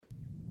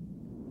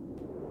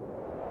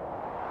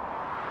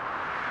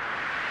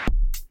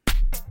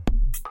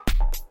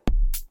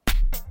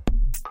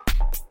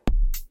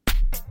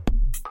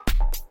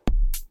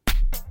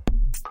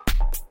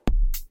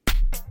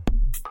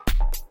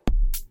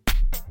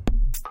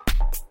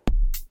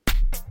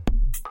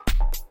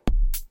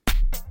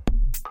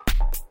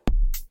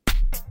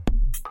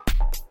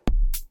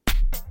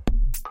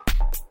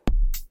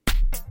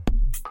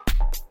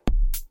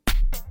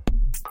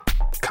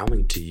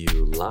to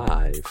you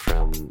live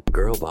from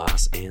Girl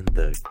Boss and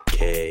the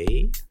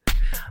K.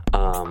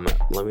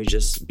 Let me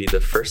just be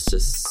the first to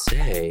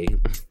say,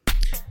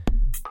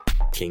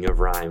 King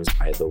of Rhymes,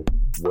 by the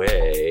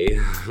way.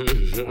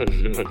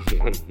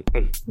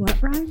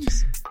 What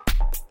rhymes?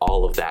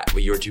 All of that,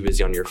 but you were too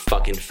busy on your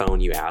fucking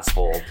phone, you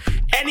asshole.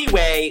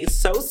 Anyway,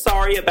 so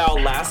sorry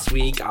about last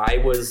week. I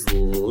was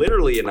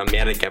literally in a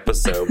manic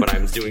episode, but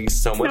I'm doing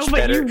so much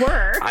better. You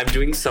were. I'm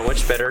doing so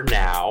much better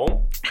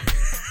now.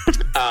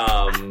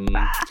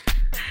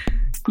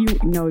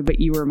 But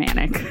you were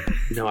manic.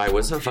 No, I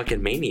was a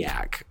fucking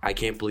maniac. I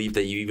can't believe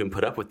that you even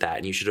put up with that,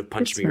 and you should have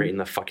punched me right in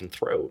the fucking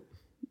throat.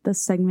 The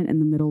segment in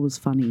the middle was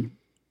funny.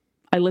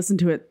 I listened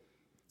to it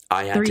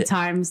three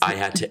times. I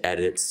had to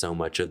edit so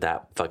much of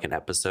that fucking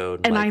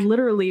episode. And I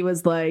literally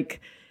was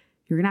like,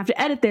 you're going to have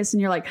to edit this.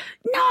 And you're like,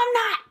 no, I'm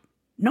not.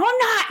 No, I'm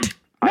not.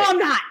 No, I'm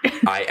not.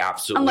 I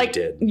absolutely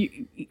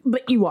did.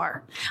 But you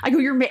are. I go,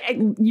 you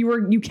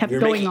kept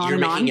going on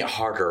and on. You're making it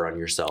harder on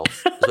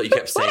yourself. That's what you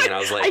kept saying. And I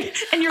was like,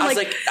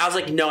 I was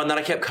like, no. And then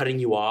I kept cutting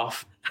you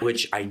off,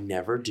 which I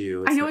never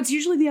do. I know it's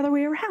usually the other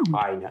way around.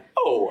 I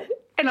know.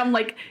 And I'm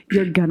like,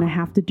 you're going to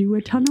have to do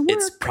a ton of work.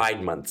 It's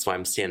Pride Month, so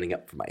I'm standing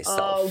up for myself.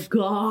 Oh,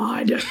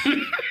 God.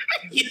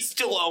 You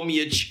still owe me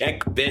a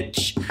check,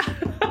 bitch.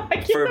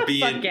 For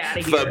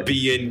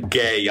being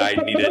gay, I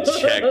need a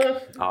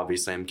check.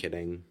 Obviously, I'm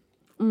kidding.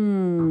 I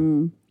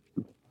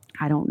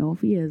don't know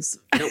if he is.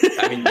 No,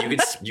 I mean,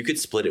 you could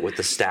split it with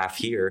the staff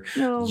here.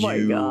 Oh, my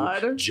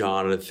God.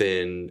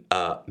 Jonathan,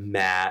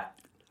 Matt,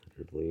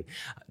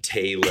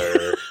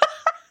 Taylor...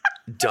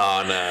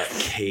 Donna,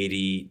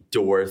 Katie,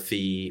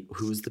 Dorothy,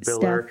 who's the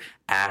biller? Steph.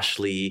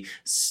 Ashley,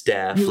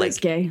 Steph. Who is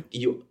gay?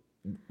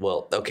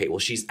 Well,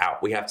 she's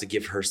out. We have to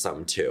give her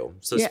something too.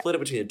 So split it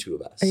between the two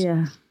of us.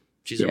 Yeah.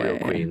 She's a real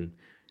queen.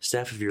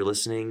 Steph, if you're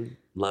listening,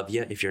 love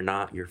you. If you're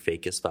not, you're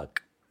fake as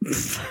fuck.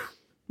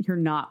 You're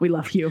not. We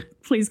love you.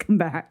 Please come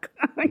back.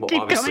 Well,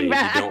 Keep obviously, coming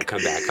back. if you don't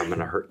come back, I'm going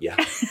to hurt you.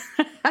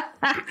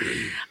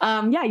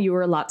 You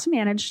were a lot to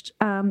manage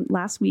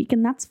last week,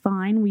 and that's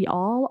fine. We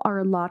all are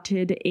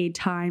allotted a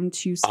time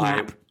to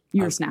snap.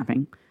 You're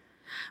snapping.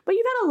 But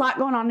you've had a lot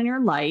going on in your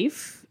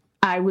life.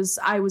 I was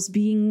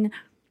giving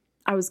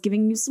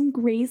you some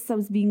grace. I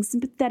was being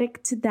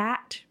sympathetic to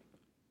that.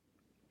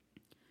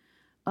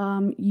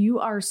 You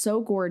are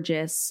so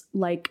gorgeous.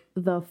 Like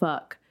the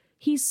fuck.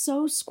 He's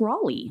so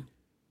scrawly.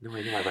 No,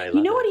 I know. I love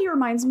you know what he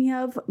reminds me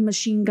of?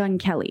 Machine Gun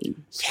Kelly.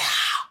 Yeah.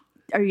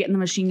 Are you getting the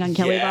Machine Gun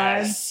Kelly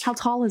vibe? How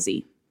tall is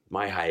he?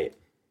 My height.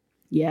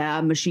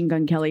 Yeah, Machine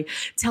Gun Kelly.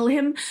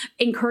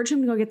 Encourage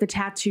him to go get the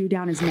tattoo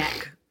down his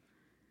neck.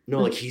 No,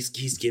 like he's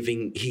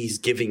giving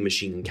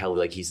Machine Gun Kelly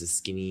like he's a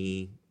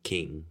skinny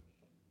king.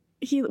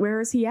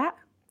 Where is he at?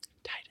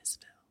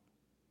 Titusville.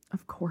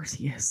 Of course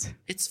he is.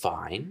 It's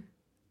fine.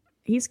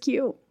 He's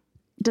cute.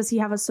 Does he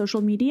have a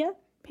social media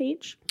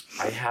page?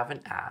 I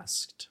haven't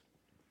asked.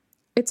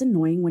 It's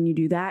annoying when you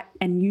do that,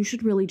 and you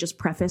should really just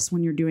preface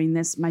when you're doing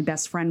this, my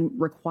best friend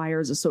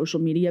requires a social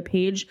media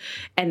page,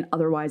 and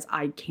otherwise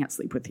I can't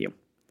sleep with you.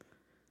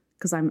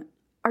 Because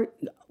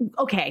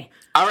okay.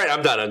 All right,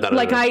 I'm done. I'm done.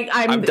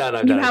 I'm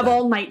done. You have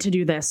all night to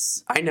do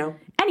this. I know.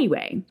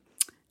 Anyway.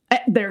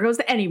 There goes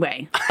the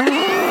anyway.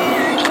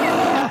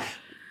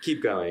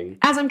 Keep going.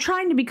 As I'm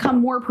trying to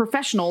become more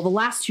professional, the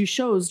last two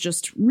shows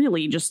just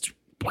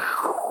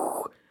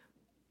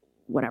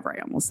whatever,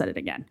 I almost said it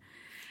again.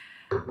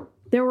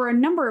 There were a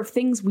number of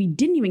things we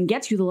didn't even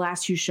get to the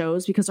last two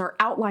shows because our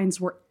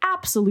outlines were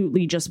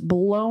absolutely just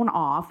blown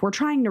off. We're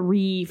trying to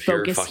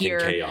refocus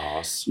here.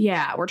 Chaos.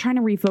 Yeah, we're trying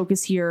to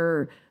refocus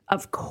here.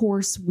 Of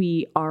course,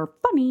 we are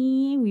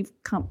funny. We've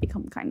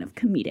become kind of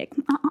comedic.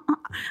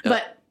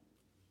 But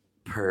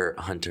per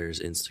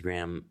Hunter's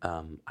Instagram,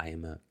 I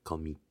am a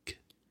comique.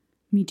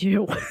 Me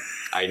too.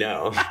 I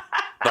know,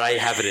 but I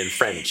have it in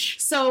French.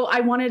 So I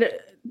wanted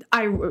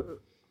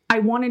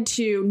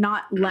to,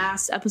 not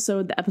last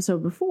episode, the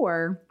episode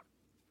before,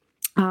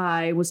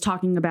 I was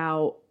talking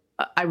about,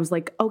 I was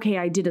like, okay,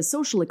 I did a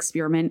social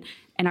experiment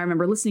and I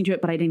remember listening to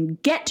it, but I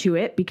didn't get to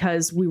it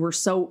because we were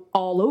so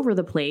all over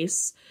the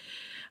place.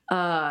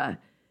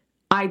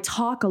 I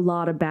talk a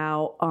lot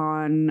about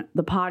on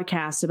the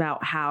podcast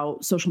about how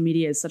social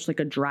media is such like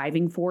a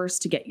driving force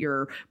to get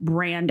your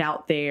brand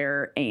out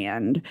there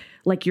and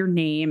like your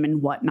name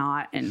and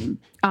whatnot. And,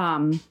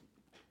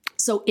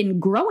 so in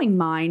growing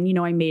mine,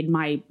 I made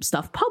my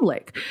stuff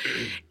public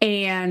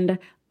and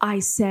I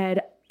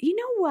said, you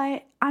know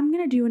what? I'm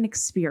going to do an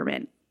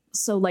experiment.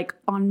 So like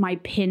on my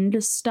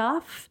pinned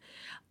stuff,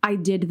 I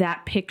did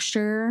that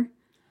picture.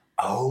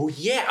 Oh,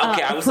 yeah.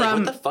 Okay. I was like,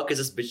 what the fuck is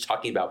this bitch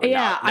talking about? But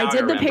now I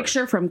did the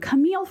picture from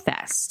Camille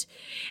Fest.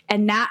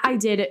 And that I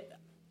did it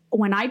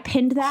when I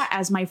pinned that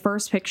as my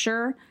first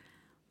picture.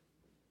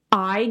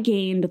 I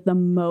gained the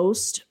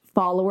most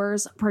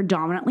followers,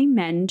 predominantly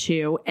men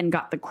too, and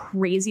got the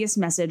craziest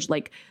message,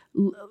 like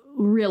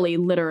really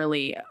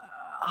literally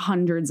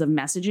hundreds of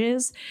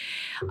messages.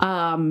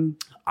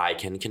 I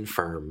can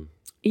confirm.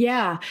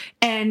 Yeah.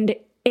 And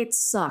It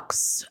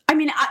sucks. I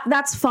mean,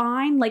 that's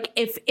fine. Like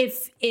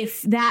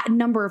if that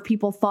number of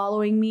people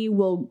following me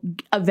will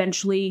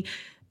eventually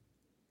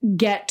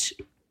get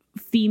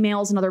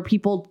females and other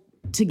people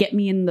to get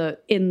me in the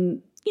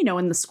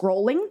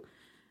scrolling,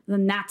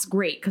 then that's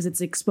great because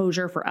it's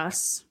exposure for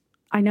us.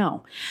 I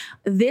know.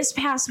 This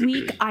past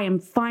week, I am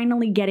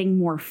finally getting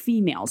more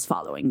females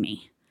following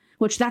me,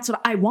 which that's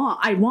what I want.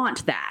 I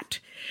want that.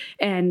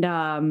 And,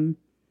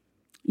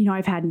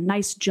 I've had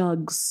nice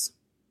jugs.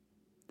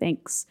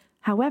 Thanks.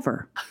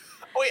 However.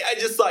 Wait, I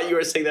just thought you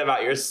were saying that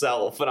about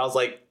yourself. And I was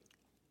like.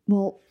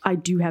 Well, I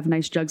do have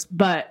nice jugs,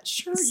 but.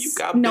 Sure, you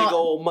got big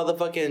old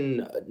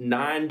motherfucking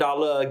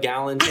 $9 a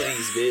gallon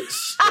titties,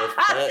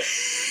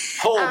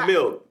 bitch. Whole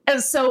milk.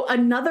 So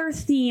another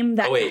theme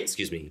that. Oh, wait,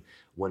 excuse me.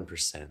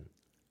 1%.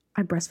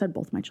 I breastfed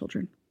both my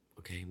children.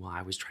 Okay, well,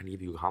 I was trying to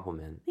give you a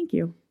compliment. Thank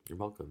you. You're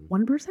welcome.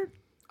 1%?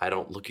 I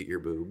don't look at your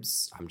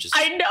boobs.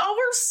 I know,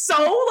 we're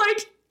so,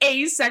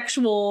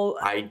 asexual.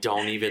 I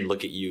don't even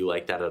look at you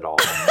like that at all.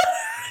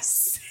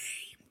 Same.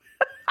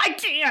 I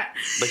can't.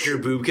 Like, your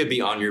boob could be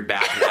on your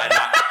back. That's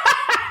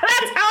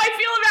how I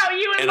feel about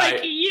you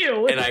and,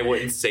 you. And I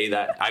wouldn't say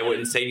that. I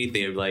wouldn't say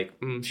anything. I'd be like,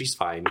 she's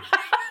fine.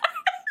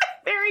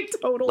 Very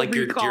total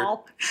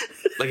recall.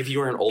 Like if you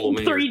were an old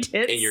woman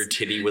and your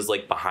titty was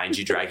behind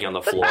you dragging on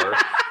the floor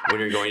when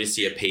you're going to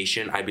see a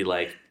patient, I'd be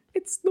like,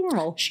 it's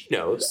normal. She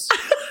knows.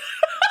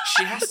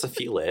 She has to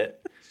feel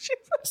it.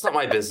 It's not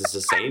my business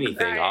to say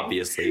anything,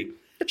 obviously.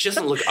 She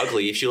doesn't look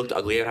ugly. If she looked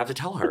ugly, I'd have to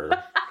tell her.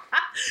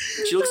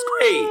 She looks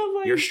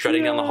great. You're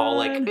strutting down the hall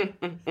the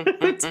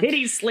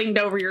titties slinged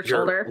over your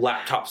shoulder. Your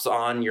laptop's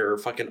on your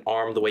fucking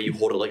arm the way you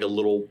hold it like a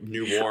little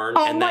newborn.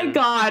 Oh my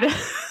God.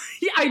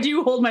 Yeah, I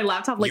do hold my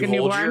laptop like a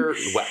newborn. You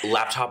hold your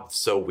laptop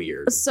so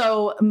weird.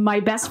 So my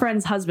best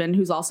friend's husband,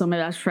 who's also my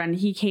best friend,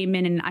 he came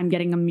in and I'm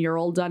getting a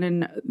mural done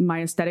in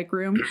my aesthetic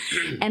room.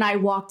 And I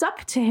walked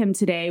up to him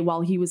today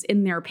while he was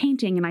in there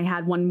painting and I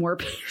had one more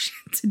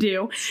patient to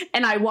do.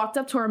 And I walked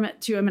up to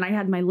him and I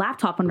had my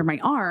laptop under my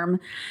arm.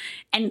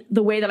 And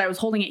the way that I was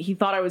holding it, he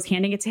thought I was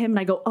handing it to him. And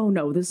I go, oh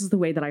no, this is the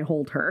way that I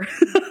hold her.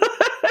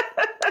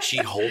 She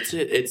holds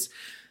it. It's...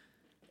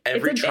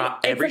 Every time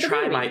I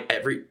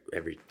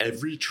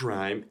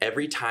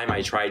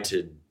try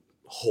to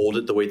hold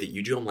it the way that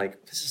you do, I'm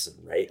like, this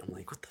isn't right. I'm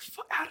like, what the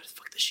fuck? How the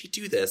fuck does she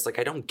do this? Like,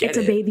 I don't get it.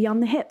 It's a baby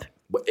on the hip.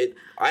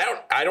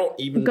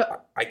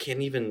 I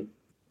can't even.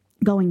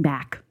 Going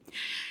back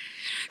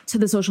to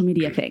the social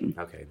media thing.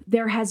 Okay.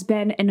 There has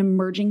been an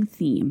emerging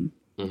theme.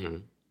 Mm-hmm.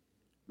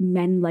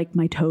 Men like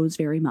my toes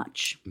very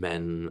much.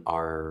 Men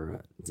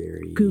are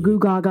very... Goo goo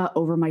gaga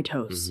over my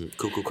toes. Mm-hmm.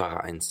 Goo goo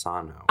gaga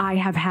insano. I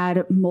have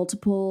had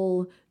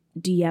multiple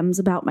DMs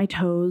about my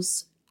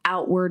toes.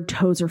 Outward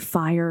toes are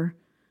fire.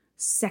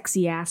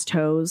 Sexy ass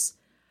toes.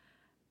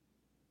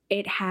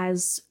 It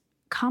has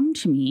come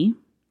to me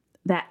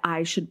that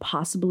I should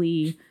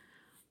possibly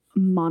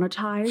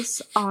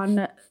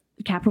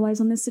capitalize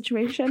on this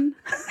situation.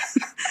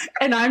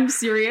 And I'm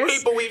serious.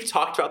 Wait, but we've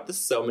talked about this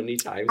so many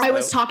times. I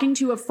was talking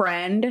to a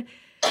friend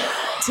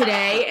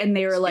today and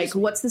they were like,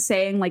 what's the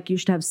saying? Like you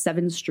should have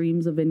 7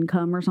 streams of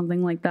income or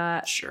something like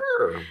that.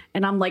 Sure.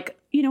 And I'm like,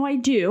 I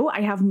do.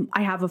 I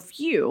have a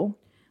few,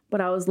 but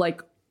I was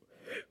like,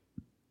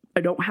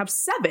 I don't have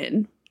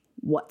 7.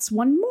 What's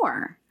one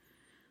more?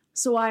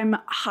 So I'm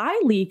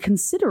highly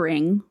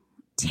considering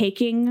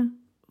taking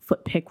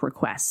foot pic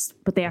requests,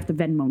 but they have to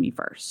Venmo me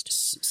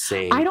first.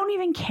 Same. I don't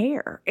even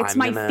care. It's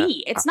my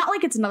feet. It's not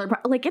like it's another,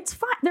 it's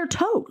fine. They're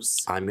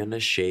toes. I'm going to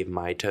shave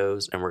my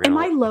toes and we're going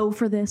to... Am I low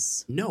for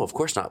this? No, of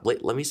course not.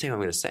 Let me say what I'm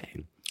going to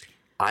say.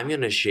 I'm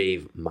going to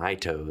shave my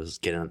toes,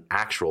 get an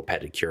actual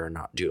pedicure and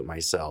not do it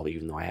myself,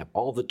 even though I have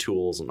all the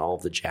tools and all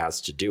the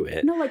jazz to do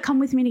it. No, come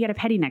with me to get a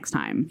pedi next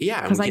time.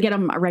 Yeah. Because I get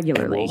them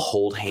regularly. And we'll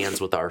hold hands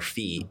with our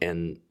feet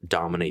and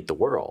dominate the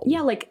world.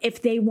 Yeah,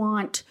 if they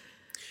want...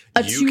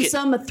 A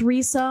twosome, a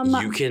threesome.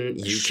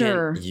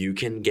 You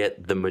can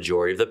get the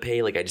majority of the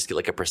pay. I just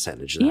get a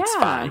percentage, and that's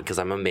fine because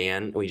I'm a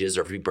man. We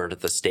deserve to be burned at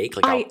the stake.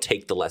 I'll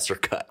take the lesser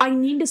cut. I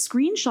need to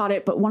screenshot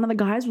it, but one of the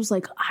guys was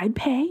like, "I'd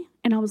pay,"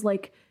 and I was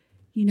like,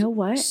 "You know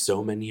what?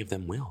 So many of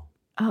them will.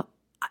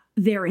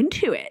 They're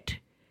into it.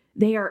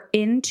 They are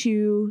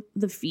into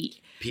the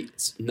feet.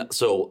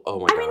 So, oh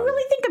my god! I mean,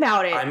 really think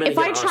about it. If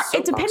I try,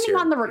 it's depending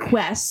on the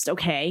request.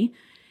 Okay,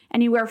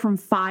 anywhere from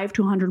 $5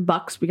 to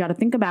 $100. We got to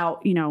think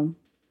about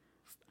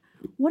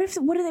What if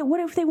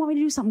they want me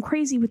to do something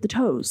crazy with the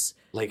toes?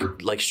 Like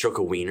stroke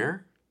a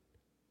wiener?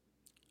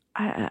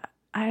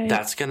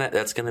 That's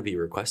gonna be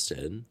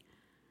requested.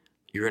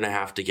 You're gonna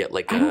have to get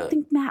I don't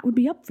think Matt would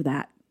be up for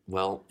that.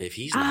 Well, if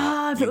he's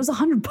not, if it was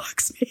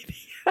 $100, maybe.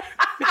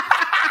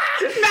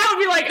 Matt would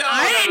be like,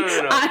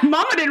 no.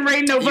 Mama didn't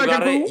rain no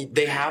fucking fool.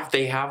 They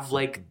have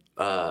what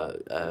are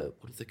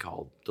they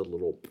called?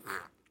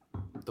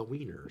 The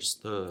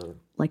wieners,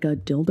 like a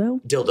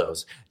dildo?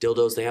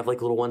 Dildos. They have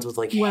little ones with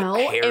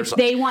hairs. If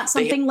they want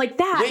something like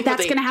that,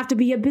 that's going to have to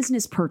be a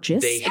business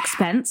purchase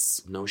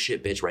expense. No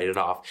shit, bitch. Write it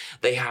off.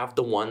 They have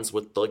the ones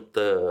with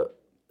the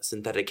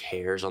synthetic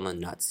hairs on the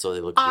nuts, so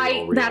they look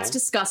real. That's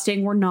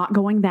disgusting. We're not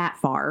going that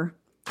far.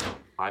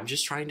 I'm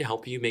just trying to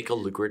help you make a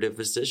lucrative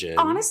decision.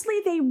 Honestly,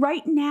 they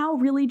right now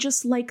really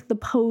just like the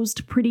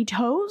posed pretty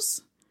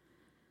toes.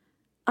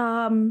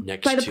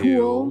 Next by the to,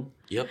 pool.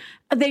 Yep.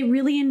 They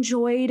really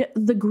enjoyed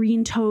the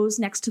green toes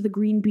next to the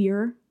green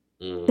beer.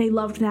 They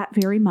loved that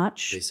very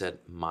much. They said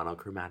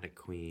monochromatic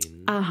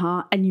queen.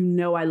 And you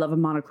know I love a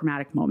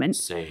monochromatic moment.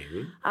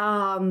 Same.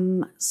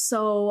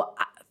 So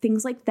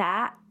things like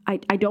that. I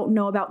don't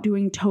know about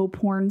doing toe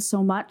porn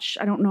so much.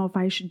 I don't know if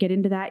I should get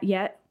into that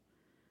yet.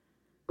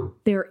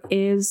 There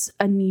is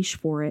a niche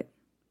for it.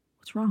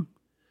 What's wrong?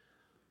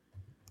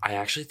 I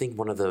actually think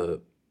one of the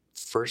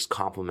first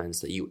compliments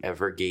that you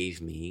ever gave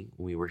me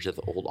when we were at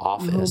the old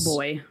office. Oh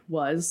boy,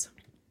 was.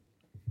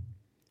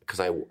 Because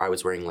I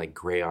was wearing like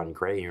gray on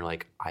gray, and you're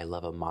like, I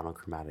love a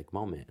monochromatic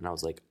moment. And I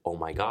was like, oh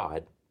my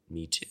God,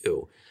 me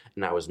too.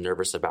 And I was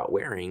nervous about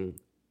wearing,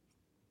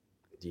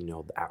 the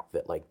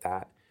outfit like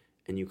that.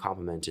 And you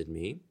complimented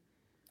me.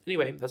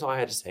 Anyway, that's all I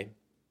had to say.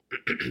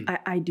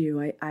 I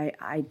do.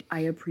 I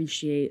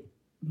appreciate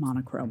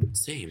monochrome.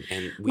 Same.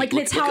 And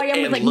that's how I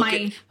am with like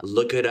my...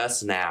 Look at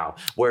us now.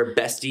 We're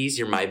besties.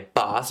 You're my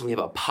boss. And we have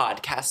a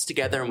podcast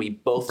together. And we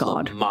both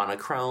love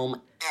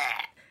monochrome.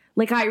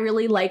 Like, I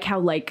really like how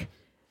like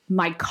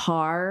my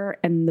car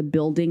and the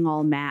building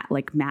all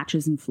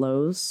matches and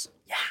flows.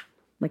 Yeah.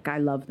 Like, I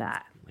love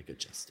that. Like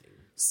adjusting.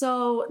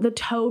 So the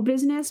toe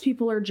business,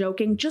 people are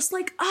joking. Just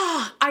like,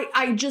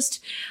 I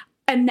just...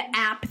 And the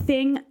app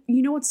thing,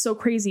 you know what's so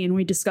crazy? And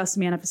we discussed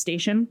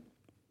manifestation.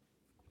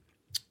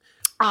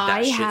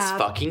 That shit's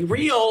fucking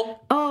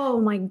real.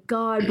 Oh my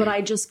God. But I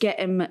just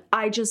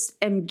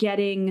am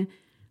getting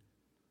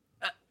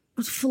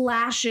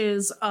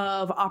flashes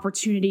of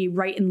opportunity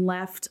right and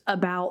left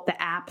about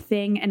the app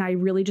thing. And I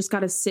really just got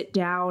to sit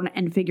down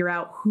and figure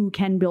out who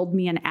can build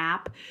me an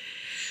app.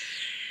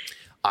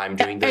 I'm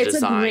doing the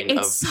design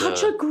It's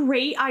such a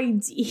great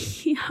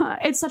idea.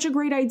 It's such a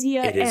great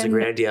idea. It is a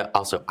great idea.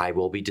 Also, I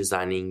will be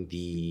designing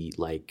the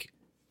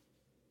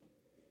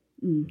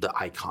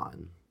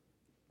icon.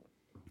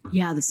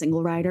 Yeah, the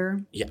single rider.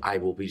 Yeah, I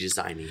will be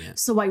designing it.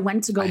 So I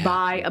went to go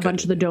buy a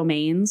bunch of the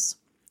domains,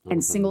 and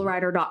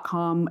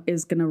singlerider.com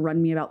is going to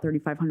run me about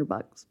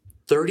 $3,500.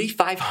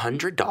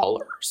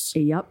 $3,500?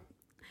 Yep.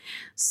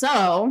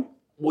 So.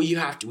 Well, we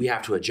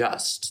have to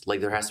adjust. Like,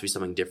 there has to be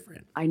something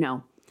different. I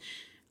know.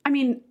 I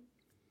mean,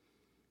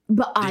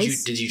 but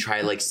did you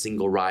try like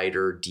single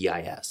rider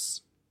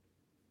DIS?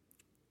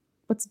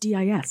 What's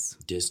DIS?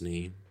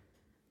 Disney.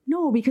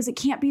 No, because it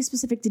can't be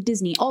specific to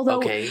Disney.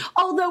 Although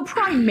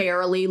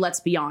primarily,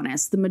 let's be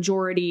honest, the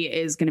majority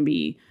is going to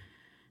be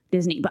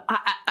Disney.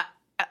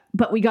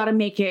 But we got to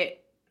make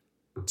it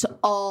to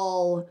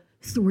all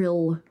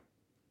thrill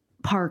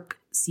park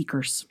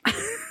seekers.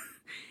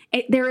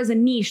 There is a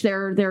niche.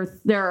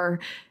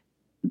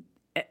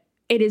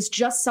 It is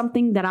just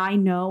something that I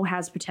know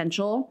has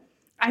potential.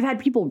 I've had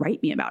people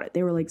write me about it.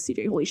 They were like,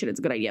 CJ, holy shit, it's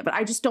a good idea. But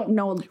I just don't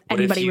know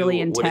anybody really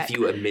in tech. What if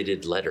you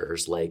omitted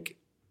letters like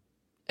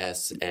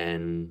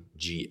SNGL,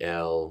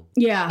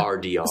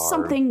 RDR?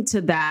 Something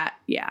to that,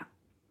 yeah.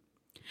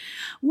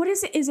 What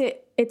is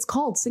it? It's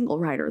called Single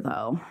Rider,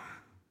 though,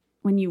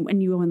 when you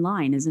go in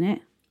line, isn't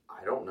it?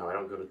 I don't know. I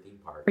don't go to theme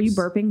parks. Are you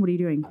burping? What are you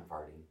doing? I'm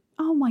farting.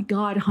 Oh, my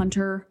God,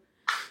 Hunter.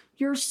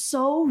 You're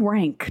so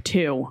rank,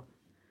 too.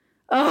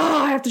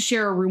 Oh, I have to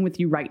share a room with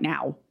you right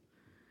now.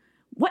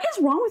 What is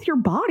wrong with your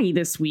body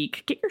this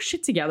week? Get your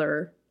shit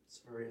together.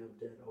 Sorry, I'm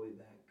dead. I'll be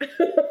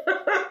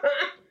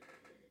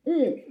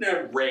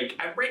back.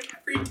 I rank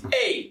every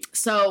day.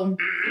 So,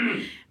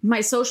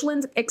 my social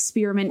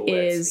experiment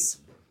is...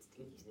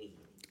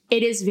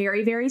 It is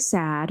very, very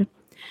sad.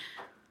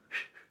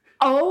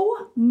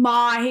 Oh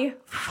my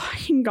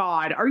fucking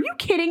God. Are you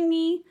kidding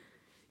me?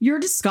 You're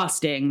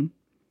disgusting.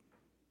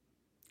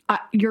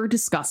 You're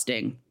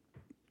disgusting.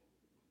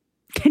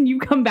 Can you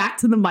come back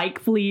to the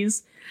mic,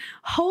 please?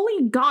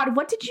 Holy God,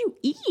 what did you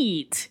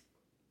eat?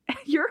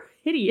 You're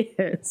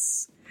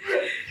hideous. You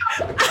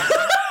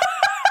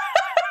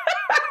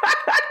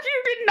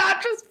did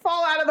not just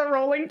fall out of the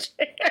rolling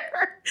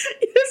chair.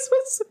 This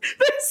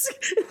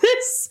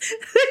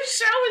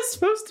show is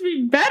supposed to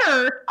be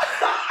better.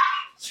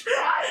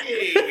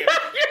 Trying.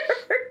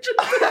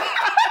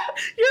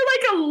 You're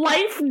like a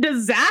life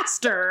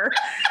disaster.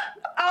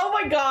 Oh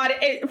my God.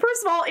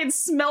 First of all, it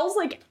smells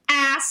like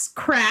ass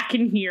crack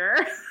in here.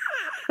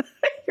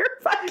 You're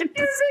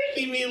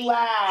making me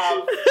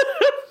laugh.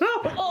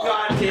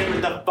 God damn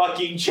it, the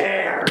fucking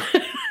chair.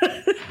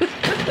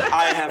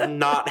 I have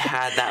not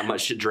had that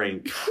much to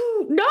drink.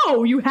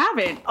 No, you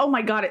haven't. Oh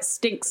my God, it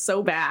stinks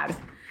so bad.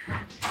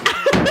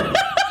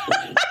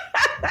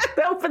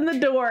 Open the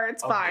door.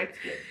 It's fine.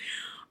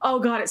 Oh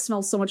God, it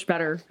smells so much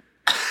better.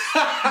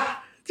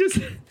 Just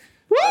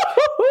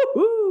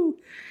woo-hoo-hoo-hoo.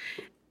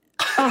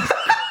 Oh.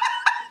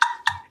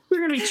 We're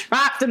gonna be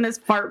trapped in this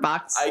fart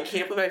box. I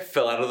can't believe I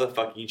fell out of the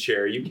fucking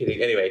chair. Are you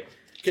kidding? Anyway,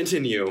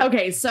 continue.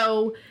 Okay,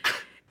 so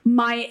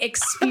my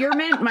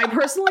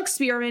personal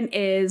experiment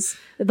is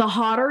the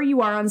hotter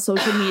you are on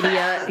social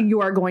media,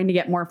 you are going to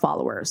get more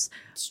followers.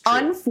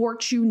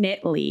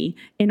 Unfortunately,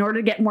 in order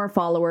to get more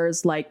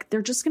followers, like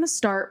they're just going to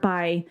start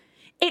by,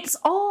 it's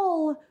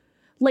all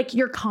like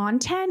your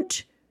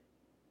content.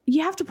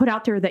 You have to put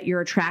out there that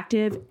you're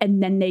attractive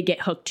and then they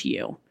get hooked to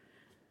you.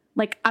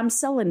 Like I'm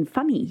selling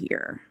funny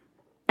here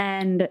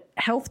and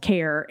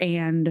healthcare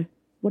and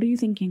what are you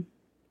thinking?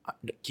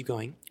 Keep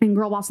going. And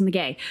Girl Boss and the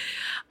Gay.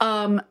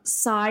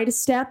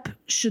 Sidestep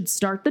should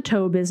start the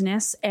toe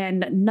business.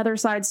 And another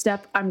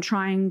sidestep, I'm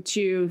trying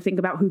to think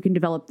about who can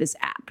develop this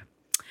app.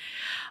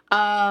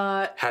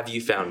 Have you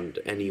found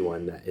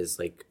anyone that is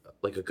like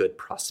a good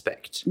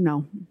prospect?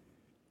 No.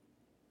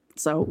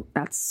 So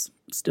that's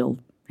still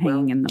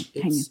hanging in the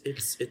hanging.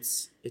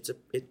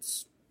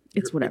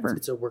 It's whatever.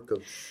 It's a work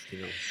of,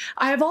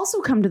 I have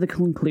also come to the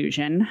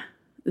conclusion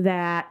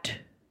that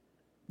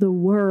the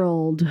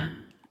world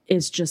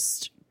is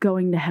just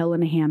going to hell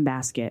in a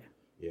handbasket.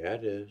 Yeah,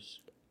 it is.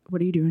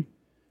 What are you doing?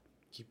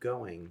 Keep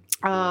going.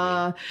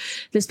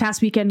 This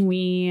past weekend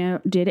we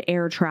did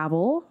air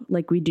travel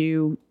like we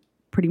do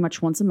pretty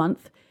much once a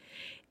month.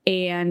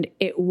 And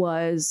it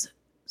was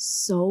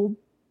so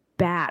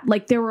bad.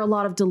 Like there were a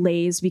lot of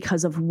delays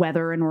because of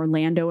weather in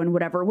Orlando and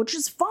whatever, which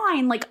is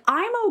fine. Like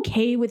I'm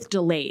okay with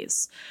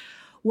delays.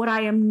 What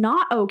I am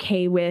not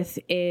okay with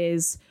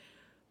is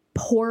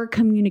poor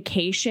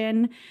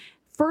communication.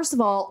 First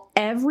of all,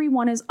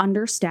 everyone is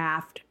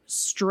understaffed,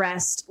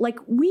 stressed. Like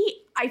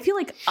I feel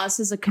like us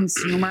as a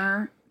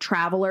consumer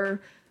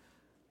traveler,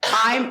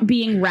 I'm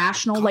being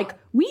rational. Like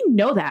we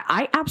know that.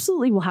 I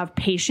absolutely will have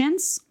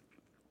patience.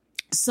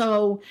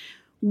 So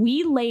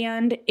we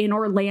land in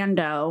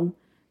Orlando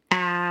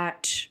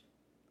at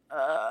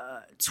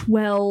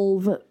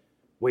 12.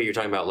 Wait, you're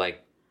talking about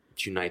like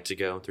 2 nights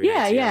ago? 3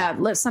 nights ago?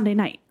 Yeah. Sunday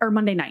night or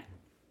Monday night.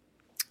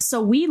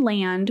 So we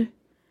land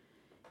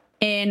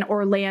in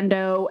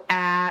Orlando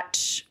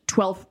at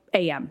 12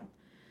 a.m.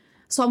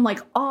 So I'm like,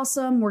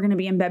 awesome. We're going to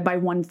be in bed by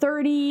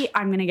 1:30.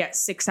 I'm going to get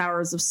 6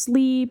 hours of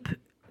sleep.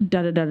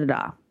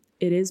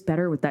 It is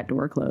better with that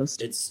door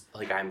closed. It's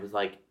like, I was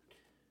like,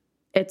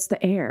 it's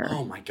the air.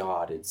 Oh my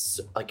God.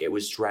 It's like, it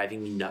was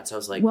driving me nuts. I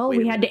was like, well,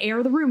 we had to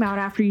air the room out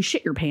after you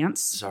shit your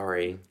pants.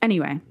 Sorry.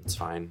 Anyway. It's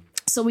fine.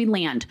 So we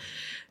land.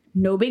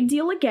 No big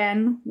deal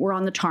again. We're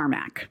on the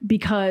tarmac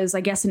because I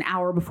guess an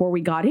hour before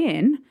we got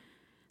in,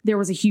 there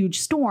was a huge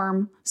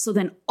storm. So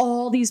then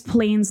all these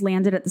planes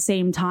landed at the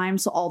same time.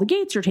 So all the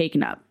gates are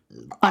taken up.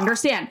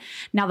 Understand.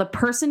 Now the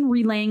person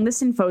relaying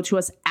this info to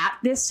us at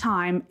this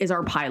time is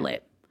our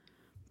pilot.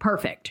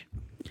 Perfect.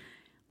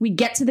 We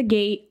get to the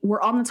gate.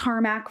 We're on the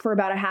tarmac for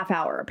about a half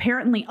hour.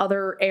 Apparently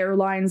other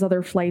airlines,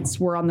 other flights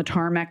were on the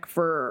tarmac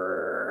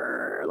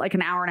for like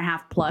an hour and a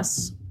half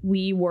plus.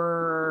 We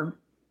were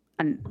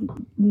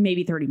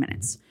maybe 30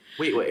 minutes.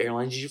 Wait, what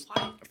airline did you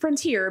fly?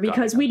 Frontier,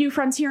 because we do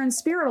Frontier and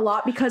Spirit a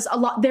lot because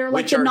they're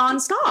like the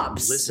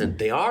nonstops. Listen,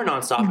 they are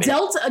nonstop.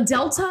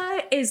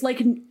 Delta is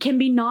like can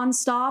be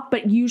nonstop,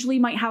 but usually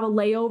might have a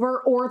layover,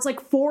 or it's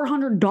like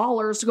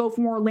 $400 to go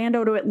from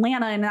Orlando to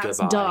Atlanta, and that's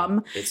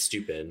dumb. It's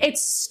stupid.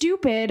 It's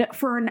stupid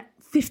for an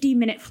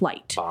 50-minute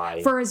flight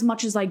for as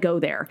much as I go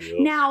there. Yep.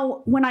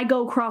 Now, when I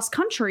go cross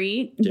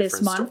country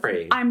this month,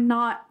 story. I'm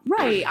not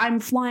right. I'm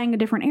flying a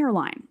different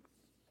airline.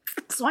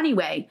 So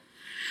anyway,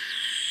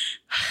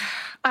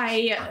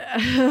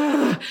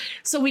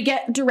 so we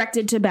get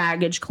directed to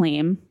baggage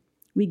claim.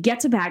 We get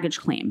to baggage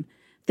claim.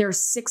 There's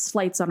 6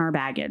 flights on our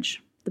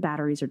baggage. The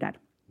batteries are dead.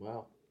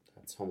 Wow,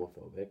 that's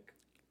homophobic,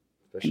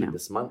 especially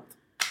this month.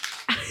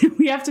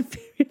 We have to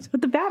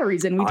put the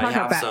batteries in. I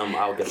have some.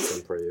 I'll get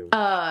some for you.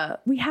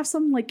 We have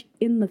some like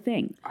in the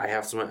thing. I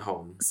have some at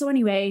home. So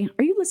anyway,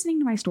 are you listening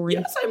to my story?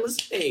 Yes, I'm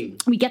listening.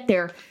 We get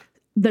there.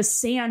 The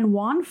San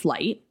Juan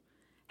flight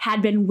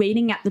had been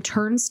waiting at the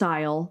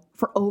turnstile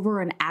for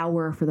over an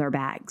hour for their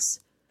bags.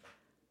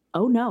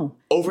 Oh no.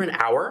 Over an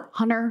hour?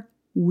 Hunter,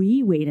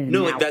 we waited an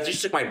hour. No, like that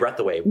just took my breath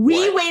away.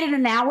 We waited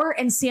an hour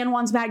and San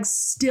Juan's bags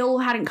still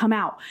hadn't come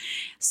out.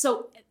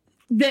 So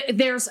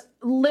there's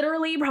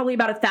literally probably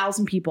about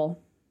 1,000 people.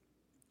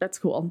 That's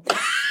cool.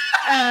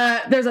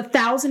 There's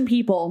 1,000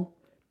 people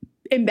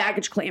in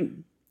baggage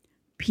claim.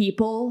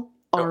 People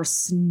are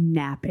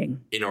snapping.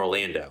 In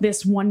Orlando.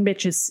 This one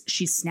bitch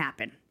she's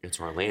snapping. It's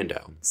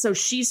Orlando. So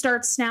she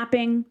starts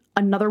snapping.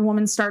 Another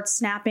woman starts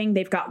snapping.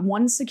 They've got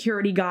one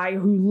security guy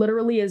who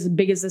literally is as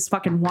big as this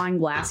fucking wine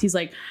glass. He's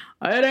like,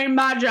 it ain't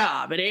my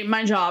job. It ain't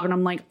my job. And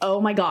I'm like,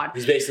 oh my God.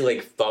 He's basically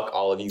like, fuck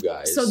all of you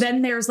guys. So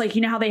then there's like,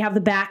 you know how they have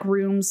the back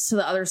rooms to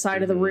the other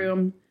side of the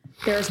room?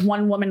 There's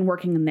one woman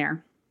working in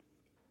there.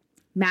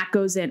 Matt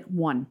goes in.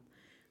 One.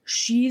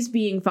 She's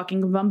being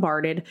fucking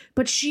bombarded,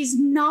 but she's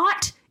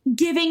not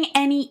giving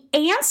any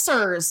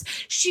answers.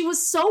 She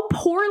was so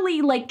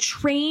poorly like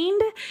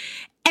trained,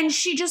 and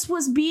she just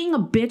was being a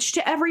bitch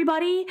to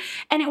everybody.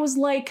 And it was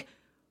like,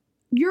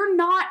 you're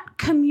not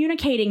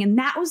communicating. And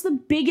that was the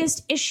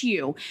biggest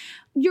issue.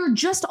 You're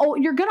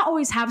going to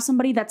always have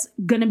somebody that's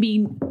going to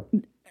be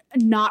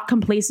not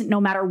complacent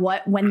no matter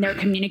what when they're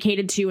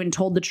communicated to and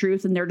told the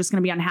truth, and they're just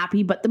going to be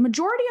unhappy. But the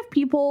majority of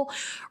people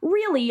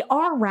really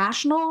are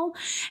rational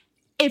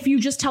if you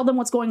just tell them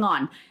what's going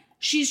on.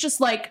 She's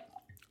just like,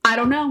 I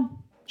don't know.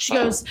 She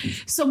goes,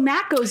 so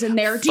Matt goes in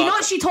there. Do you know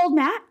what she told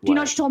Matt? Do you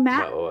know what she told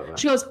Matt? What?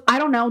 She goes, I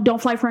don't know.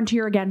 Don't fly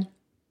Frontier again.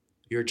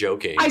 You're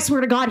joking. I swear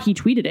to God, he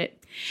tweeted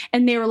it.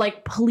 And they were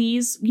like,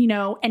 please,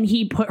 and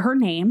he put her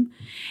name.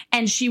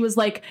 And she was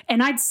like,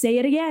 and I'd say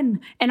it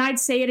again. And I'd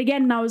say it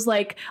again. And I was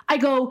like,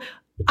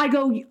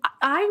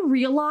 I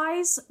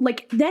realize,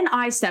 like, then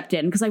I stepped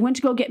in because I went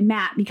to go get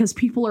Matt because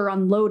people are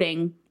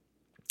unloading.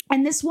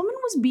 And this woman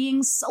was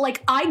being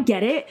like, I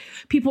get it.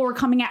 People were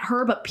coming at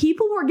her, but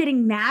people were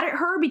getting mad at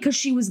her because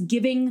she was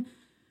giving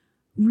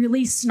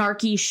really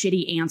snarky,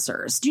 shitty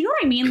answers. Do you know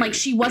what I mean? Like,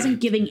 she wasn't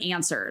giving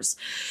answers.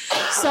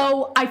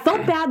 So I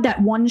felt bad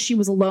that one, she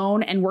was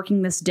alone and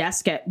working this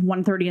desk at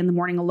 1:30 in the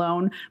morning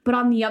alone. But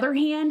on the other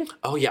hand,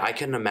 oh yeah, I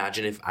can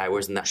imagine if I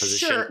was in that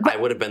position, sure, but, I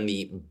would have been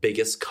the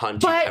biggest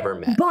cunt you've ever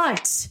met.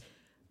 But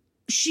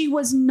she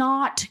was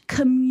not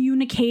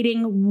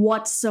communicating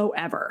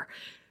whatsoever.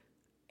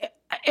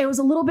 It was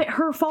a little bit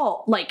her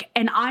fault. Like,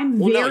 and I'm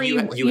very, you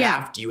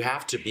have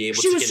to be able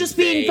to. She was just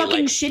being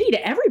fucking shitty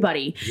to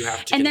everybody. You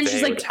have to. And then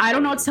she's like, I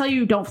don't know what to tell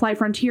you. Don't fly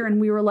Frontier. And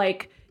we were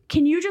like,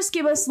 can you just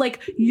give us, like,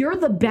 you're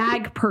the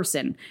bag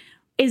person.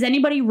 Is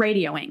anybody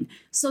radioing?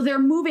 So they're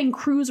moving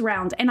crews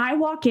around. And I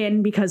walk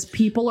in because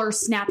people are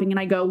snapping and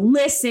I go,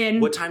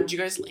 listen. What time did you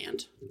guys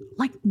land?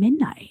 Like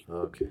midnight.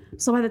 Okay.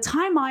 So by the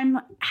time I'm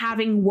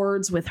having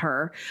words with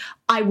her,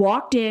 I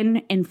walked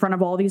in front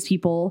of all these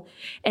people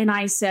and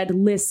I said,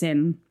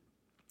 listen,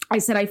 I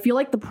said, I feel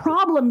like the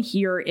problem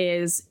here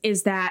is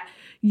that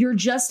you're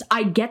just,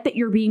 I get that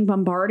you're being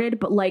bombarded,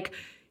 but like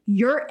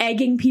you're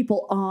egging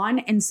people on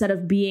instead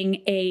of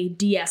being a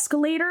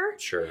de-escalator.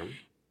 Sure.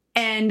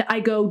 And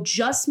I go,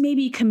 just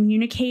maybe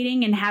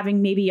communicating and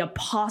having maybe a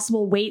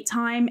possible wait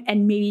time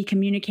and maybe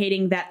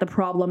communicating that the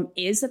problem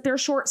is that they're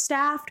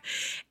short-staffed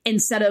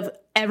instead of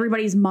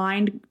everybody's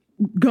mind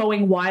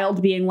going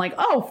wild being like,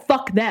 oh,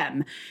 fuck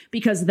them.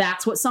 Because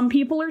that's what some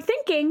people are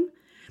thinking.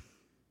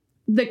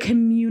 The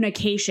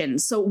communication.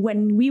 So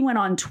when we went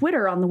on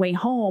Twitter on the way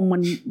home,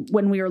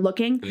 when we were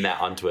looking, Matt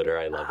on Twitter,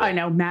 I love it. I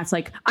know Matt's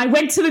like, I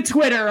went to the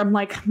Twitter. I'm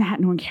like, Matt,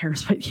 no one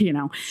cares, but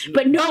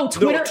but no,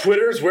 Twitter. No,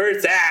 Twitter's where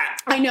it's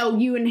at. I know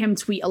you and him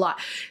tweet a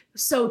lot.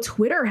 So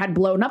Twitter had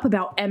blown up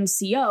about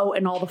MCO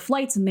and all the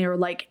flights, and they were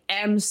like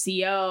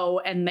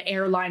MCO and the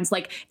airlines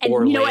like, and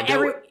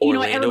Orlando's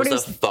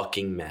everybody's a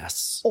fucking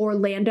mess.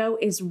 Orlando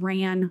is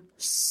ran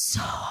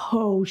so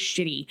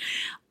shitty.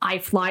 I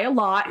fly a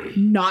lot,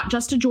 not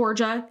just to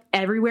Georgia,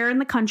 everywhere in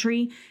the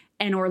country.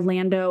 And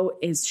Orlando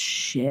is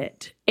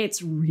shit.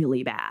 It's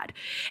really bad.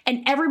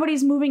 And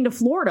everybody's moving to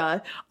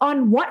Florida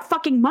on what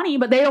fucking money,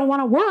 but they don't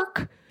want to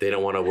work. They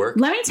don't want to work.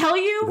 Let me tell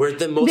you,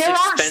 there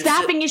are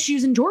staffing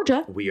issues in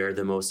Georgia. We are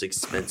the most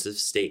expensive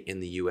state in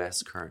the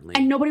U.S. currently.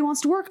 And nobody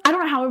wants to work. I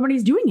don't know how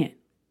everybody's doing it.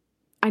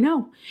 I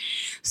know.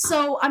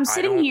 So I'm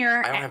sitting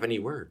here. I don't have any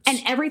words. And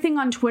everything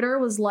on Twitter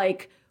was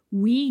like,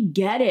 we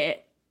get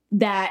it.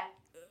 That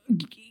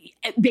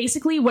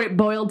basically what it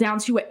boiled down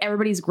to, what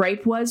everybody's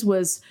gripe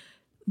was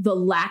the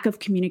lack of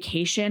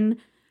communication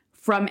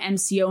from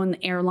MCO and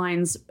the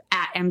airlines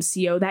at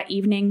MCO that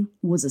evening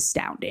was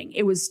astounding.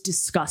 It was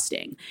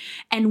disgusting.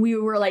 And we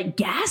were like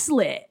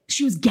gaslit.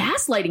 She was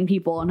gaslighting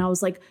people. And I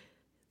was like,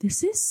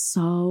 this is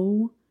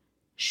so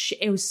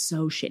it was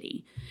so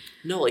shitty.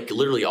 No, like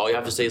literally all you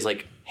have to say is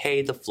like,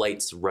 hey, the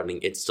flight's running.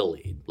 It's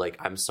delayed. Like,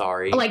 I'm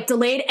sorry. Like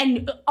delayed.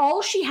 And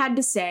all she had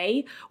to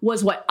say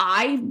was what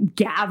I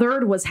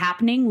gathered was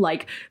happening.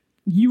 Like,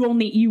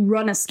 you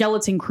run a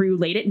skeleton crew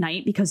late at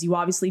night because you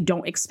obviously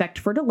don't expect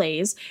for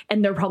delays,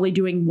 and they're probably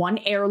doing one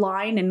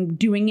airline and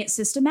doing it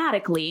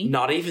systematically.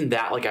 Not even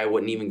that. Like, I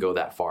wouldn't even go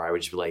that far. I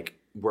would just be like,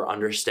 we're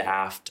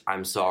understaffed.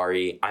 I'm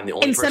sorry. I'm the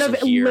only person here.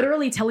 Instead of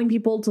literally telling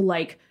people to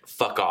like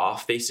fuck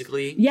off,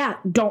 basically. Yeah,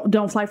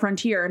 don't fly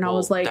Frontier. And I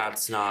was like,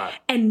 that's not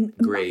and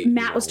great.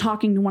 Matt was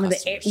talking to one of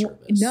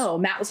the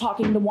Matt was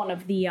talking to one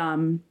of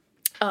the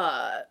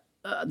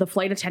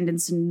flight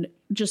attendants and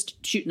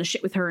just shooting the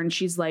shit with her, and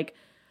she's like,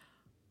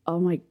 oh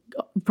my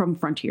God, from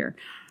Frontier.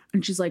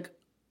 And she's like,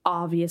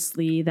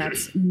 obviously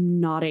that's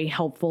not a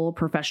helpful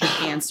professional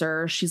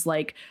answer. She's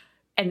like,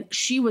 and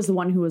she was the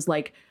one who was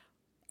like,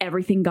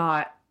 everything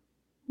got,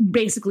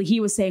 basically he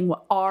was saying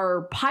what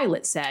our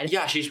pilot said.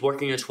 Yeah, she's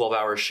working a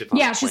 12-hour shift.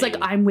 Yeah, she's like,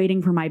 I'm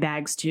waiting for my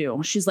bags too.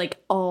 She's like,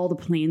 all the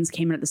planes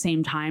came in at the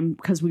same time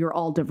because we were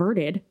all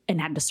diverted and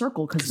had to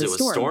circle because it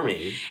was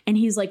storming. And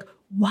he's like,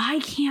 why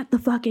can't the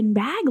fucking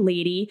bag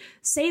lady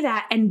say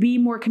that and be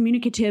more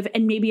communicative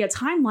and maybe a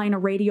timeline, a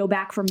radio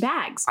back from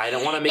bags? I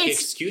don't want to make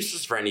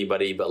excuses for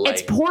anybody, but like,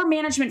 it's poor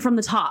management from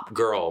the top.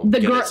 The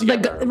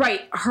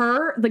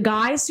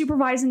guy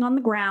supervising on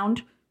the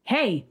ground.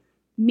 Hey,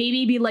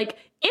 maybe be like,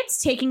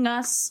 it's taking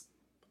us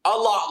a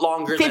lot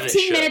longer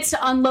 15 minutes to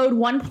unload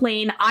one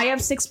plane. I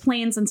have 6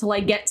 planes until I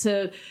get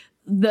to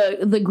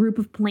the group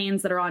of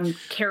planes that are on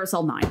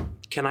Carousel 9.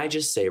 Can I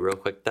just say real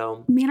quick,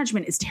 though?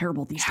 Management is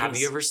terrible these days. Have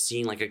you ever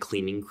seen like a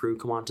cleaning crew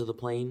come onto the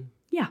plane?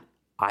 Yeah.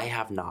 I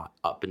have not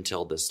up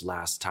until this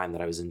last time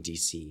that I was in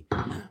DC.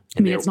 I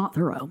mean, it's not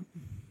thorough.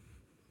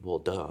 Well,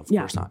 duh, of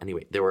course not.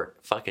 Anyway, there were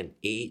fucking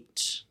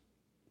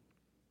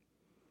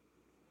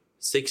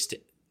 6 to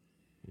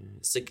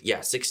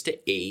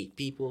 8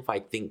 people, if I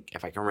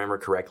can remember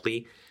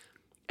correctly.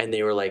 And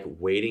they were like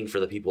waiting for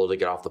the people to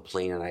get off the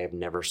plane, and I have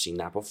never seen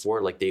that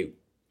before. Like they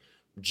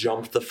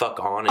jumped the fuck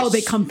on.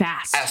 They come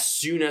fast. As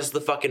soon as the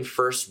fucking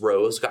first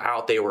rows got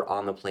out, they were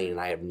on the plane, and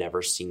I have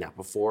never seen that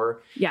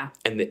before. Yeah.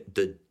 And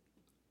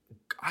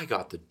I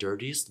got the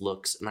dirtiest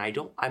looks, and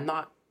I'm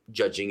not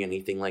judging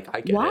anything. Like I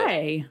get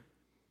it.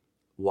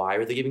 Why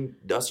are they giving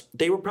us?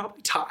 They were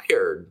probably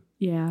tired.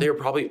 Yeah. They were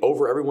probably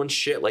over everyone's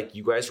shit. Like,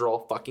 you guys are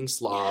all fucking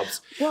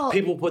slobs. Well,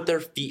 people put their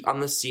feet on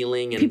the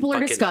ceiling. And people are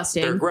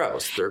disgusting. They're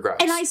gross. They're gross.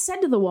 And I said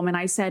to the woman,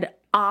 I said,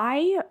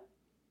 I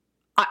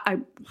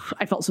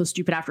felt so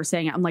stupid after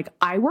saying it. I'm like,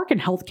 I work in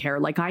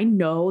healthcare. Like, I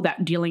know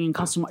that dealing in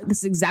customer, this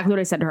is exactly what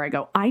I said to her. I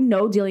go, I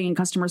know dealing in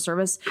customer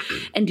service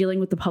and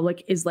dealing with the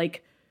public is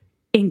like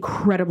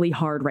incredibly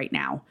hard right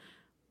now.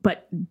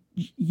 But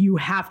you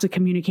have to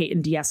communicate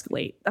and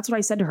de-escalate. That's what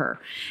I said to her.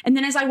 And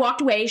then as I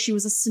walked away, she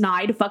was a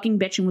snide fucking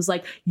bitch and was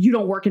like, you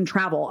don't work in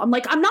travel. I'm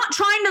like, I'm not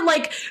trying to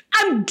like,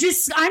 I'm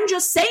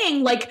just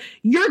saying like,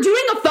 you're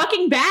doing a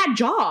fucking bad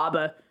job.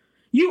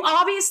 You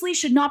obviously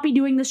should not be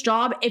doing this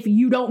job if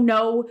you don't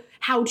know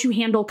how to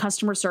handle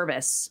customer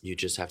service. You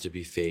just have to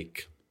be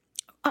fake.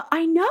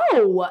 I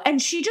know.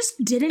 And she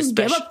just didn't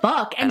give a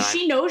fuck. And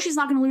she knows she's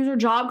not going to lose her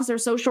job because they're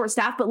so short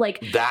staffed. But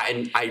like that,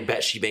 and I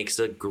bet she makes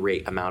a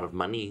great amount of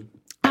money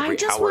every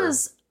hour.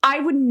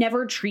 I would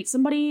never treat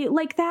somebody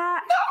like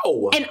that.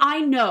 No. And I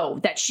know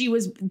that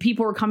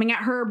people were coming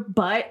at her,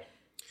 but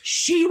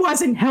she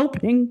wasn't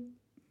helping.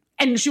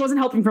 And she wasn't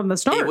helping from the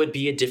start. It would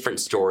be a different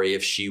story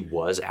if she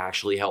was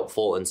actually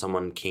helpful and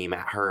someone came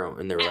at her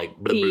and they were like,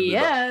 blah, blah, blah,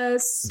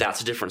 yes. Blah.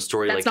 That's a different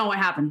story. That's not what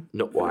happened.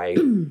 No, I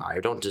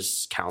don't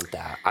discount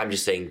that. I'm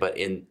just saying, but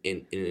in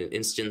an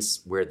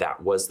instance where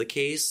that was the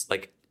case,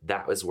 like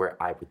that was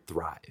where I would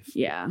thrive.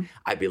 Yeah.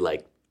 I'd be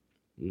like,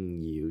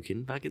 you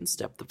can fucking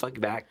step the fuck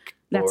back.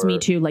 That's me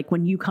too. Like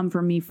when you come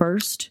for me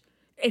first,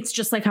 it's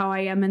just like how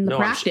I am in the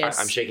practice.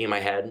 I'm shaking my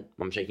head.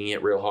 I'm shaking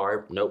it real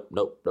hard. Nope.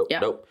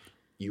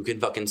 You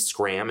can fucking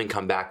scram and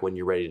come back when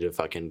you're ready to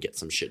fucking get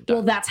some shit done.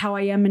 Well, that's how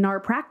I am in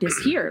our practice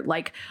here.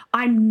 Like,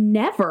 I'm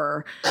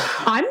never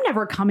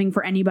coming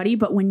for anybody,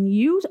 but when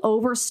you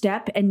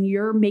overstep and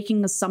you're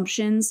making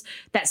assumptions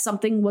that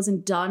something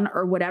wasn't done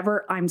or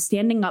whatever, I'm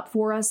standing up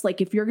for us.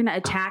 Like, if you're going to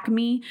attack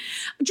me,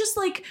 just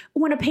like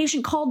when a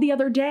patient called the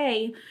other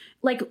day,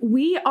 like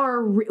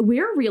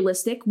we're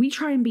realistic. We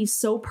try and be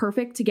so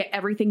perfect to get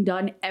everything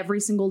done every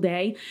single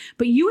day.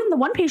 But you and the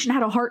one patient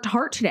had a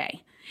heart-to-heart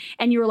today.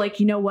 And you were like,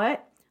 you know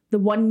what? The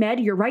one med,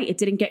 you're right. It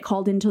didn't get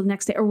called in until the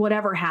next day or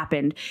whatever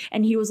happened.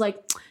 And he was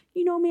like,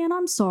 you know, man,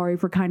 I'm sorry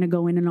for kind of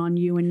going in on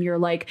you. And you're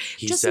like,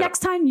 next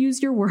time,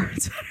 use your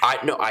words.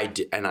 I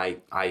did. And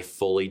I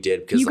fully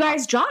did. Because you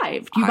guys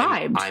jived. You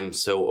vibed. I'm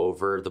so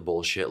over the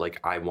bullshit.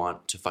 Like, I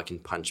want to fucking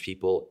punch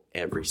people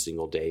every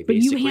single day. But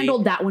you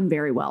handled that one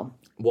very well.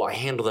 Well, I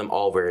handle them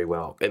all very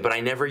well. But I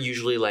never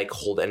usually like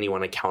hold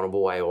anyone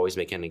accountable. I always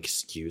make an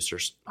excuse or...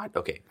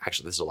 Okay,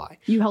 actually, this is a lie.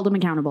 You held them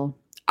accountable.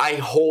 I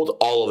hold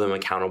all of them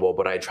accountable,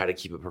 but I try to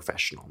keep it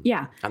professional.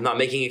 Yeah. I'm not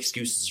making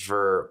excuses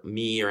for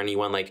me or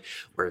anyone. Like,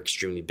 we're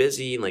extremely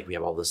busy and like we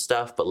have all this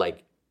stuff. But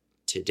like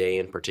today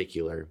in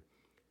particular,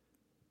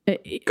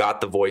 got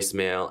the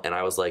voicemail and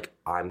I was like,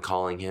 I'm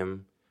calling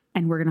him.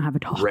 And we're going to have a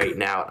talk. Right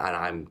now.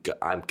 And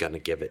I'm going to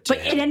give it to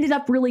him. But it ended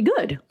up really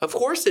good. Of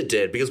course it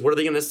did. Because what are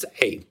they going to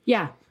say?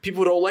 Yeah.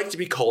 People don't like to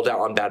be called out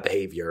on bad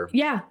behavior.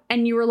 Yeah.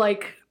 And you were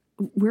like,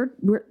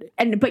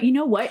 but you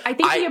know what? I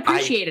think he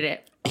appreciated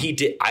it. He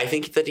did. I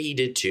think that he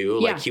did too.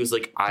 Like, he was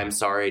like, I'm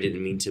sorry. I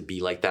didn't mean to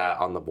be like that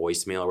on the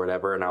voicemail or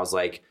whatever. And I was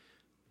like,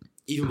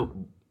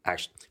 even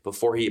actually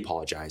before he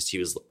apologized,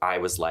 I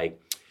was like,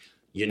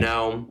 you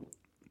know,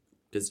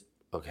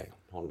 okay,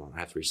 hold on. I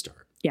have to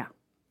restart. Yeah.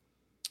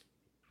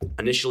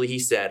 Initially he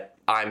said,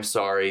 I'm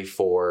sorry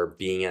for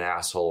being an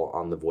asshole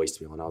on the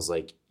voicemail. And I was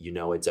like, you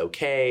know, it's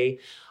okay.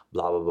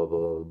 Blah, blah, blah, blah,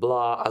 blah,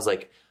 blah. I was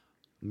like,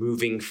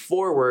 moving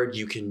forward,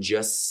 you can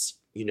just,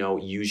 you know,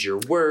 use your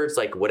words,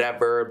 like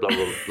whatever, blah,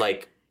 blah, blah.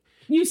 Like,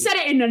 you said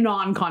it in a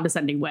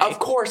non-condescending way. Of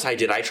course I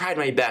did. I tried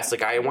my best.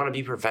 Like, I want to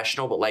be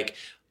professional, but like,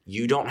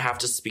 you don't have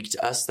to speak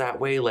to us that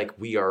way. Like,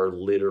 we are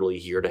literally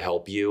here to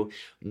help you.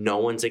 No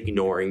one's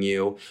ignoring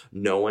you.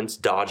 No one's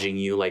dodging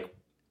you. Like,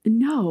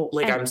 no.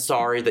 Like, I'm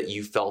sorry that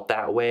you felt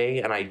that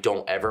way, and I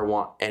don't ever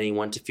want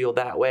anyone to feel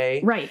that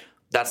way. Right.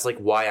 That's like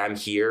why I'm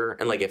here.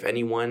 And like, if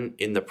anyone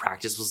in the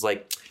practice was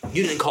like,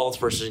 you didn't call this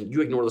person, you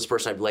ignore this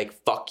person, I'd be like,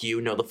 fuck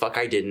you. No, the fuck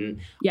I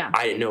didn't. Yeah.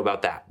 I didn't know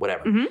about that.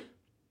 Whatever.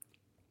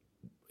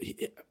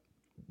 Mm-hmm.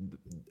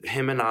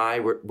 Him and I,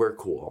 we're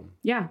cool.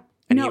 Yeah.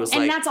 And he was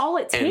like, that's all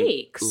it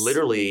takes.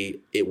 Literally,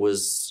 it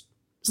was...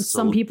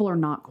 Some people are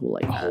not cool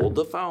like that. Hold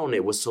the phone.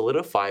 It was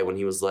solidified when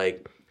he was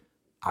like,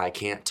 I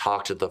can't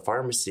talk to the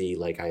pharmacy.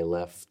 Like, I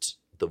left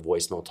the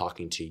voicemail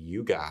talking to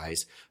you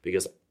guys,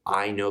 because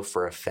I know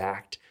for a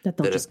fact That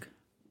they'll just...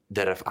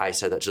 that if I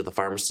said that to the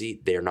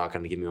pharmacy, they're not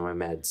going to give me my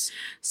meds.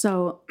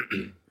 So...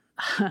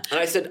 And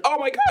I said, oh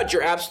my God,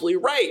 you're absolutely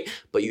right.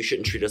 But you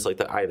shouldn't treat us like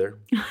that either.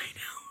 I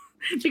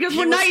know. Because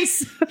we're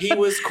nice. He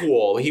was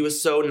cool. He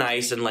was so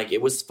nice, and like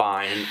it was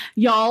fine.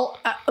 Y'all,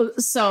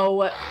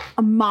 so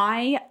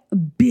my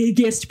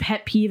biggest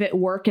pet peeve at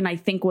work, and I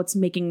think what's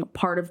making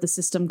part of the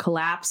system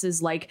collapse,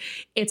 is like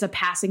it's a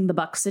passing the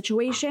buck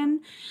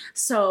situation.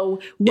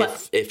 So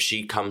what if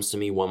she comes to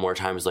me one more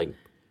time, is like,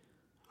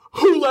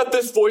 who left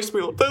this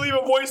voicemail? If they leave a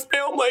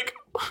voicemail, I'm like,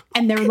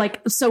 and they're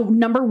like, so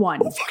number one,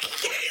 who fucking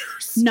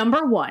cares?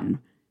 Number one,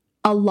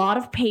 a lot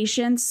of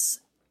patients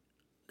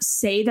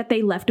say that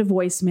they left a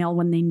voicemail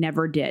when they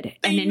never did.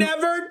 They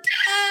never did.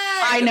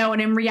 I know.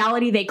 And in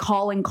reality, they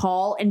call.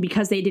 And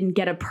because they didn't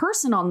get a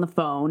person on the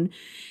phone,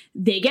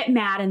 they get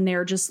mad and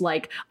they're just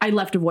like, I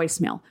left a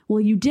voicemail.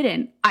 Well, you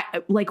didn't.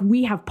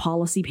 We have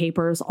policy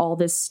papers, all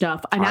this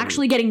stuff. I'm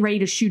actually getting ready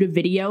to shoot a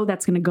video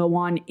that's going to go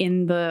on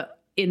in the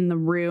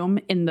room,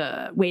 in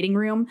the waiting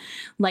room.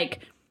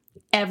 Like,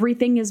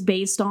 everything is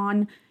based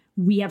on...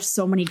 We have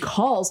so many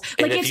calls.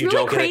 Like, it's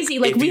really crazy.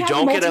 Like, if you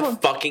don't get a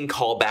fucking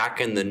call back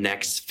in the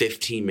next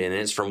 15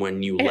 minutes from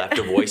when you left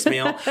a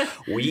voicemail,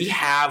 we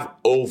have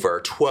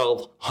over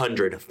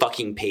 1,200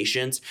 fucking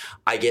patients.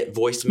 I get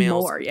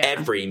voicemails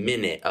every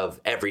minute of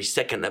every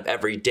second of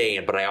every day.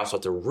 But I also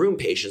have to room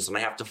patients, and I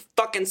have to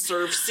fucking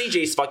serve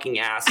CJ's fucking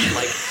ass and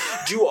like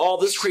do all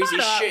this crazy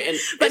shit. And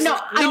but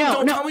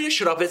don't tell me to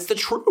shut up. It's the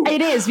truth.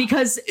 It is,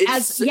 because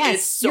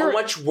it's so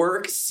much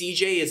work.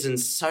 CJ is in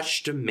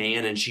such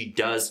demand, and she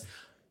does.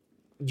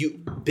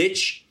 You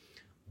bitch,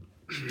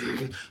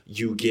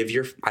 you give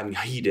your, I'm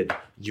heated.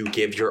 You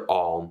give your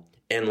all.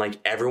 And like,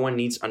 everyone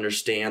needs to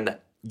understand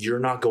that you're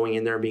not going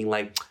in there and being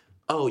like,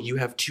 oh, you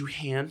have 2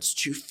 hands,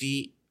 2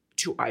 feet,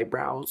 2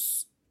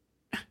 eyebrows,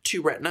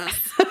 2 retinas.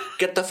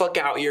 Get the fuck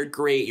out. You're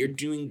great. You're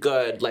doing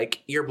good.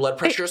 Like, your blood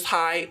pressure's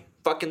high.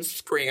 Fucking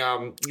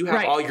scram. You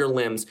have all your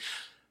limbs.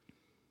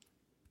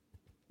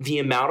 The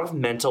amount of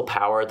mental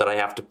power that I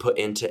have to put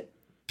into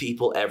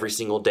people every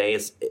single day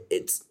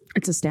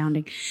it's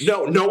astounding.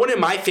 No one in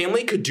my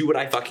family could do what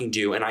I fucking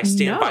do, and I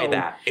stand by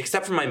that.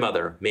 Except for my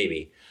mother,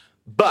 maybe.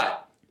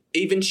 But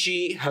even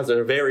she has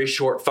a very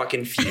short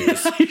fucking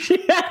fuse.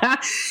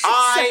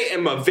 I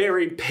am a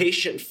very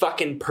patient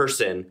fucking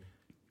person,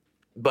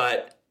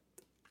 but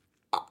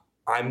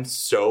I'm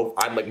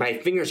like, my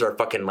fingers are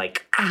fucking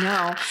like...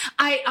 I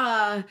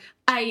know.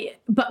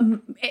 But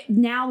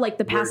now, like,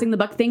 the passing the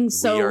buck thing,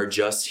 so... We are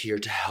just here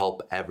to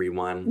help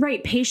everyone.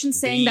 Right, patients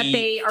saying that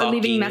they are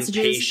leaving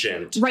messages.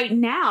 Patient. Right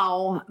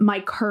now,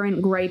 my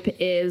current gripe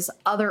is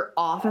other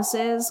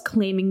offices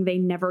claiming they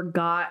never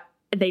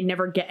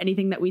get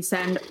anything that we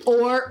send,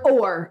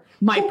 or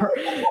my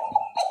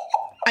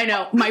I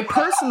know, my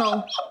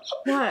personal...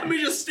 What? Let me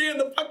just stand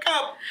the fuck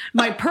up.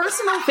 My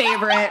personal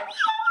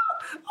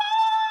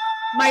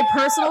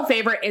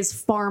favorite is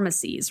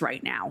pharmacies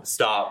right now.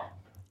 Stop.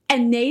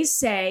 And they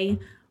say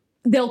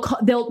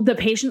the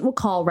patient will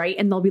call, right?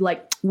 And they'll be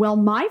like, well,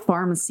 my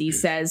pharmacy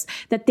says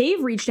that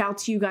they've reached out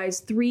to you guys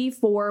 3,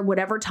 4,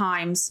 whatever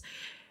times.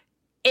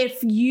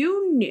 If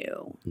you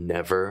knew.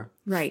 Never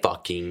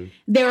fucking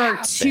There are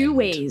happened. 2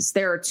 ways.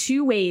 There are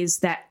 2 ways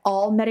that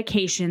all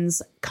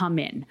medications come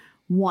in.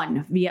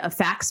 1, via a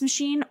fax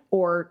machine,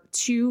 or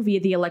 2, via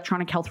the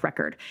electronic health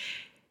record.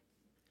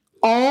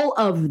 All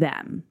of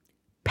them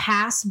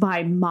pass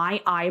by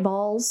my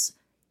eyeballs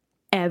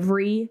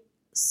every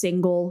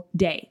single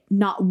day.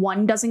 Not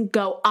one doesn't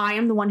go. I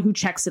am the one who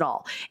checks it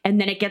all.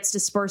 And then it gets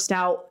dispersed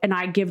out, and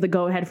I give the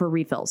go-ahead for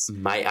refills.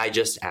 Might I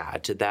just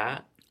add to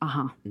that?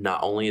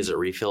 Not only is it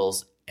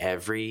refills,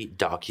 every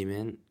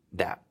document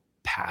that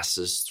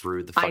passes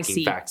through the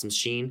fucking fax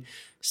machine,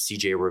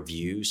 CJ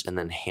reviews and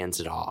then hands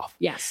it off.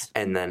 Yes.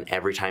 And then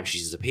every time she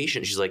sees a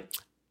patient, she's like,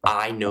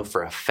 I know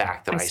for a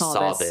fact that I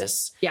saw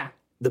this. Yeah.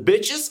 The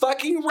bitch is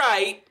fucking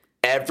right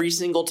every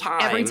single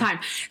time. Every time.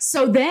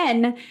 So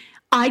then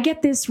I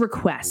get this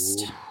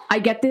request. Ooh. I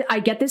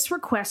get this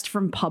request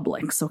from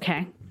Publix,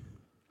 okay?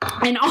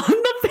 And on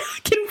the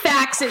fucking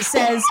fax, it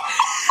says,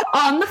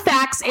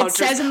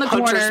 says in the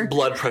corner. Hunter's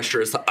blood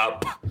pressure is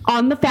up.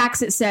 On the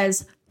fax, it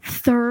says,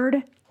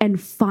 3rd and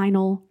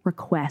final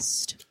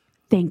request.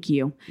 Thank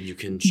you. You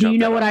can. Do you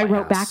know what I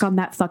wrote back on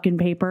that fucking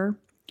paper?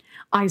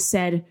 I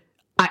said,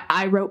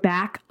 I wrote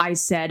back. I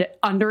said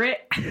under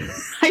it,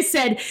 I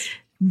said,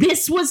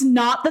 this was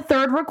not the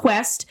 3rd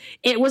request.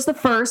 It was the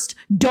 1st.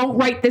 Don't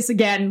write this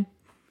again.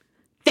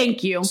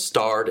 Thank you.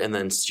 Starred, and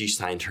then she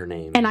signed her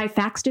name. And I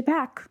faxed it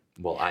back.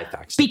 Well, I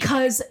faxed it.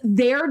 Because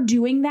they're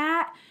doing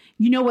that.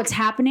 You know what's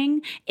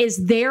happening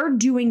is they're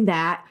doing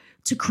that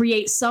to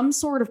create some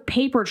sort of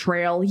paper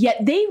trail, yet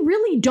they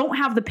really don't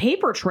have the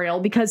paper trail,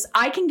 because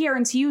I can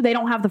guarantee you they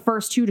don't have the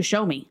first 2 to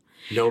show me.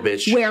 No,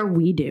 bitch. Where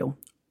we do.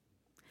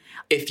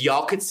 if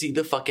y'all could see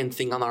the fucking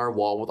thing on our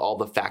wall with all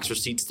the fax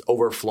receipts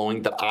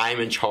overflowing that I'm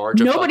in charge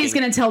of. Nobody's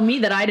going to tell me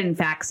that I didn't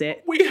fax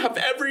it. We have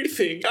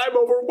everything. I'm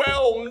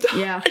overwhelmed.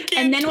 Yeah. I can't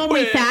And then do when we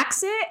it.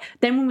 fax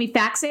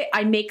it,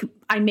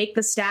 I make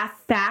the staff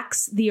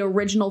fax the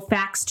original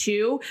fax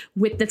too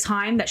with the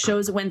time that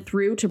shows it went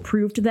through to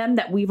prove to them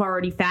that we've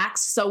already faxed.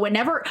 So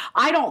whenever,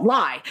 I don't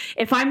lie.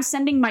 If I'm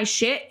sending my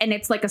shit and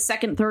it's like a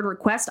second, third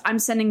request, I'm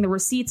sending the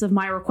receipts of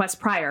my request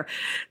prior.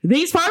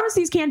 These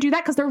pharmacies can't do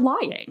that because they're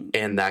lying.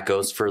 And that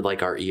goes for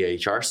like our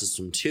EHR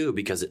system too,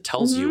 because it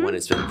tells Mm-hmm. you when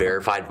it's been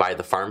verified by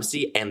the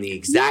pharmacy and the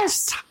exact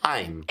Yes.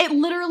 time. It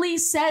literally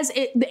says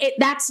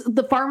that's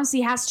the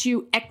pharmacy has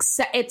to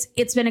accept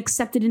it's been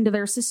accepted into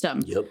their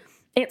system. Yep.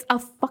 It's a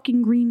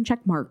fucking green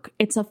check mark.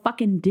 It's a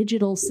fucking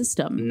digital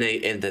system. And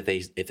if they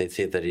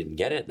say they didn't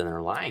get it, then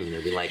they're lying. And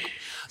they'll be like,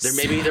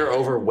 maybe they're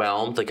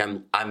overwhelmed. Like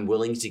I'm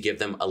willing to give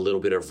them a little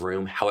bit of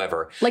room.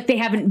 However, Like they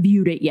haven't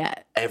viewed it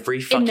yet.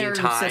 every In their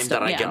fucking time system,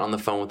 that I yeah. get on the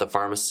phone with the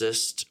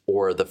pharmacist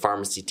or the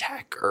pharmacy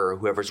tech or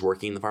whoever's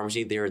working in the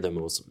pharmacy, they're the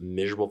most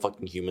miserable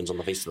fucking humans on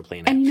the face of the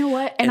planet. And you know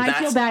what? And I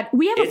feel bad.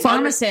 We have a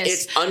pharmacist.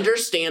 It's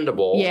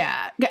understandable.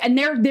 Yeah. And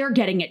they're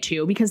getting it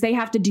too because they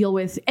have to deal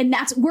with, and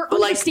we're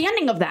like,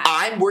 understanding of that.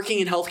 I'm working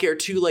in healthcare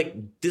too. Like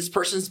this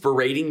person's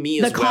berating me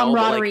as The well. but,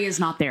 camaraderie like, is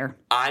not there.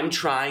 I'm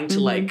trying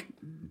to like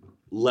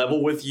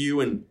level with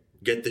you and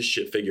get this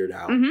shit figured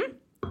out.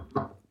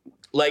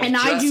 Like, And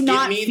just I do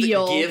not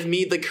give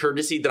me the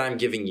courtesy that I'm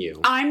giving you.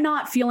 I'm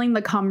not feeling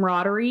the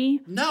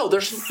camaraderie No,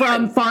 there's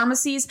from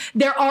pharmacies.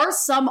 There are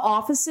some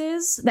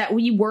offices that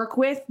we work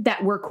with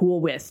that we're cool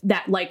with,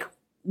 that like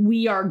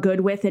we are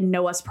good with and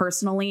know us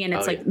personally, and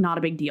it's Oh, like yeah. not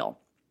a big deal.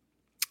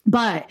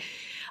 But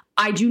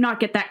I do not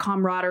get that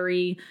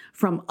camaraderie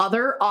from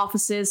other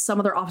offices, some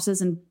other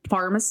offices and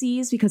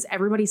pharmacies, because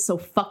everybody's so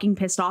fucking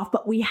pissed off.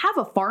 But we have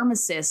a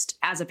pharmacist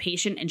as a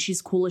patient and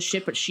she's cool as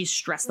shit, but she's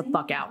stressed the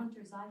fuck out.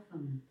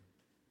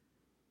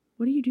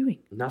 What are you doing?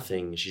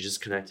 Nothing. She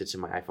just connected to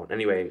my iPhone.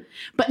 Anyway,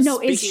 But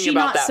no, is Speaking she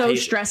about not that so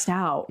patient- stressed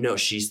out? no,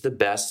 she's the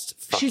best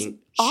fucking. She's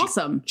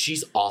awesome.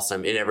 She's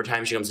awesome. And every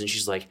time she comes in,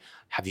 she's like,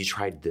 "Have you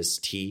tried this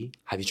tea?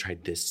 Have you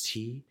tried this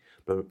tea?"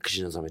 But because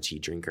she knows I'm a tea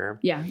drinker.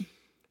 Yeah.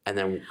 And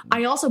then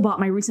I also bought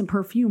my recent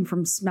perfume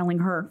from smelling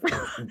her.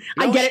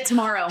 I No, get it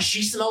tomorrow.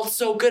 she smelled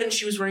so good, and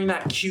she was wearing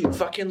that cute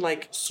fucking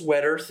like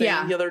sweater thing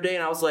Yeah. the other day,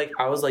 and I was like,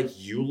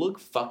 you look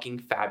fucking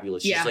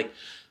fabulous. Yeah.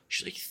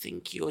 She's like,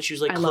 thank you, and she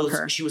was like, I love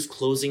her. She was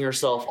closing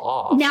herself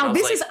off. And Now, I was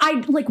this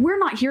like, is, we're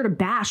not here to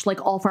bash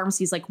like all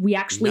pharmacies. Like, we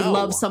actually No.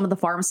 love some of the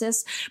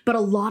pharmacists, but a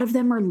lot of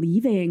them are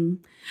leaving.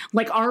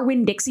 Like, our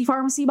Winn-Dixie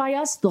pharmacy by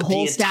us, the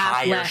whole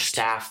staff entire left.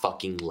 staff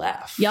fucking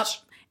left. Yep.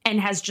 And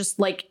has just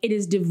like, it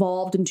is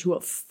devolved into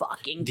a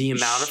fucking The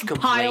amount of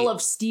pile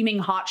of steaming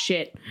hot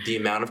shit. The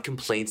amount of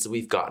complaints that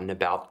we've gotten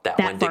about that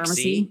That Winn-Dixie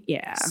pharmacy?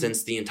 Yeah.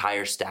 since the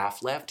entire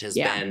staff left has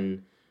Yeah.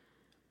 been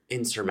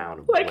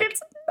insurmountable. Like,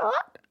 it's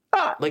not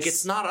us. like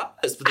it's not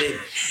us,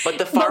 but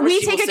the But pharmacy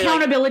we will take say, like,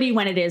 accountability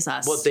when it is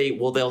us.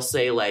 they'll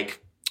say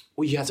like,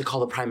 well, you have to call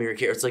the primary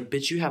care. It's like,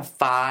 bitch, you have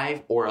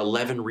 5 or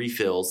 11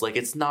 refills. Like,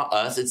 it's not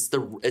us. It's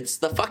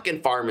the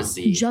fucking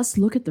pharmacy. Just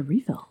look at the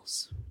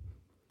refills.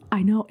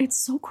 I know. It's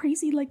so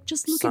crazy. Like,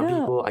 just look Some it up.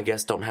 people, I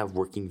guess, don't have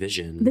working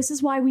vision. This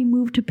is why we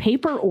moved to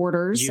paper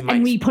orders You might-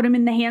 and we put them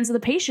in the hands of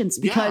the patients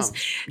because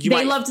You they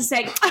might- love to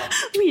say,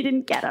 we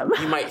didn't get them.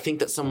 You might think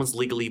that someone's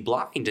legally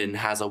blind and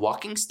has a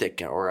walking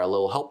stick or a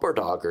little helper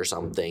dog or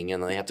something,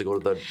 and they have to go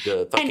to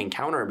the fucking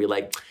counter and be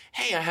like,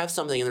 hey, I have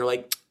something. And they're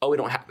like, oh, we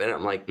don't have it. And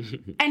I'm like,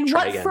 And try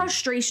what again.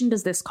 frustration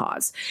does this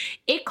cause?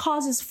 It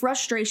causes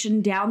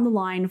frustration down the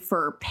line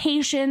for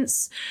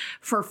patients,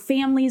 for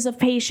families of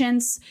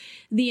patients.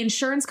 The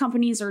insurance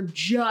companies are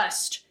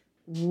just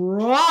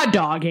raw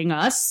dogging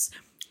us.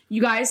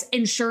 You guys,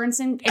 insurance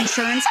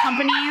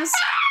companies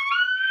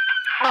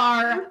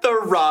are The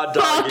raw dog.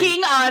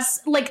 fucking us.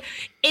 Like,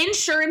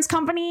 insurance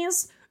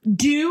companies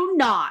do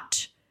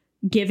not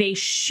give a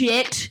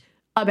shit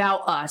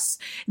about us.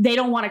 They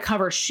don't want to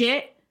cover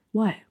shit.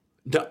 What?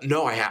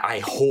 No, I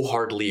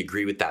wholeheartedly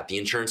agree with that. The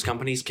insurance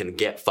companies can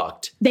get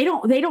fucked. They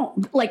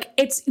don't like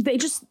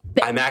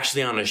I'm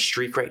actually on a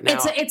streak right now.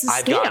 It's a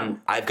scam.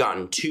 I've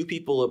gotten 2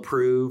 people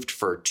approved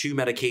for 2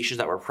 medications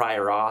that were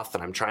prior auth,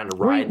 and I'm trying to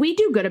ride. we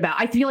do good about.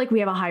 I feel like we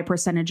have a high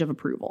percentage of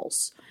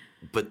approvals.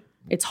 But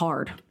It's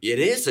hard. it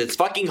is. It's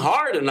fucking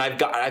hard, and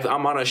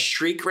I'm on a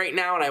streak right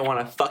now, and I want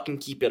to fucking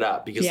keep it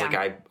up because Yeah.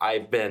 like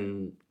I've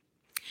been.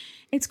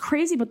 It's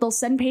crazy, but they'll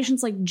send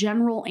patients like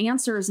general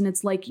answers, and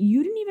it's like,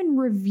 you didn't even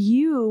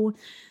review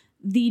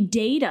the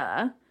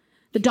data,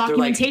 the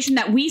documentation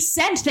that we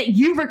sent that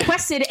you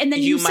requested, and then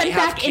You you might sent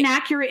have back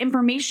inaccurate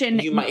information.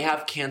 You might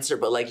have cancer,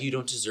 but like you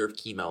don't deserve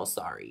chemo.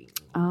 Sorry.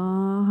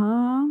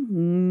 Uh-huh.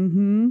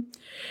 Mm-hmm.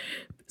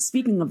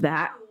 Speaking of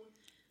that,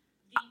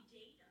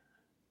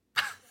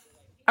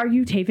 are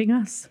you taping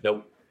us?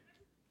 Nope.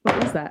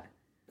 What was that?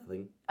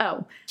 Nothing.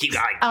 Oh. Keep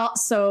going.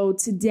 So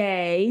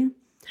today,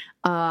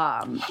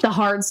 the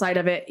hard side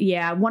of it,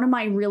 yeah, one of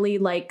my really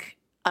like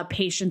a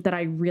patient that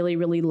I really,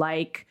 really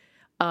like,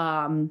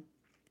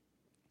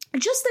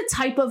 just the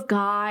type of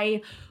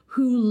guy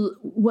who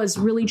was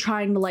really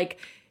trying to like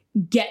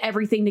get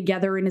everything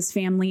together in his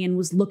family and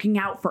was looking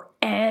out for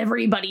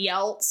everybody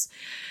else.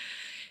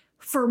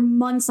 For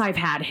months I've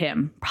had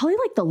him, probably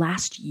like the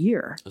last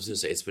year. I was going to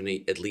say, it's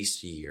been at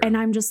least a year. And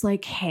I'm just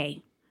like,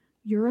 hey,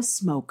 you're a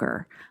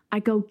smoker. I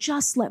go,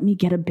 just let me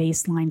get a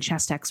baseline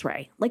chest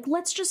x-ray. Like,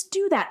 let's just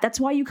do that. That's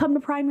why you come to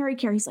primary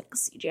care. He's like,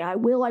 CJ, I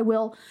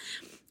will.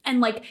 And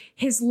like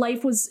his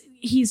life was,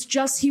 he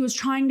was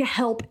trying to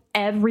help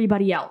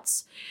everybody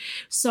else.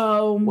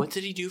 So what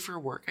did he do for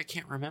work? I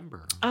can't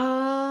remember.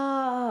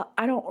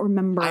 I don't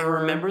remember. I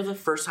remember the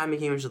first time he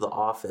came into the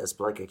office,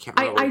 but like I can't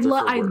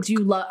remember.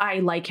 I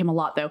like him a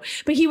lot though.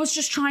 But he was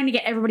just trying to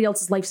get everybody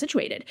else's life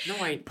situated.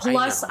 No,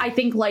 Plus, I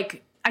think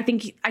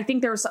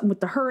there was something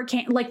with the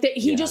hurricane. Like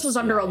he just was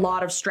under a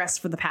lot of stress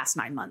for the past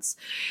 9 months.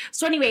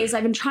 So anyways,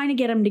 I've been trying to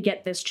get him to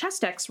get this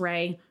chest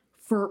x-ray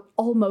for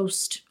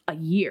almost a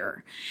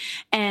year.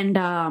 And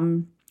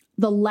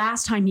the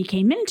last time he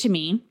came into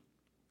me,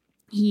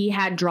 he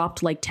had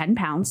dropped like 10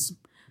 pounds,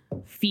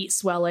 feet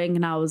swelling.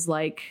 And I was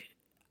like,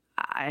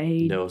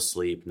 no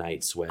sleep,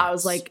 night sweats. I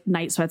was like,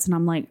 night sweats. And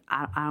I'm like,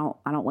 I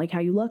don't like how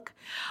you look.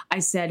 I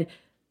said,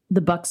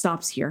 the buck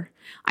stops here.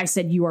 I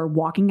said, you are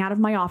walking out of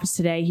my office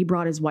today. He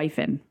brought his wife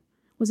in.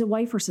 Was it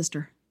wife or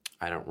sister?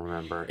 I don't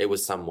remember. It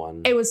was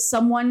someone.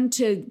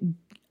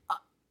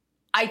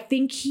 I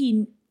think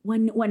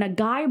when a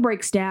guy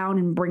breaks down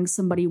and brings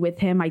somebody with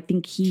him, I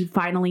think he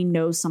finally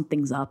knows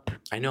something's up.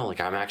 I know, like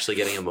I'm actually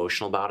getting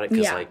emotional about it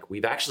because like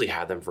we've actually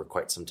had them for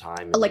quite some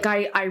time. And, like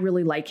I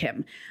really like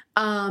him.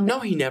 No,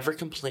 he never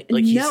complained.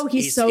 Like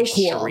he's so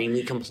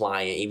extremely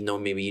compliant, even though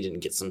maybe he didn't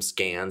get some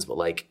scans, but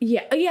like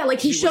like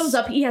he shows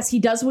up. Yes, he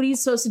does what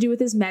he's supposed to do with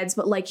his meds,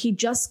 but like he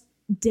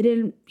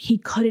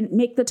couldn't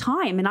make the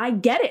time, and I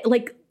get it.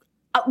 Like,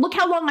 look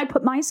how long I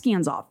put my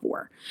scans off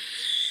for.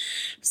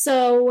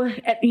 So,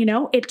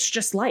 it's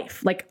just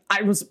life. Like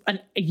I was a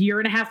year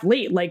and a half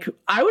late. Like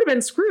I would have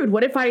been screwed.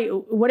 What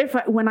if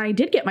when I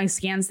did get my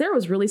scans, there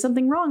was really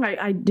something wrong.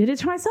 I did it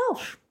to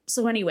myself.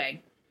 So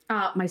anyway,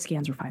 my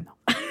scans were fine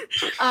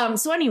though.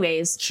 So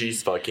anyways,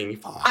 she's fucking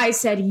fine. I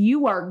said,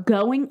 you are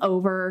going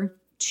over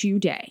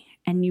today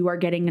and you are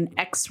getting an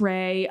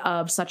x-ray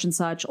of such and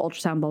such,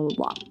 ultrasound, blah, blah,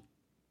 blah.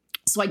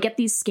 So I get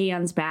these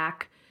scans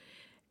back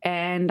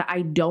and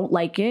I don't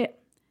like it.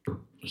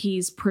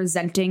 He's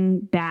presenting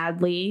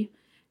badly.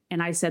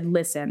 And I said,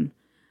 listen,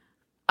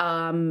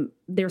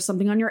 there's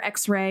something on your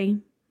x-ray.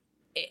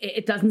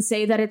 It doesn't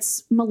say that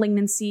it's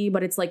malignancy,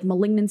 but it's like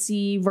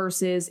malignancy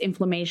versus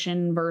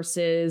inflammation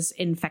versus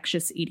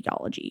infectious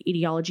etiology.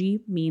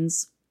 Etiology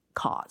means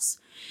cause.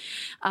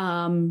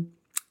 And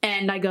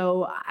I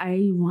go,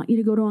 I want you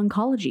to go to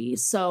oncology.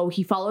 So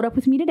he followed up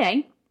with me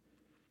today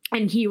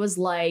and he was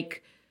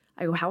like,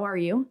 I go, how are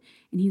you?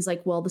 And he's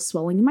like, well, the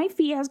swelling in my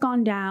feet has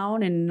gone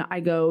down. And I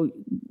go,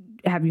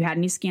 have you had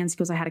any scans? He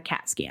goes, I had a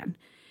CAT scan.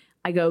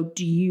 I go,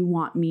 do you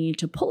want me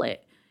to pull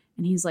it?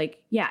 And he's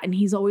like, yeah. And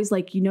he's always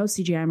like,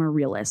 CJ, I'm a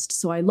realist.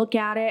 So I look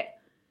at it.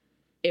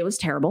 It was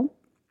terrible.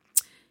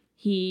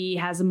 He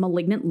has a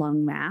malignant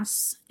lung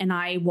mass. And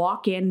I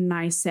walk in and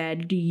I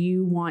said, do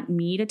you want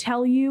me to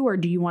tell you, or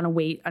do you want to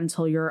wait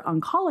until your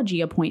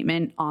oncology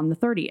appointment on the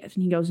 30th?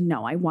 And he goes,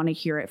 no, I want to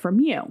hear it from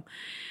you.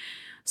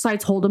 So I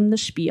told him the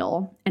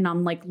spiel and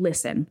I'm like,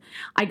 listen,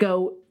 I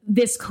go,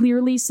 this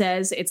clearly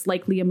says it's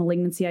likely a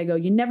malignancy. I go,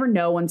 you never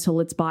know until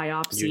it's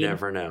biopsy. You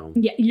never know.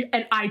 Yeah.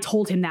 And I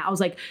told him that. I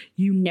was like,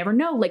 you never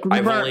know. Like,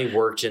 remember, I've only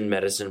worked in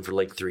medicine for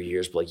like 3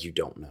 years, but like, you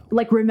don't know.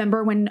 Like,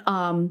 remember when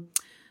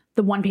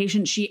the one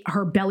patient,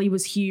 her belly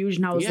was huge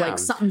and I was like,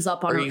 something's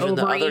up on her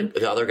ovary.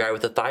 The other guy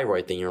with the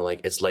thyroid thing, you're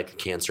like, it's like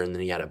cancer. And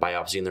then he had a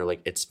biopsy and they're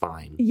like, it's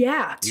fine.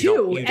 Yeah,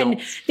 too.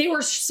 And they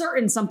were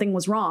certain something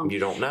was wrong. You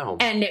don't know.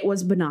 And it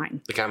was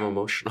benign. Like, I'm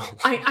emotional.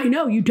 I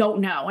know you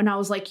don't know. And I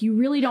was like, you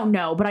really don't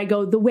know. But I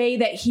go, the way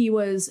that he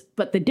was,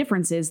 but the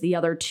difference is the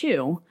other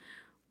two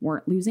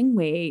weren't losing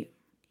weight.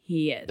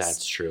 He is.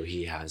 That's true.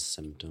 He has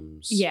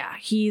symptoms. Yeah,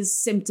 he's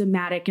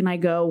symptomatic. And I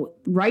go,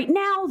 right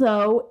now,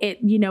 though, it,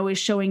 is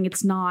showing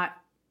it's not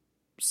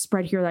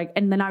spread here. Like,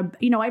 and then I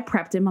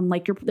prepped him. I'm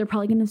like, they're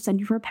probably going to send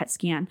you for a PET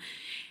scan.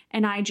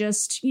 And I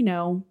just,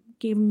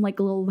 gave him like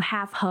a little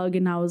half hug.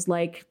 And I was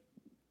like,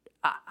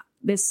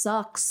 this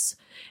sucks.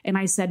 And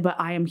I said, but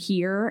I am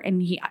here.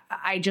 And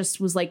I just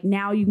was like,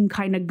 now you can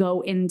kind of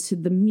go into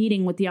the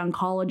meeting with the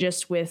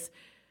oncologist with,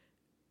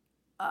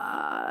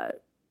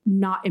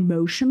 not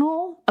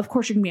emotional. Of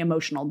course you're gonna be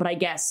emotional, but I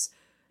guess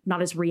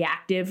not as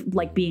reactive,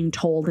 like being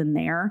told in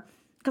there,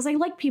 because I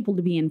like people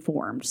to be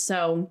informed.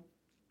 So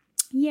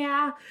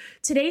yeah,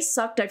 today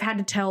sucked. I've had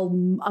to tell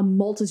a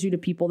multitude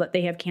of people that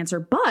they have cancer,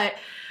 but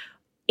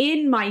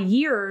in my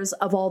years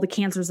of all the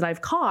cancers that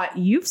I've caught,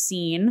 you've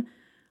seen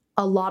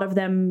a lot of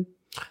them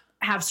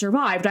have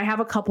survived. I have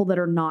a couple that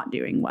are not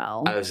doing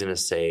well. I was going to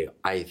say,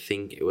 I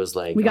think it was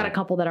like... We got a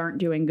couple that aren't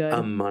doing good.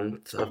 A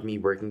month of me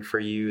working for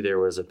you, there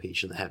was a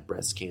patient that had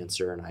breast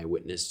cancer, and I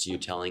witnessed you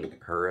telling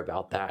her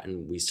about that,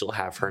 and we still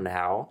have her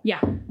now.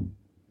 Yeah.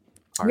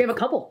 We have a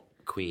couple.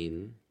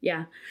 Queen.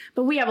 Yeah.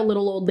 But we have a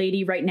little old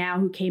lady right now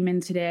who came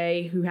in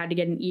today who had to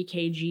get an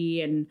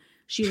EKG, and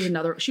she was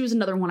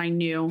another one I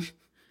knew.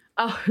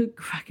 Oh,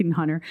 fucking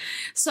Hunter.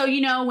 So,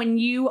 when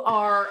you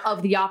are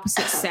of the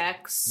opposite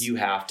sex, You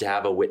have to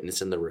have a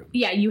witness in the room.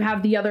 yeah, you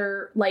have the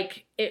other,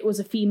 like, it was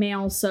a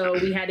female, so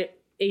we had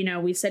it,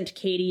 we sent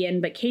Katie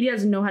in, but Katie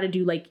doesn't know how to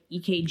do, like,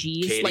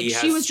 EKGs.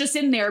 She was just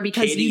in there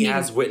because Katie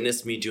has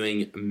witnessed me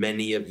doing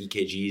many of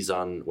EKGs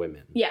on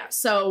women. Yeah,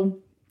 so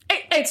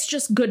it's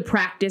just good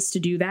practice to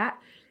do that.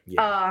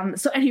 Yeah.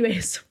 So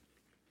anyways,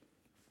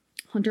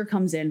 Hunter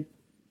comes in.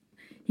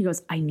 He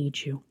goes, I need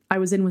you. I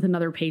was in with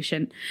another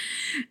patient,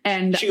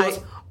 and she goes,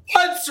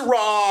 what's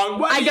wrong?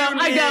 What I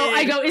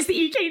go, is the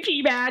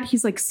EKG bad?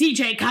 He's like,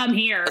 CJ, come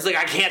here. I was like,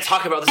 I can't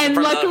talk about this and in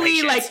front of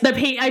luckily, the like,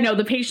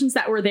 the patients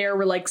that were there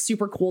were, like,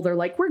 super cool. They're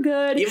like, we're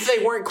good. Even if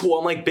they weren't cool,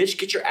 I'm like, bitch,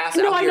 get your ass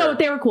out No, I here. know,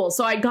 they were cool.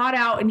 So I got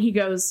out, and he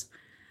goes,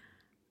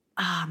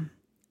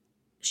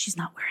 she's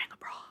not wearing a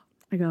bra.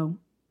 I go,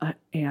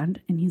 and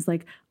he's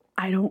like,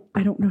 I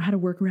don't know how to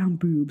work around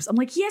boobs. I'm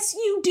like, yes,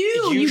 you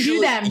do. You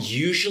do them.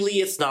 Usually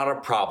it's not a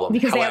problem.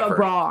 Because they have a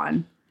bra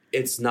on.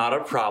 It's not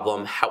a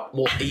problem.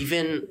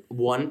 Even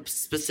one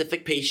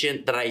specific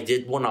patient that I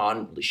did one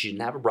on, she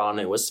didn't have a bra on.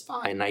 It was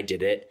fine. I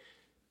did it.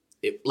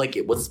 It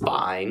was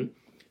fine.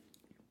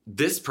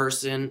 This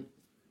person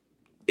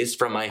is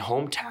from my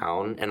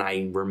hometown, and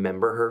I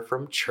remember her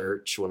from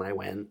church when I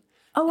went.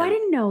 Oh, I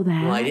didn't know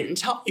that. Well, I didn't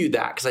tell you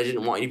that because I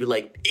didn't want you to be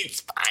like,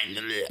 it's fine.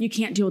 You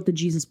can't deal with the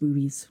Jesus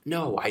movies.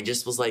 No, I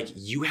just was like,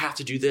 you have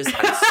to do this.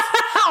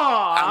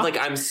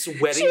 I'm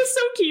sweating. She was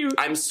so cute.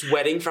 I'm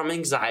sweating from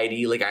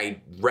anxiety. Like, I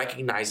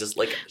recognize this.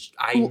 Like,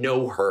 I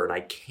know her, and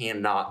I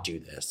cannot do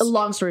this.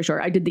 Long story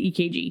short, I did the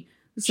EKG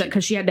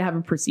because she had to have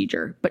a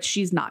procedure, but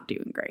she's not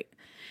doing great.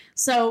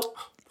 So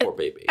poor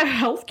baby.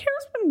 Healthcare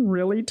has been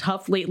really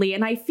tough lately,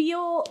 and I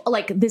feel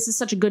like this is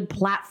such a good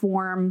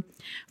platform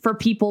for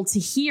people to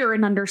hear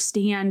and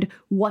understand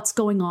what's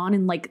going on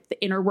in, like,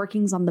 the inner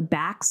workings on the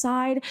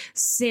backside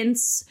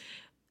since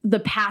the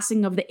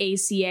passing of the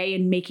ACA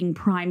and making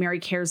primary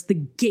cares the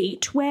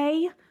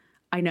gateway.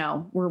 I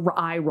know, we're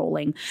eye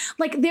rolling.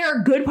 Like, there are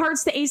good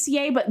parts to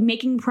ACA, but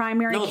making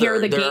primary care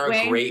the gateway.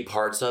 There are great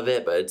parts of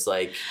it, but it's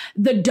like,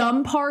 the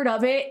dumb part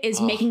of it is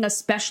making a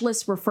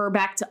specialist refer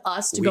back to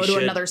us to go to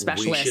another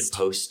specialist. We should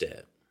post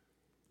it.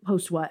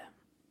 Post what?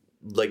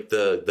 Like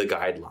the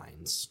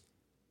guidelines.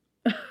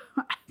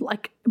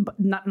 Like, but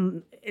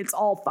nothing. It's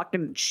all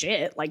fucking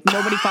shit. Like,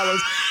 nobody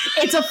follows.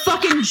 It's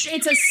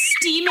a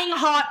steaming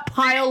hot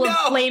pile of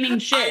flaming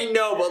shit. I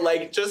know, but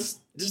like, just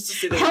to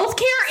sit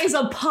healthcare is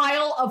a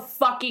pile of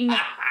fucking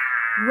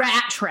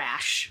rat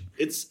trash.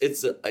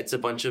 It's a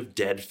bunch of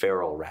dead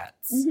feral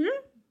rats. Mm-hmm.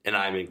 And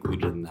I'm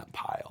included in that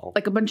pile.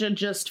 Like a bunch of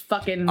just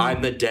fucking...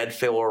 I'm the dead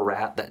feral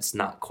rat that's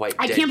not quite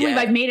dead I can't believe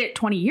yet. I've made it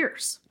 20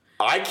 years.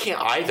 I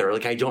can't either.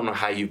 Like, I don't know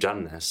how you've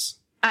done this.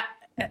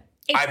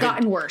 It's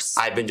gotten worse.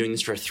 I've been doing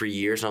this for 3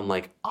 years, and I'm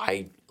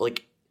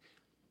like,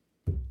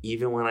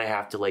 even when I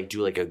have to, like,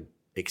 do, like, a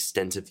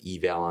extensive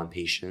eval on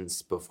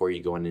patients before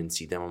you go in and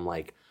see them, I'm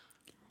like,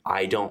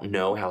 I don't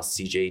know how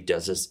CJ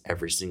does this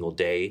every single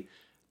day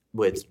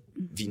with,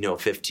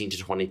 15 to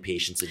 20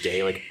 patients a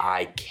day. Like,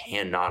 I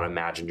cannot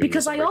imagine doing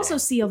because this I also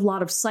see a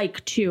lot of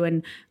psych too.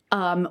 And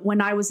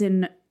when I was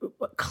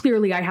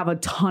clearly I have a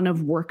ton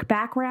of work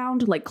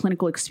background, like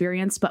clinical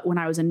experience. But when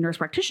I was in nurse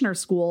practitioner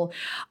school,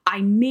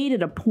 I made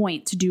it a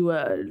point to do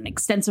an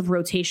extensive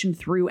rotation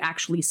through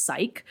actually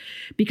psych,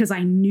 because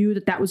I knew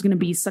that was going to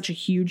be such a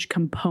huge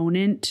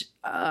component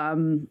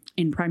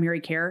in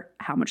primary care.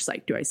 How much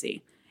psych do I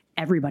see?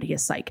 Everybody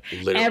is psych.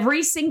 Literally.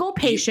 Every single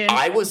patient.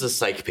 I was a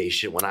psych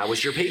patient when I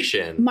was your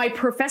patient. My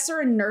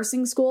professor in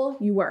nursing school,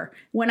 you were.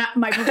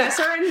 My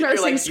professor in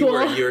nursing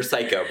school. You're a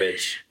psycho,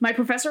 bitch. My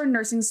professor in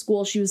nursing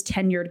school, she was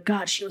tenured.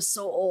 God, she was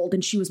so old,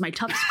 and she was my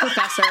toughest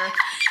professor.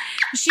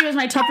 She was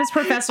my toughest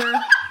professor.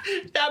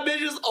 That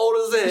bitch is old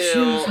as hell. She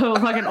was so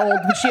fucking old,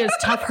 but she is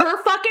tough.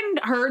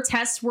 Her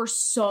tests were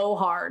so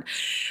hard.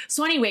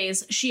 So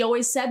anyways, she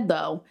always said,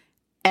 though,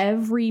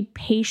 every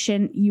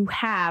patient you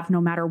have,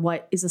 no matter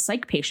what, is a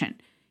psych patient.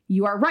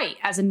 You are right.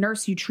 As a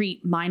nurse, you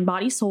treat mind,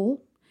 body,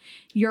 soul.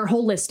 You're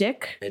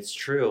holistic. It's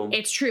true.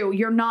 It's true.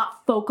 You're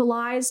not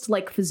focalized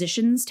like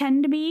physicians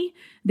tend to be.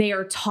 They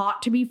are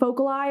taught to be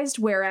focalized,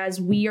 whereas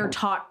we are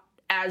taught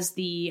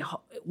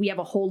we have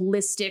a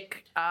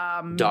holistic.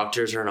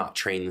 Doctors are not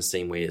trained the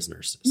same way as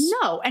nurses.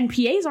 No, and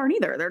PAs aren't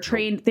either. They're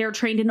trained. They're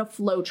trained in a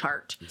flow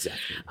chart.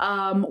 Exactly.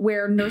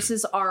 Where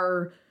nurses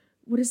are.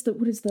 What is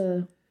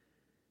the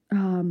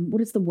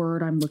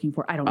word I'm looking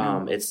for? I don't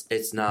know.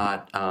 It's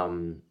not,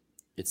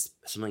 it's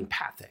something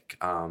pathic.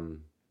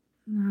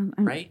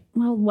 Right?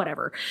 Well,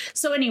 whatever.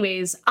 So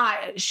anyways,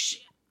 I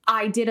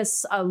did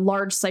a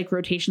large psych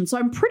rotation, so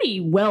I'm pretty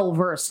well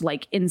versed,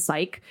 like, in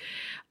psych.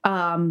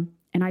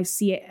 And I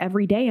see it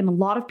every day. And a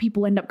lot of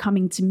people end up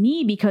coming to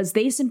me because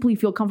they simply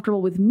feel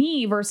comfortable with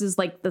me versus,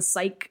 like, the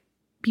psych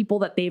people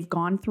that they've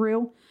gone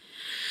through.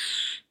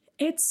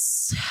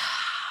 It's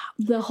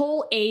the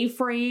whole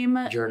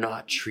A-frame. You're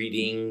not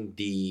treating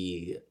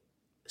the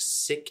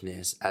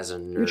sickness as a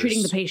nurse. You're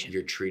treating the patient.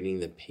 You're treating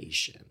the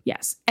patient.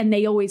 Yes. And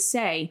they always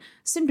say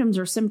symptoms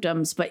are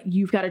symptoms, but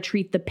you've got to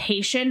treat the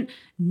patient,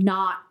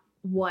 not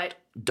what.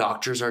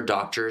 Doctors are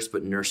doctors,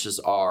 but nurses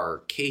are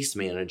case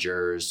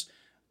managers.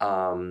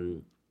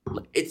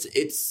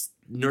 It's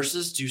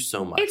nurses do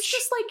so much. It's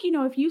just like,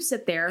 if you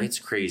sit there. It's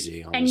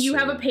crazy. Honestly. And you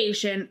have a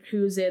patient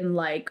who's in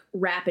like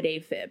rapid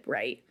AFib,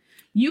 right?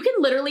 You can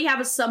literally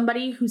have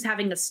somebody who's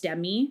having a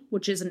STEMI,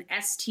 which is an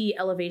ST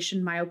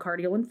elevation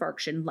myocardial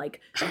infarction.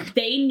 Like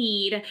they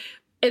need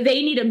to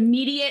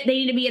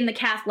be in the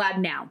cath lab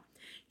now.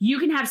 You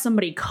can have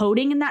somebody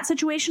coding in that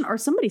situation or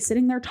somebody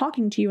sitting there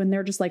talking to you and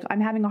they're just like, I'm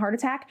having a heart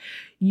attack.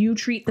 You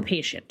treat the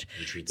patient.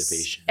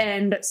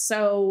 And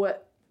so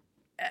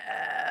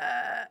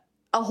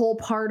a whole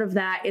part of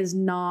that is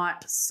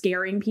not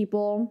scaring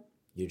people.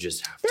 You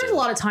just have There's a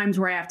lot of times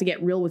where I have to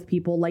get real with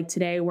people, like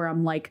today, where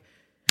I'm like,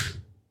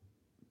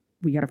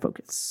 we got to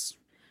focus.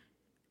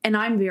 And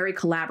I'm very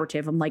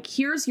collaborative. I'm like,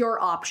 here's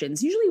your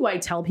options. Usually what I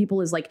tell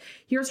people is like,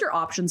 here's your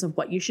options of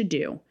what you should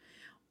do.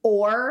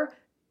 Or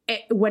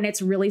when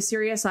it's really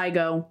serious, I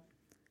go,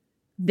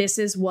 this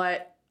is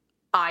what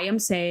I am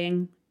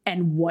saying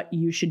and what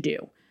you should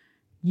do.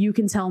 You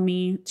can tell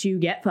me to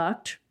get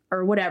fucked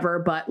or whatever,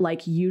 but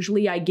like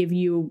usually I give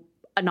you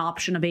an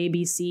option of A,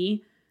 B,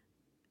 C.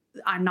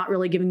 I'm not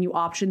really giving you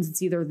options.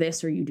 It's either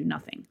this or you do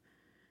nothing.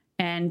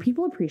 And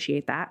people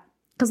appreciate that.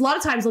 Because a lot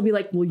of times they'll be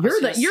like, well,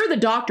 you're the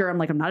doctor. I'm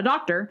like, I'm not a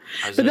doctor.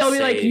 But they'll be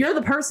like, you're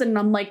the person. And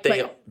I'm like,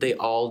 they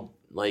all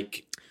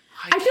like.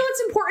 I feel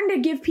it's important to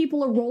give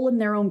people a role in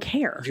their own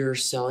care. You're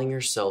selling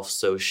yourself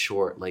so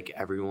short. Like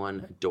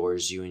everyone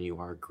adores you and you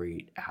are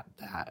great at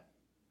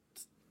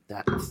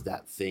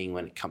that thing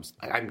when it comes.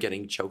 I'm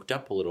getting choked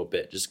up a little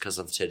bit just because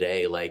of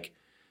today. Like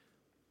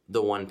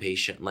the one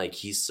patient, like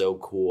he's so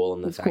cool.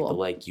 And the fact that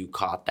like you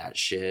caught that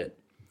shit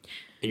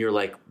and you're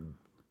like,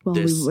 well,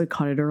 we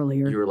caught it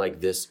earlier. You were like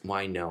this.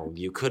 Why no?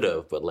 You could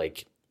have, but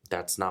like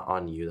that's not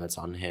on you. That's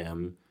on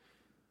him.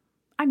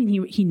 I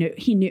mean, he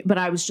knew, but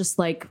I was just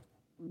like,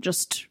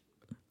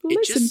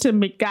 listen to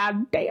me,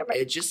 god damn it.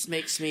 It just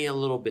makes me a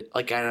little bit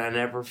like I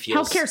never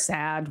feel healthcare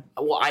sad.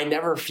 Well, I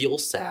never feel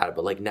sad,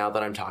 but like now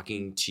that I'm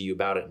talking to you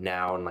about it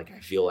now, and like I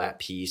feel at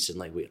peace, and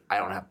like I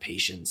don't have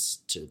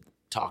patience to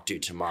talk to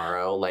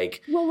tomorrow.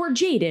 Like, well, we're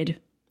jaded.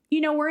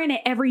 We're in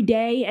it every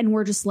day and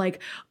we're just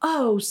like,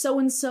 oh,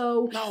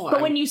 so-and-so. No, but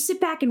when you sit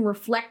back and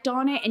reflect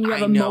on it and you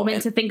have a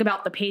moment to think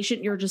about the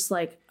patient, you're just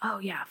like, oh,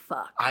 yeah,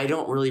 fuck. I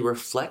don't really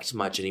reflect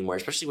much anymore,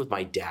 especially with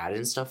my dad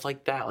and stuff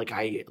like that. Like,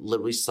 I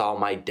literally saw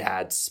my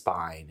dad's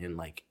spine and,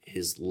 like,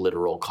 his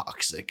literal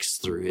coccyx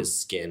through his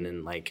skin.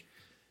 And, like,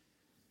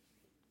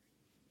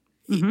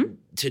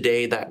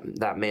 today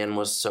that man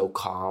was so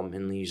calm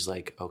and he's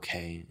like,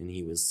 okay. And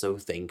he was so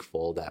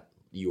thankful that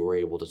you were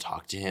able to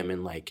talk to him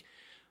and, like,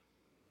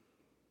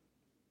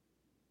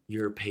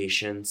 your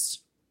patients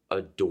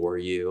adore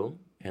you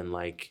and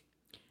like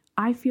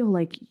I feel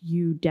like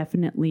you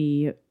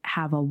definitely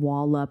have a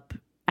wall up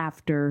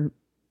after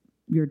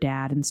your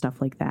dad and stuff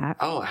like that.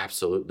 Oh,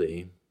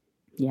 absolutely.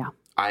 Yeah.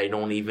 I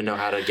don't even know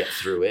how to get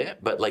through it,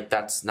 but like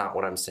that's not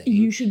what I'm saying.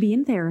 You should be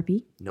in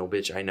therapy. No,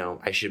 bitch, I know.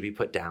 I should be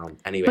put down.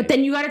 Anyway. But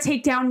then you got to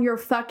take down your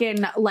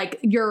fucking like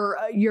your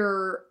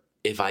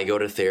If I go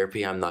to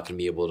therapy, I'm not going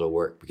to be able to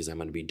work because I'm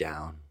going to be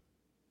down.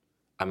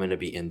 I'm going to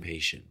be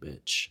inpatient,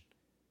 bitch.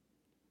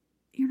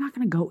 You're not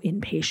going to go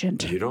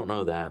inpatient. You don't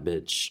know that,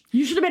 bitch.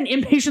 You should have been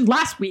inpatient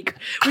last week.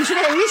 We should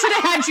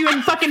have had you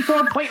in fucking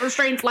 4-point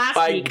restraints last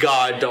week. My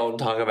God, don't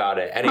talk about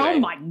it. Anyway. Oh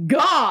my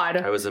God.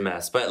 I was a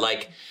mess. But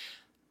like,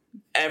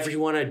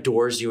 everyone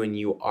adores you and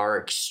you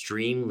are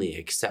extremely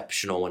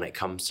exceptional when it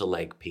comes to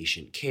like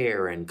patient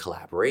care and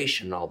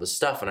collaboration and all this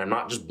stuff. And I'm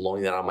not just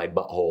blowing that on my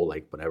butthole,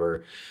 like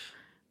whatever.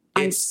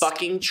 It's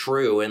fucking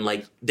true. And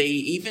like, they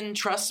even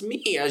trust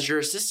me as your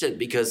assistant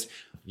because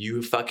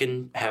you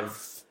fucking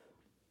have...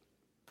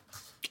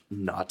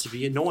 Not to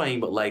be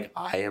annoying, but like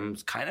I am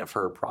kind of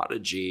her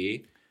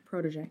protege.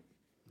 Protege.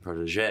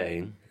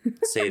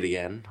 Say it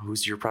again.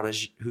 Who's your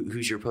protege?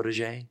 Who's your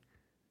protege?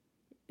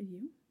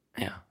 You.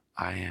 Yeah,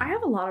 I am. I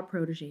have a lot of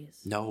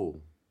proteges.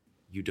 No,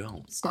 you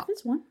don't. Steph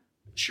is one.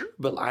 Sure,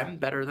 but I'm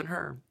better than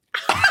her.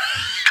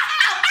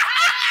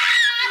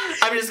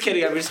 I'm just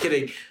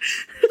kidding.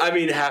 I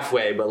mean,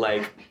 halfway, but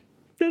like.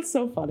 That's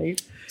so funny.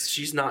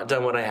 She's not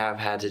done what I have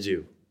had to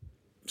do.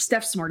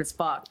 Steph's smart as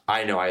fuck.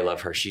 I know. I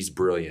love her. She's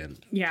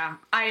brilliant. Yeah.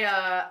 I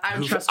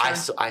trust her.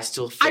 I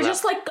still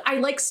I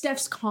like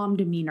Steph's calm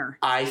demeanor.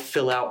 I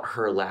fill out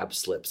her lab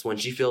slips. When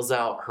she fills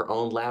out her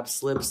own lab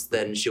slips,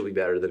 then she'll be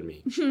better than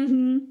me.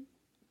 Mm-hmm.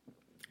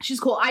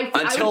 She's cool. I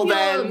would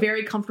feel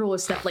very comfortable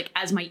with Steph. Like,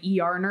 as my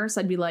ER nurse,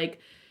 I'd be like,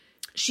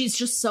 she's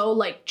just so,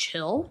 like,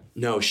 chill.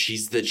 No,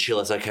 she's the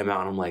chillest. I come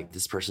out and I'm like,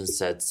 this person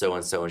said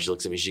so-and-so. And she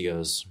looks at me, she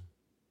goes,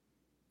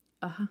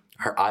 uh-huh.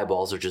 Her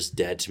eyeballs are just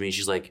dead to me.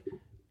 She's like,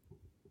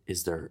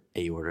 is their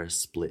aorta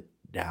split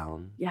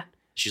down? Yeah.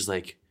 She's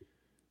like,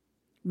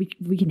 we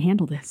can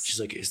handle this. She's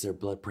like, is their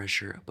blood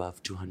pressure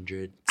above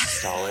 200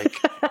 systolic?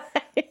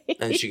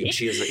 And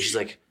she's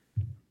like,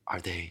 are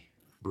they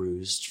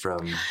bruised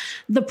from...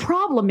 The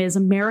problem is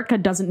America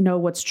doesn't know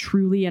what's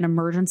truly an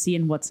emergency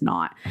and what's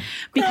not.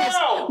 Because, you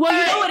know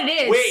what it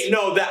is. Wait,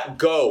 no,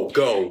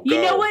 go.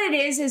 You know what it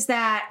is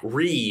that...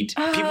 Read.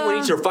 People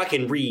need to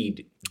fucking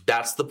read.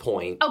 That's the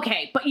point.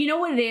 Okay, but you know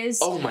what it is?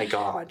 Oh my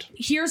God.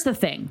 Here's the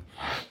thing.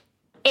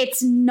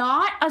 It's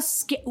not a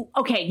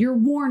okay, you're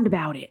warned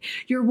about it.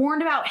 You're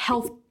warned about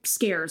health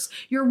scares.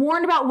 You're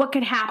warned about what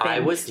could happen. I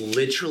was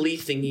literally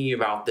thinking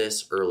about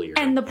this earlier.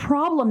 And the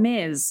problem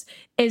is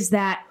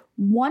that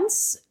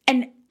once,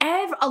 and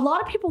a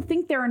lot of people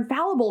think they're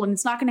infallible and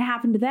it's not going to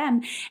happen to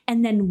them.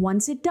 And then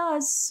once it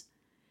does,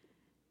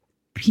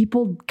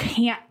 people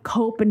can't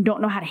cope and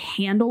don't know how to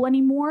handle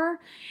anymore.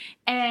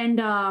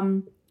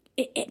 And,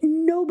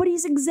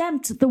 nobody's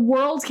exempt. The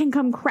world can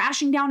come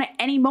crashing down at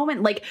any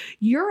moment. Like,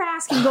 your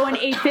ass can go in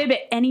AFib at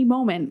any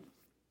moment.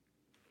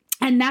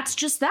 And that's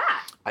just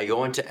that. I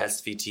go into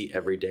SVT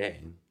every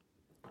day.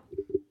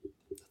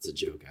 That's a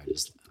joke.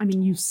 I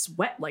mean, you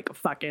sweat like a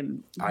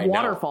fucking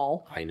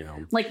waterfall. I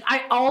know. Like,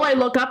 I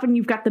look up and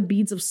you've got the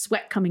beads of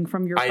sweat coming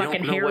from your fucking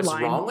hairline. I don't know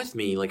what's wrong with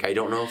me. Like, I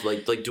don't know if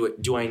like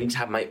do I need to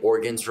have my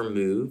organs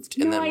removed?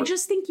 No, I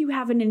just think you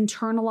have an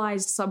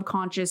internalized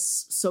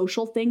subconscious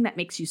social thing that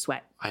makes you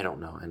sweat. I don't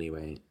know.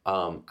 Anyway,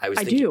 I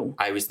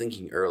was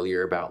thinking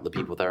earlier about the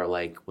people that are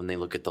like, when they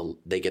look at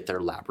they get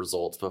their lab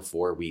results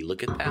before we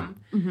look at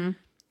them. Mm-hmm.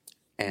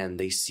 And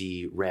they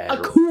see red.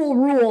 Cool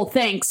rule,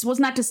 thanks.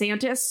 Wasn't that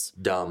DeSantis?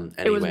 Dumb.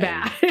 Anyway, it was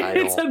bad.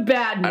 It's a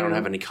bad move. I don't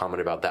have any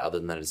comment about that other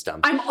than that it's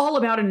dumb. I'm all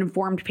about an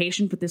informed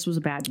patient, but this was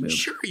a bad move.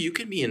 Sure, you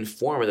can be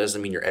informed. It doesn't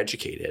mean you're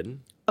educated.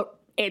 Oh,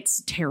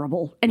 it's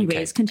terrible.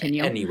 Anyways,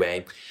 continue.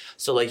 Anyway,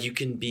 so like you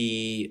can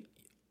be...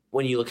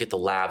 When you look at the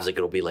labs, like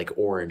it'll be like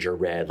orange or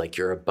red, like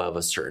you're above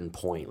a certain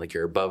point, like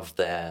you're above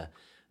the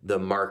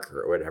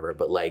marker or whatever.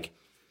 But like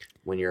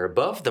when you're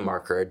above the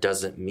marker, it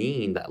doesn't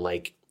mean that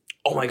like,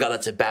 oh my God,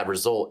 that's a bad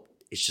result.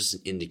 It's just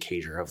an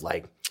indicator of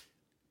like,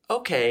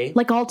 okay.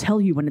 Like I'll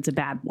tell you when it's a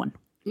bad one.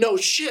 No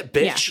shit,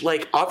 bitch. Yeah.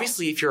 Like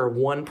obviously if you're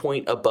 1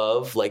 point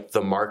above like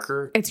the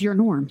marker. It's your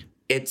norm.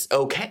 It's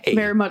okay.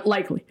 Very much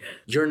likely.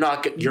 You're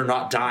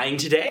not dying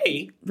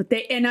today.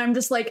 And I'm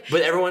just like.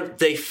 But everyone,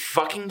 they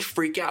fucking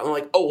freak out. I'm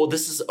like, oh, well,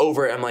 this is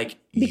over. I'm like.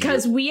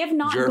 Because we have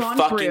not gone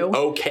fucking through.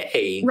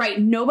 Okay. Right.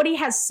 Nobody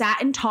has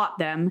sat and taught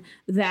them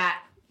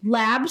that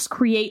labs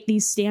create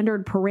these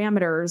standard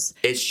parameters.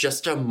 It's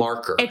just a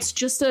marker. It's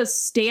just a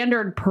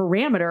standard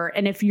parameter.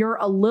 And if you're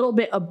a little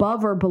bit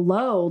above or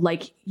below,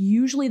 like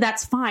usually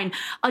that's fine.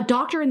 A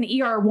doctor in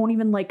the ER won't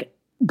even like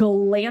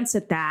glance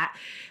at that.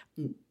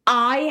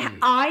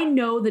 I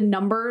know the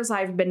numbers.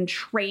 I've been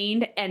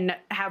trained and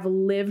have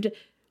lived.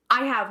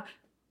 I have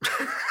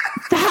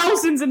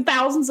thousands and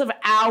thousands of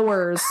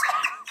hours.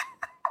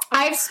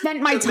 I've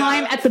spent my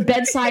time at the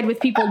bedside with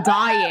people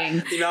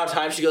dying. The amount of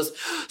time she goes,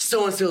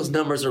 so-and-so's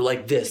numbers are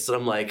like this. And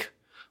I'm like,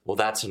 well,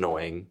 that's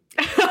annoying.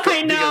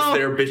 I know. Because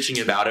they're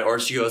bitching about it. Or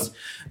she goes,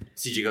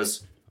 CJ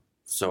goes,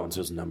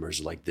 so-and-so's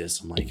numbers are like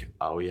this. I'm like,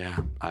 oh, yeah,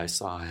 I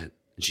saw it.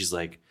 And she's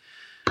like,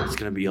 it's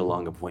going to be a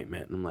long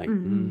appointment. And I'm like,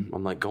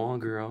 I'm like, go on,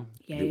 girl.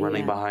 You're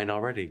running behind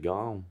already. Go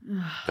on.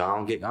 Go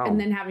on, get going. And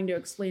then having to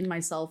explain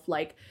myself,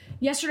 like,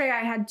 yesterday I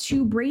had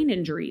 2 brain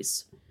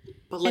injuries.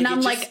 But like, and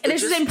I'm like,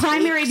 this is in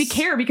primary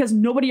care because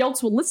nobody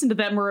else will listen to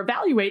them or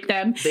evaluate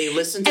them. They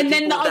listen to and people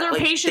then the that, other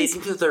like, patients. They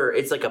think that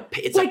it's like a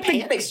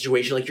panic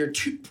situation. Like you're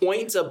 2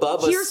 points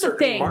above a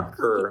certain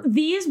marker.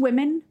 These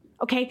women,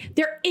 okay,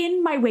 they're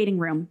in my waiting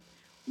room.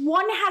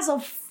 One has a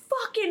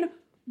fucking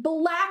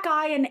black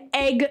eye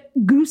and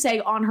goose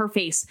egg on her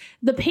face.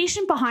 The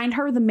patient behind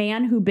her, the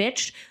man who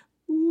bitched,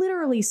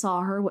 literally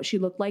saw her, what she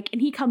looked like.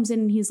 And he comes in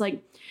and he's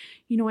like,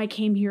 I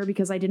came here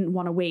because I didn't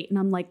want to wait. And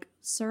I'm like,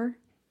 sir,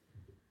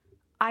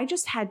 I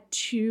just had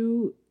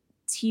 2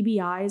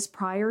 TBIs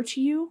prior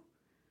to you.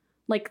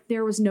 Like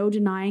there was no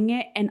denying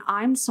it. And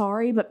I'm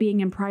sorry, but being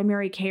in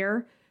primary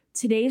care,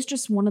 today's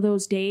just one of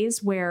those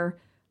days where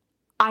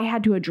I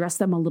had to address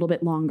them a little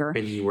bit longer.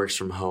 And he works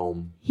from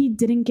home. He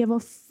didn't give a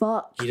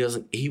fuck.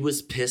 He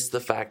was pissed the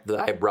fact that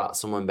I brought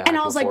someone back. And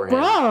I was like,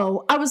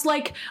 bro, I was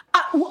like,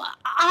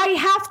 I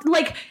have to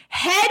like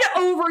head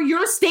over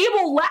your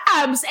stable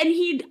labs.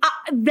 And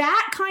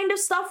that kind of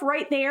stuff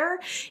right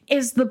there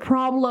is the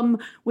problem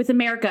with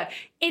America.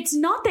 It's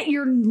not that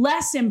you're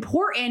less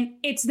important.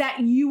 It's that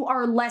you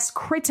are less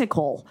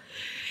critical.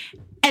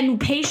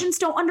 And patients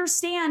don't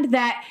understand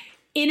that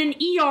in an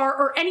ER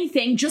or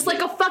anything, just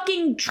like a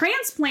fucking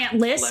transplant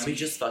list,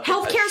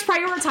 healthcare is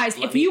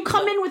prioritized. If you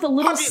come in with a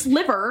little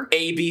sliver...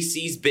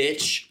 ABC's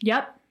bitch.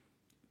 Yep.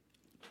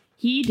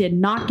 He did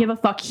not give a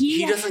fuck.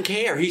 He doesn't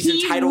care. He's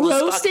entitled to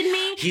roasted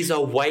me. He's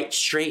a white,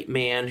 straight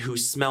man who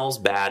smells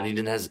bad and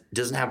he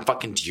doesn't have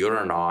fucking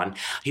deodorant on.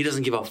 He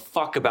doesn't give a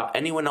fuck about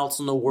anyone else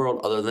in the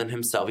world other than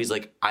himself. He's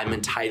like, I'm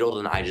entitled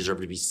and I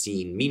deserve to be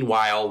seen.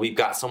 Meanwhile, we've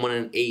got someone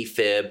in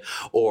AFib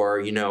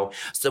or,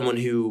 someone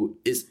who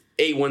is...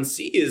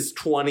 A1C is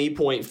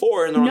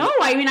 20.4. And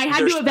I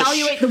had to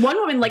evaluate the one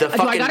woman. Like, do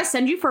I got to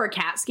send you for a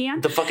CAT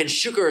scan? The fucking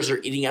sugars are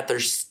eating at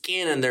their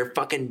skin and they're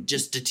fucking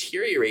just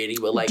deteriorating.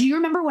 But like, do you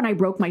remember when I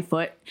broke my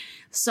foot?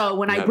 So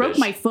when I Yeah, broke bitch.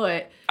 my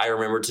foot, I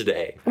remember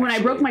today. when I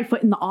broke actually. my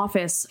foot in the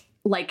office,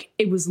 like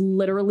it was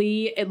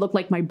literally, it looked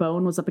like my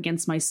bone was up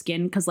against my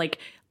skin because like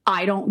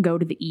I don't go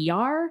to the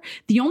ER.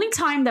 The only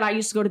time that I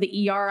used to go to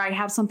the ER, I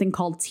have something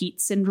called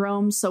teat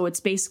syndrome. So it's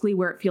basically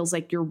where it feels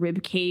like your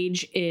rib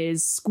cage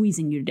is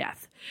squeezing you to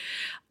death.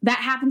 That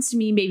happens to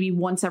me maybe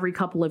once every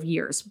couple of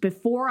years.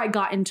 Before I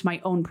got into my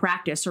own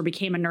practice or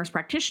became a nurse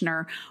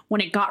practitioner, when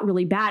it got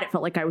really bad, it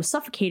felt like I was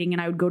suffocating and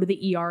I would go to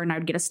the ER and I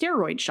would get a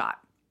steroid shot.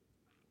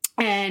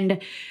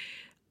 And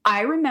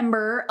I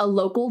remember a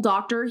local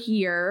doctor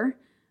here,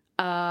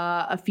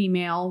 a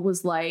female,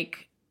 was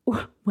like,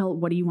 well,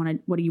 what do you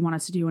want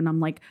us to do? And I'm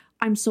like,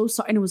 I'm so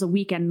sorry. And it was a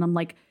weekend. And I'm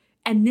like,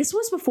 and this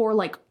was before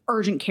like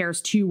urgent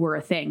cares too were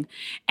a thing.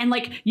 And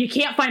like, you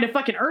can't find a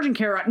fucking urgent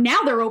care.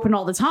 Now they're open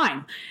all the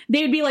time.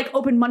 They would be like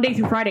open Monday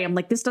through Friday. I'm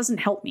like, this doesn't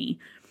help me.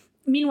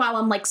 Meanwhile,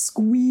 I'm like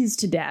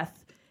squeezed to death.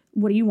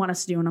 What do you want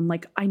us to do? And I'm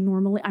like,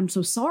 I'm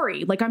so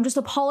sorry. Like, I'm just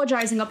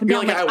apologizing up and You're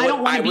down. like, Like, I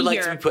don't want to be I would like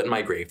here. to be put in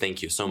my grave.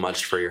 Thank you so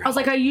much for your help. I was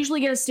like, I usually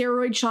get a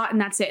steroid shot and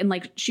that's it. And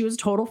like, she was a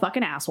total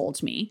fucking asshole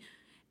to me.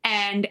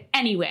 And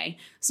anyway,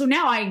 so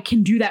now I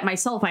can do that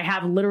myself. I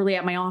have literally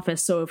at my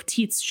office. So if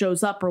Teats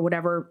shows up or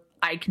whatever,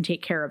 I can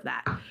take care of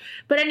that.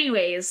 But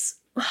anyways,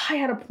 I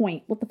had a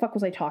point. What the fuck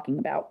was I talking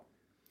about?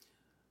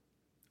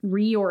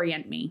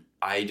 Reorient me.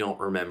 I don't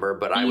remember,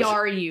 but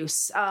ER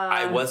use.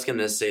 I was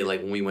gonna say,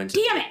 like, when we went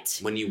to Damn it!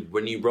 when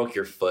you broke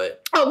your foot.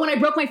 Oh, when I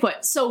broke my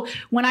foot. So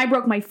when I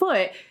broke my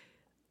foot,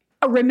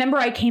 remember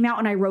I came out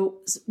and I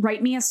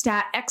write me a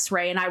stat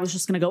x-ray and I was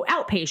just going to go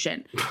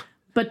outpatient.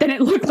 But then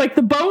it looked like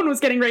the bone was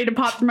getting ready to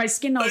pop through my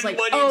skin. I was like,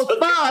 oh,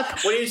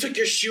 fuck. When you took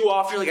your shoe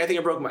off, you're like, I think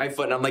I broke my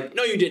foot. And I'm like,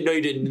 no, you didn't. No, you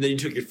didn't. And then you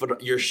took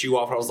your shoe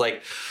off. And I was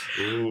like,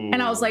 ooh.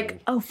 And I was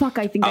like, oh, fuck,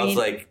 I think I was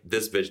like,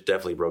 this bitch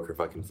definitely broke her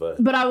fucking foot.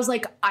 But I was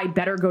like, I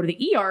better go to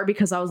the ER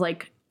because I was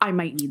like, I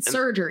might need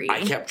surgery.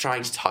 I kept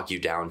trying to talk you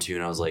down too.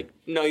 And I was like,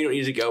 no, you don't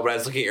need to go. But I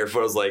was looking at your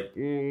foot. I was like,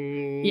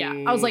 yeah.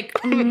 I was like,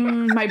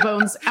 my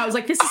bones. I was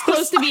like, this is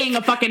close to being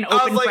a fucking open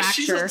I was like,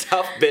 fracture. she's a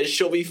tough bitch.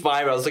 She'll be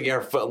fine. But I was looking at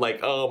her foot. I'm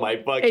like, oh my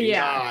fucking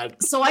God.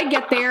 So I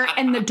get there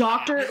and the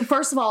doctor,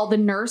 first of all, the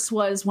nurse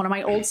was one of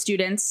my old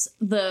students.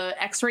 The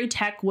x-ray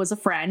tech was a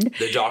friend.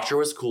 The doctor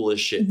was cool as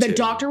shit The too.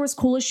 doctor was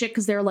cool as shit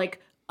because they're like,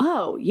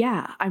 oh,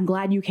 yeah, I'm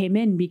glad you came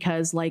in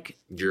because, like,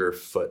 your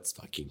foot's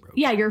fucking broken.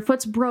 yeah, your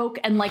foot's broke.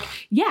 And, like,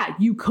 yeah,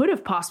 you could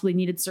have possibly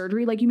needed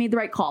surgery. Like, you made the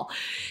right call.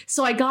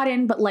 So I got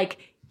in, but, like,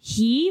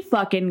 he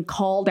fucking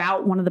called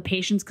out one of the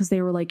patients because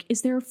they were like,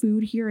 is there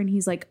food here? And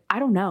he's like, I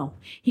don't know.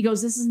 He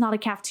goes, this is not a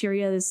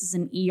cafeteria. This is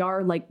an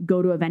ER. Like,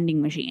 go to a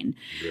vending machine.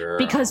 Girl.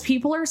 Because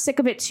people are sick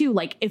of it, too.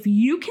 Like, if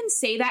you can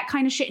say that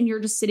kind of shit and you're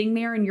just sitting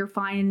there and you're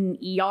fine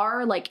in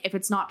ER, like, if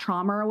it's not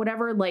trauma or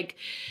whatever, like,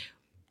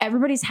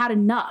 everybody's had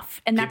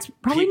enough. And that's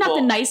probably not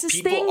the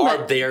nicest thing. People are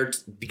But, there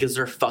because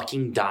they're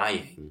fucking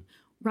dying.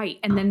 right.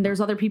 And then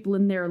there's other people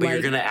in there But like,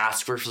 you're going to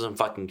ask for some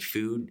fucking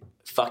food?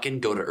 Fucking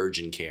go to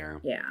urgent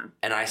care. yeah.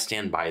 And I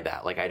stand by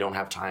that. Like, I don't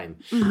have time.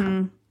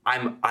 Mm-hmm.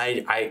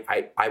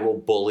 I will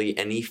bully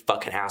any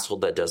fucking asshole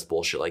that does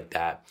bullshit like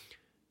that.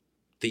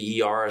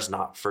 The ER is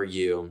not for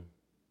you.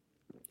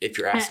 If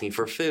you're asking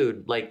for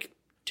food, like,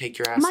 take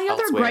your ass My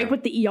other elsewhere. gripe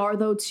with the ER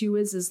though too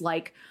is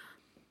like,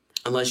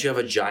 Unless you have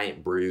a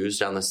giant bruise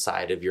down the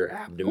side of your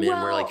abdomen where,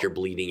 Well- like, you're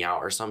bleeding out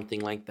or something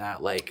like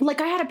that. Like,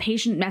 I had a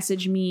patient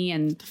message me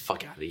and the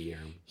fuck out of here.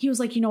 he was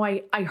like,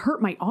 I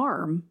hurt my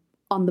arm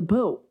on the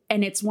boat.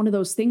 And it's one of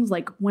those things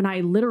like when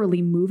I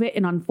literally move it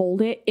and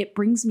unfold it, it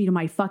brings me to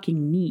my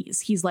fucking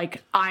knees. He's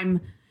like,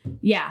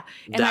 yeah.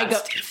 And That's I go,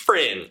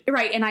 different.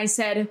 right. And I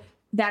said,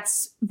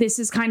 this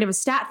is kind of a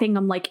stat thing.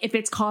 I'm like, if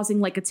it's causing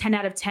like a 10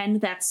 out of 10,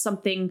 that's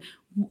something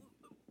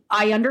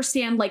I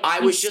understand. Like,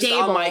 I was just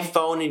stable. on my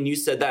phone and you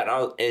said that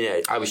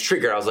and I was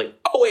triggered. I was like,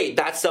 oh wait,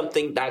 that's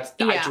something I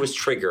was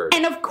triggered.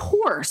 And of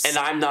course. And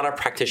I'm not a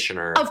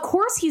practitioner. Of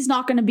course he's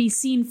not going to be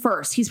seen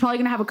first. He's probably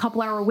going to have a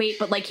couple hour wait,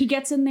 but like he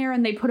gets in there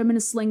and they put him in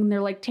a sling and they're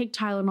like, take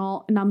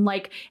Tylenol. And I'm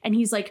like, and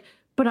he's like,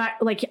 but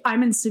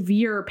I'm in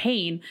severe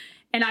pain.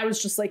 And I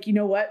was just like, you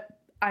know what?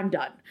 I'm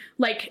done.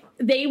 Like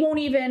they won't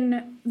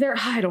even,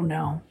 I don't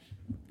know.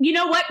 You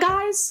know what,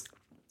 guys?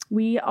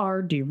 We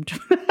are doomed.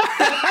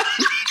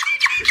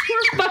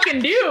 We're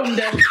fucking doomed.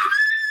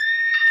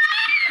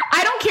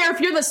 I don't care if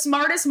you're the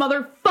smartest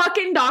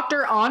motherfucking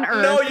doctor on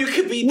earth. No, you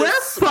could be We're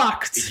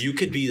fucked. You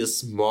could be the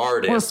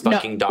smartest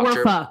fucking doctor.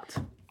 We're fucked.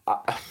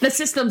 The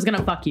system's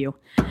gonna fuck you.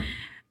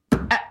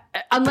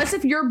 Unless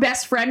if your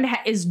best friend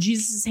is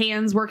Jesus'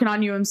 hands working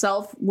on you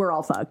himself, we're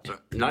all fucked.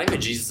 Not even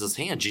Jesus'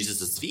 hand,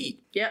 Jesus'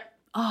 feet. Yep.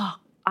 Oh,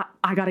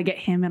 I gotta get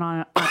him in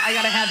on. I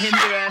gotta have him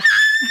do a.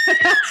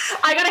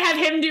 I gotta have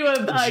him do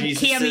a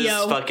Jesus'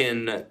 cameo.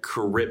 fucking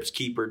crypt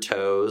keeper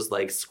toes,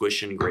 like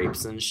squishing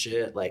grapes and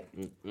shit. Like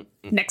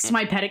Next to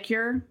my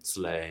pedicure.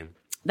 slay.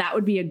 That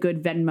would be a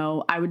good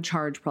Venmo. I would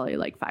charge probably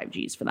like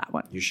 $5 for that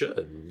one. You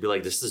should be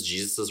like, this is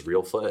Jesus'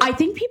 real foot. I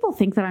think people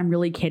think that I'm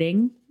really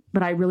kidding,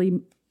 but I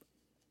really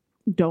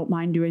don't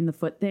mind doing the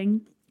foot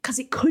thing because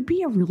it could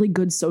be a really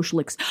good social.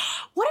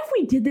 What if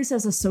we did this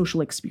as a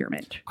social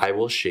experiment? I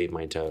will shave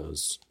my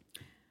toes.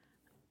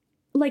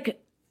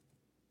 like,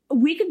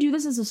 we could do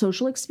this as a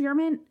social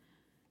experiment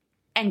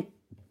and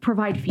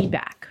provide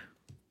feedback.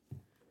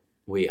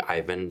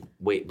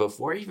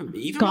 Before even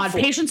God,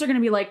 before, patients are going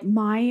to be like,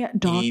 my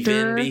doctor.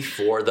 even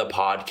before the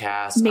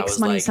podcast, makes I was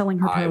money like, selling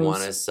her I toes.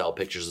 want to sell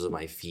pictures of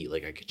my feet.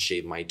 Like I could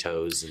shave my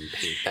toes and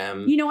paint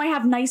them. You know, I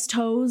have nice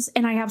toes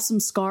and I have some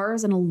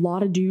scars, and a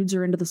lot of dudes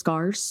are into the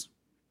scars.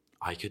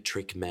 I could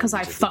trick men 'Cause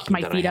I into fucked thinking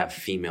my that feet I up. have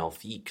female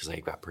feet because I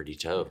got pretty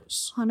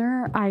toes.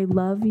 Hunter, I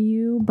love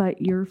you,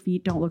 but your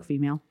feet don't look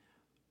female.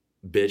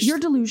 Bitch, You're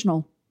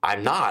delusional.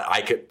 I'm not.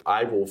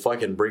 I will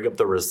fucking bring up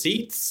the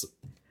receipts.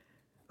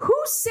 Who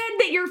said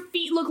that your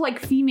feet look like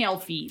female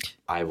feet?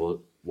 I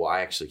will. Well, I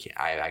actually can't.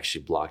 I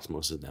actually blocked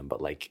most of them,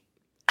 but like,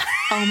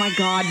 Oh my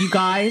God, you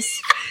guys.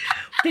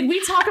 Did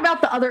we talk about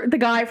the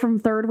guy from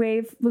Third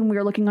Wave when we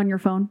were looking on your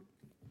phone?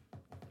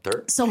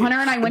 So Hunter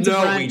and I went to No,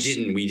 brunch. we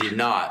didn't. We did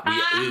not.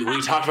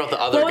 We talked about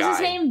the other What guy. was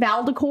his name?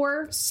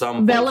 Valdecor?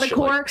 Some bullshit, Veladecor?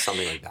 like,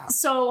 something like that.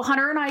 So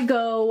Hunter and I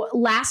go,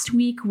 last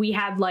week we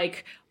had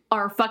like,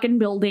 our fucking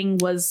building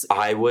was,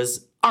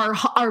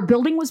 our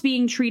building was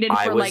being treated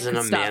I for was like in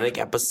a stuff. manic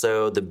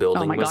episode. The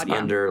building Oh my was God, yeah.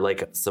 under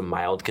like some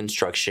mild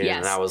construction. Yes.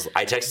 And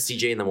I texted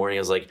CJ in the morning.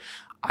 I was like,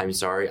 I'm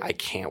sorry, I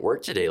can't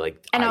work today.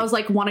 Like, And I was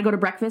like, want to go to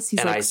breakfast? He's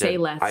and like, I said, say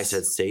less. I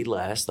said, say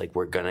less. Like,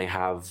 we're gonna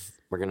have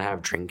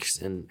drinks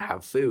and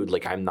have food.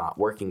 Like, I'm not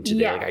working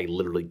today. Yeah. Like, I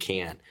literally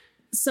can't.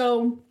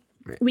 So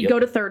we go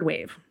to Third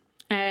Wave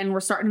and we're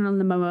starting on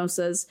the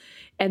mimosas,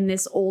 and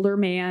this older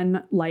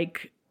man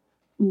likes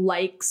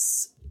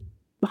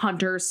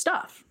Hunter's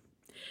stuff.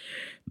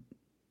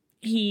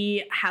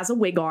 He has a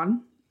wig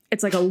on.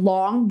 It's like a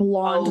long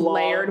blonde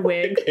layered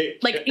wig.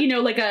 Like, you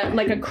know, like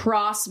a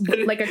cross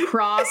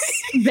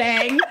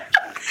bang.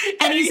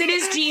 And he's in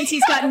his jeans.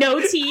 He's got no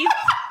teeth.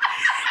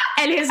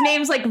 And his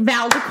name's like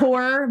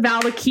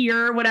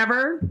Valdecor,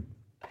 whatever.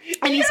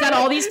 And he's got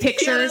all these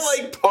pictures. He had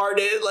it, like,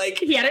 parted, like,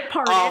 he had it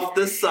parted off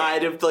the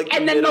side of, like,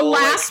 and the then middle, the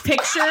last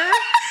picture,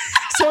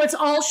 so it's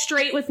all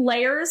straight with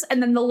layers,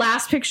 and then the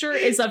last picture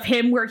is of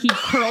him where he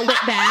curled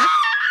it back,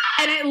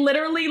 and it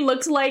literally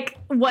looks like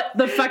what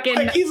the fucking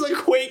like he's a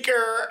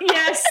Quaker.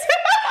 yes.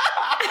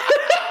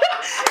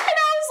 And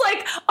I was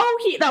like,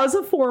 oh, that was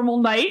a formal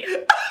night.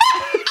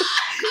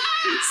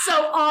 So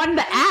on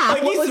the app,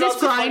 Like, what he's was about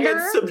his to grinder?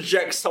 fucking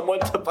subject someone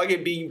to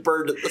fucking being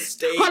burned at the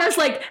stake. Hunter's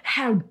like,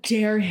 how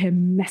dare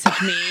him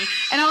message me?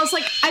 And I was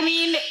like, I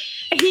mean,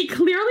 he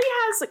clearly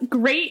has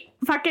great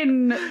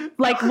fucking,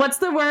 like, what's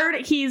the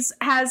word?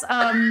 Has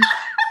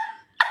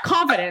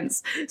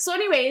confidence. So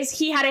anyways,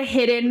 he had a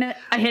hidden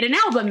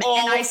album. All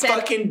and I said,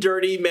 fucking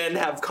dirty men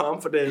have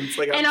confidence.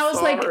 Like, and I'm I was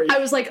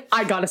sorry. like,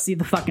 I gotta see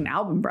the fucking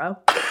album, bro.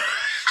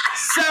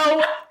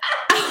 So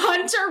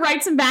Hunter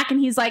writes him back and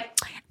he's like,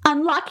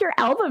 unlock your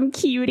album,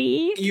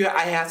 cutie.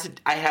 I had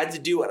to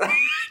do what I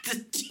had to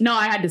do. No,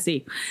 I had to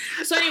see.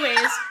 So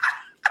anyways,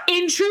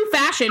 in true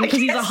fashion, because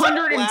he's can't stop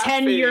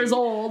 110 laughing. years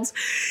old,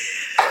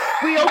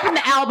 we open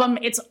the album.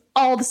 It's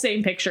all the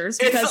same pictures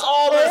because It's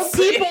all the old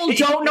people same.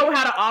 don't know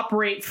how to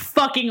operate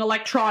fucking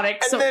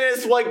electronics. And then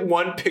it's like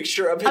one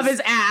picture of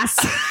his ass.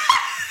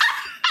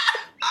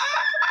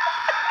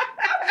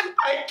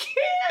 I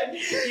can't.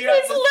 He's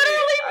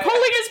literally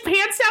pulling his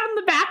pants down in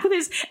the back with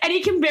and he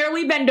can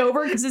barely bend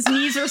over because his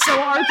knees are so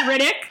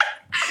arthritic.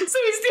 So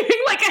he's doing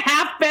like a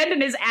half bend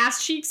and his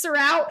ass cheeks are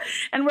out.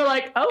 And we're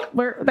like, oh,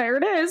 there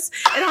it is.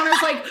 And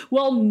Hunter's like,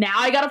 well, now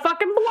I gotta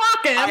fucking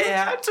block him. I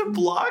had to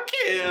block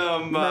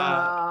him.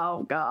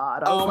 Oh,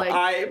 God. I was like,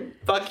 I'm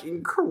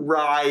fucking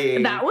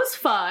crying. that was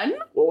fun.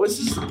 What was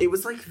this? It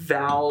was like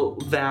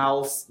Valderic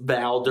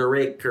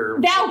or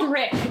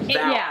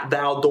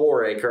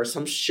Valdoric or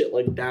some shit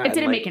like that. It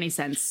didn't make any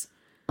sense.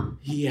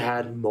 He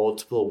had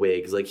multiple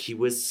wigs. Like, he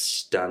was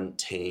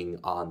stunting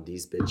on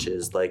these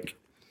bitches. Like,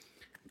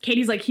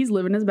 Katie's like, he's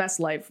living his best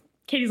life.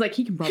 Katie's like,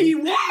 he can probably. he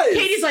was.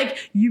 Katie's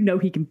like, you know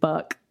he can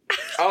fuck.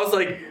 I was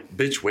like,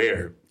 bitch,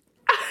 where?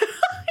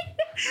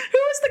 Who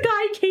was the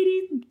guy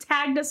Katie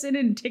tagged us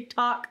in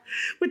TikTok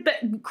with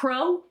the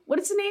crow? What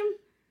is his name?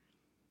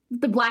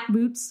 The black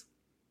boots.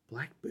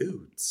 Black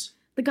boots.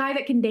 The guy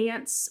that can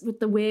dance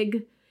with the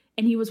wig,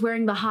 and he was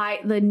wearing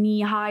the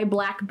knee-high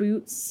black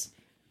boots.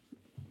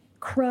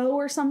 Crow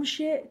or some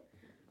shit.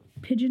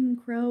 Pigeon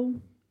crow.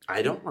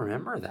 I don't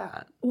remember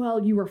that.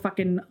 Well, you were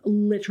fucking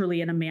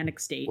literally in a manic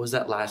state. Was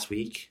that last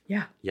week?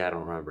 Yeah. Yeah, I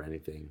don't remember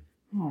anything.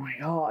 Oh my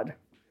God.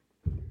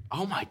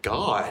 Oh my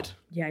God.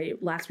 Yeah,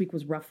 last week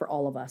was rough for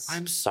all of us.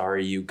 I'm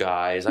sorry, you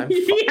guys.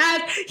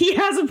 He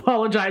has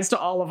apologized to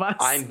all of us.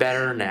 I'm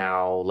better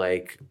now.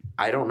 Like,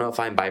 I don't know if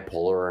I'm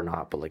bipolar or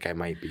not, but like, I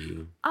might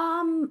be.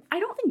 I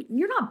don't think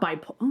you're not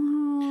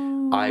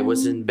bipolar. I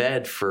was in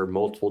bed for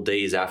multiple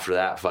days after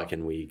that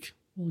fucking week.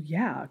 Well,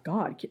 yeah,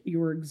 God, you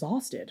were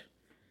exhausted.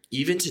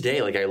 Even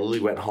today, like, I literally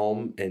went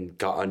home and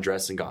got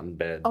undressed and got in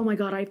bed. Oh my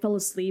God, I fell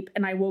asleep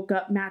and I woke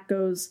up. Matt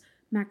goes,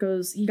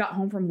 he got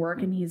home from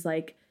work and he's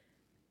like,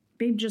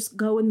 babe, just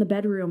go in the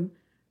bedroom.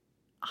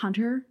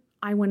 Hunter,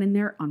 I went in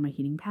there on my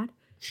heating pad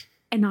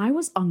and I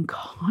was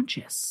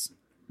unconscious.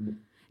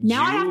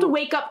 Now I have to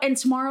wake up, and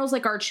tomorrow's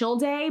like our chill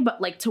day,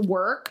 but like to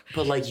work.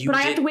 But like you, but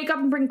I have to wake up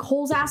and bring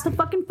Cole's ass to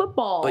fucking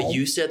football. But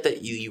you said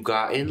that you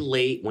got in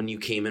late when you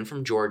came in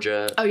from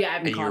Georgia. Oh yeah, I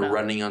haven't and you were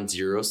running on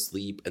 0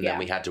 sleep, and then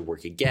we had to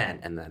work again,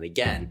 and then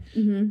again.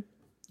 Mm-hmm.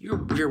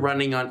 You're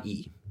running on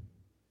E.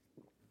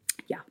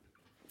 Yeah,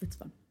 it's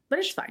fun, but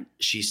it's fine.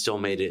 She still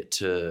made it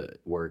to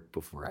work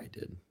before I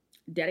did.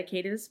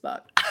 Dedicated as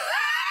fuck.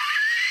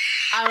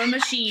 I'm a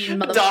machine,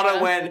 motherfucker.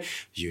 Donna went,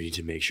 you need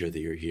to make sure that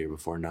you're here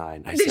before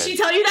 9. Did she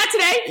tell you that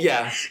today?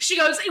 Yeah. She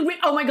goes,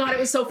 oh my God, it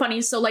was so funny.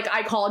 So like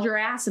I called your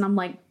ass and I'm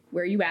like,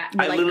 where are you at?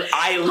 And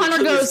I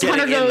literally was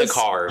getting in the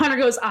car. Hunter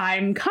goes,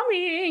 I'm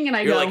coming.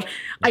 And you're like,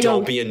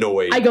 don't be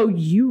annoyed. I go,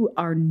 you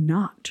are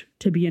not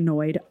to be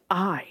annoyed.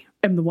 I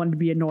am the one to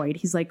be annoyed.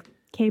 He's like,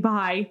 okay,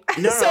 bye.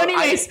 No, so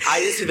anyways. I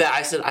just did that.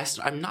 I said,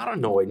 I'm not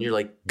annoyed. And you're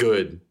like,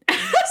 good.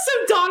 So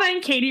Donna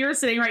and Katie are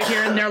sitting right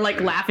here and they're like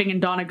laughing,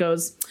 and Donna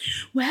goes,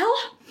 well,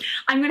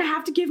 I'm going to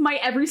have to give my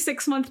every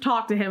 6-month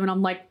talk to him. And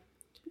I'm like,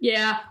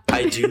 yeah.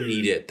 I do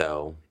need it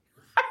though.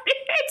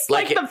 It's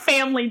like the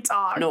family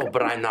talk. No,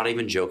 but I'm not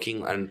even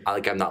joking. I'm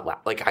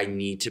not like I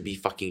need to be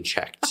fucking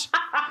checked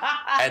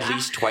at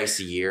least twice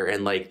a year.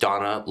 And like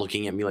Donna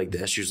looking at me like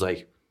this, she was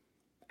like,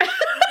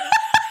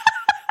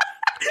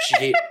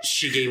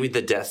 she gave me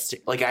the death.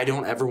 Like I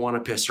don't ever want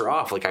to piss her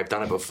off. Like I've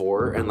done it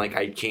before, and like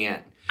I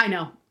can't. I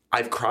know.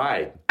 I've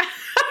cried.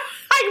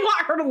 I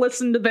want her to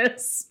listen to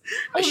this.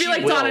 I'll be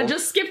like, Donna,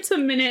 just skip to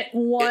minute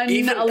 1:11.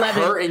 Even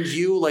her and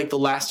you, like the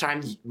last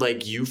time,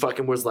 like you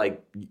fucking was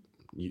like,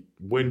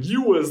 when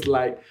you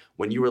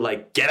were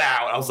like, get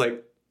out. I was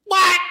like,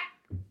 what?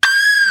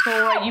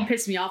 Boy, you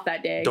pissed me off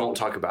that day. Don't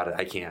talk about it.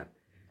 I can't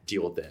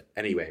deal with it.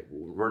 Anyway,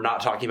 we're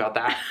not talking about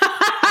that.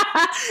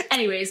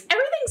 Anyways,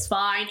 everything's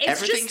fine.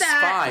 Everything's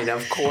fine,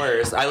 of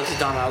course. I looked at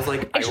Donna. I was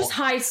like,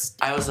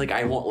 I was like,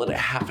 I won't let it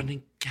happen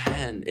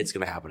again. It's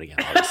gonna happen again,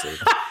 obviously.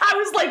 I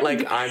was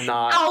like, I'm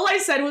not. All I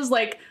said was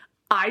like,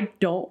 I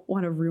don't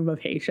want to room a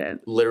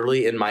patient.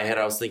 Literally in my head,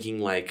 I was thinking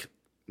like,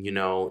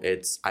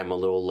 I'm a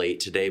little late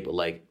today, but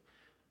like,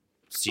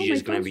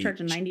 CJ's gonna be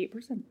charging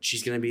 98%.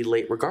 She's gonna be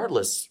late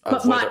regardless.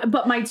 But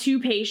my 2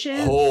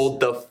 patients.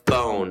 Hold the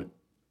phone.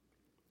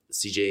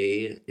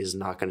 CJ is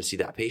not gonna see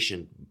that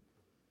patient.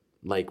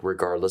 Like,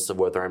 regardless of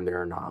whether I'm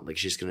there or not. Like,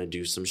 she's going to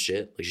do some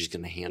shit. Like, she's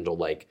going to handle,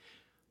 like,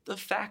 the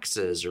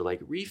faxes or,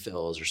 like,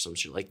 refills or some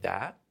shit like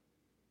that.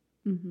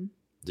 Mm-hmm.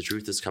 The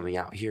truth is coming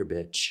out here,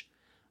 bitch.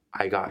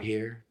 I got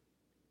here,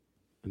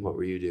 and what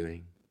were you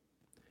doing?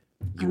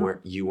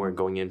 You weren't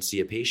going in to see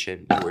a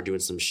patient. You were doing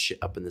some shit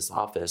up in this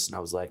office. And I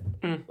was like,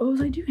 What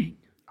was I doing?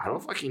 I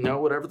don't fucking know.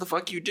 Whatever the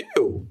fuck you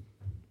do.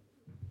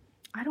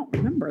 I don't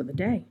remember the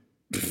day.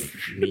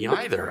 Me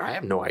either. I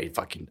have no idea.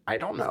 I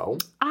don't know.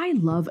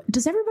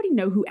 Does everybody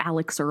know who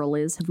Alex Earl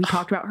is? Have we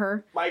talked about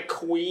her? My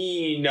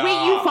queen.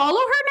 Wait, you follow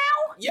her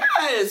now?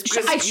 Yes.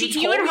 Because you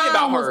told me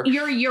about her.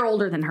 You're a year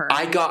older than her.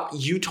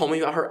 You told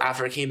me about her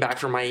after I came back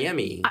from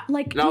Miami. I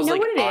was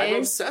like, I'm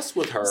obsessed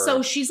with her.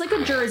 So she's like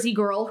a Jersey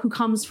girl who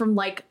comes from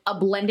like a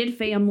blended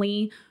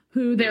family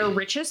who they're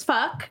rich as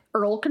fuck,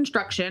 Earl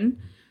Construction.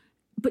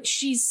 But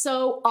she's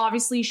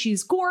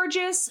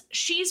gorgeous.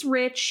 She's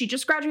rich. She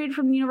just graduated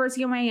from the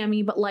University of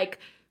Miami, but like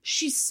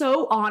she's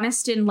so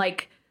honest and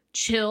like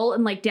chill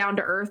and like down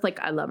to earth. Like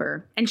I love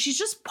her. And she's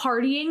just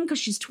partying because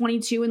she's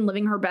 22 and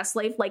living her best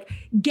life. Like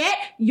get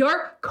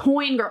your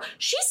coin, girl.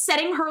 She's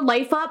setting her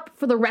life up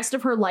for the rest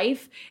of her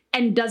life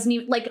and doesn't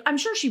even like, I'm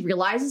sure she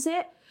realizes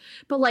it,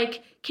 but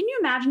like, can you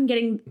imagine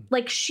getting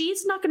like,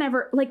 she's not gonna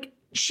ever like,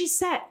 she's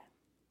set.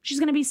 She's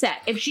gonna be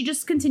set. If she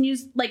just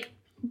continues like,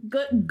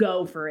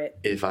 go for it.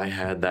 If I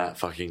had that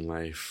fucking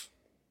life.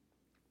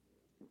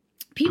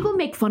 People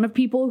make fun of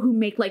people who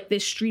make like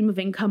this stream of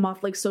income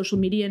off like social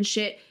media and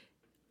shit.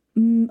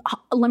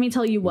 Let me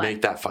tell you what.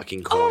 Make that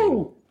fucking coin.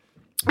 Oh,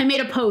 I made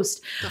a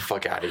post. Get the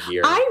fuck out of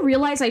here. I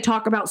realize I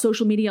talk about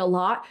social media a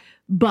lot,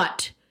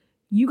 but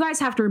you guys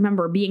have to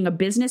remember, being a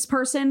business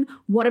person,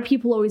 what do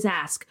people always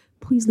ask?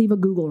 Please leave a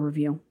Google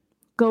review.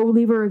 Go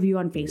leave a review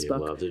on Facebook.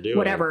 Love to do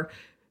whatever.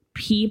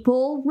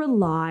 People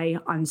rely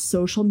on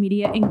social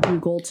media and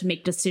Google to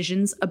make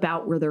decisions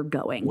about where they're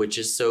going, which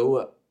is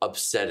so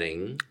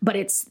upsetting. But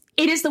it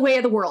is the way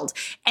of the world,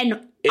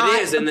 and it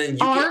is. And then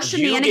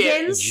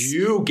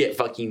you get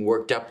fucking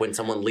worked up when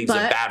someone leaves a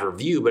bad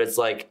review. But it's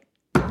like,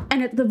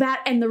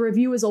 and the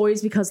review is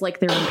always because like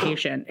they're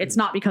impatient. It's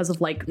not because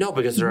of like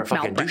because they're a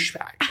fucking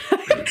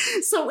douchebag.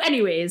 So,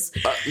 anyways,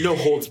 no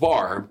holds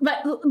bar.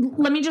 But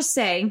let me just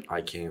say, I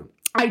can't.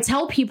 I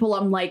tell people,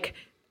 I'm like.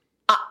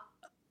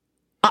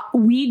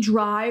 We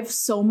drive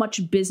so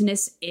much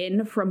business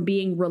in from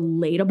being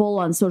relatable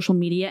on social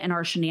media and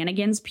our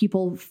shenanigans.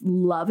 People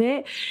love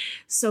it.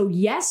 So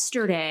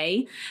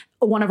yesterday,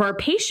 one of our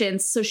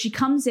patients, so she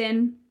comes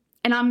in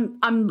and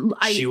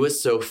she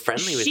was so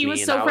friendly with me. She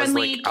was so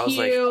friendly, I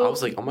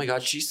was like, oh my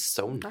God, she's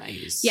so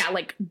nice. Yeah,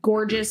 like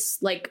gorgeous,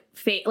 like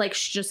like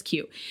she's just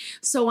cute.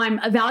 So I'm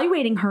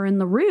evaluating her in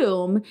the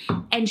room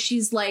and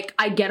she's like,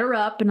 I get her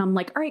up and I'm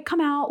like, all right,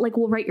 come out. Like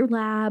we'll write your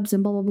labs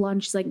and blah, blah, blah.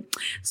 And she's like,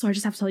 so I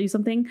just have to tell you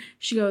something.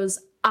 She goes,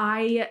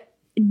 I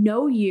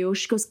know you.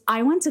 She goes,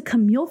 I went to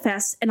Camille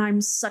Fest and I'm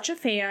such a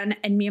fan.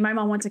 And me and my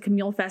mom went to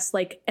Camille Fest,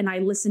 like, and I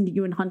listened to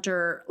you and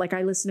Hunter, like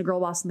I listened to Girl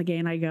Boss and the Gay,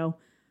 and I go,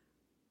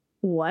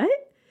 what?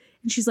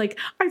 And she's like,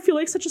 I feel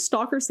like such a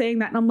stalker saying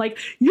that. And I'm like,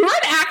 you're an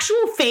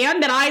actual fan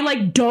that I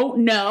like don't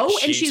know.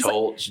 And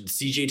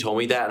CJ told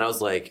me that, and I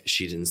was like,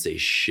 she didn't say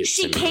shit.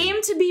 She to me.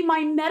 came to be my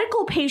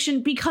medical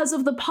patient because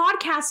of the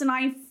podcast, and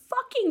I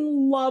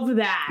fucking love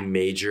that.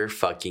 Major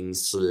fucking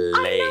slay.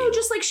 I know,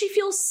 just like she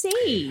feels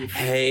safe.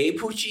 Hey,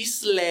 Poochie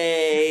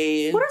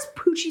Slay. What does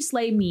Poochie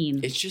Slay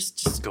mean? It's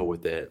just go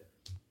with it.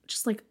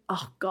 Just like,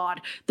 oh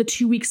God, the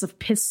 2 weeks of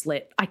piss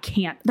slit. I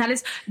can't. That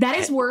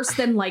is worse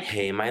than like.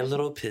 Hey, my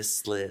little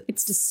pisslet.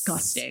 It's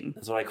disgusting.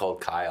 That's what I called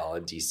Kyle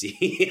in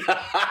DC.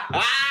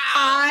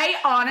 I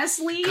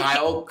honestly.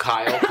 Kyle.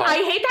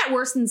 I hate that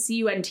worse than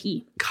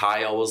CUNT.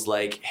 Kyle was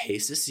like, hey,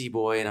 sissy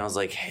boy. And I was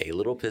like, hey,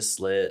 little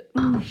pisslet.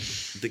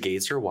 The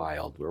gays are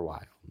wild. We're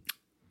wild.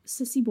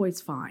 Sissy boy's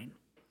fine.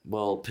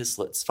 Well,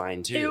 pisslet's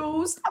fine too.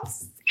 Ew, stop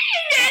saying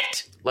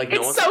it. Like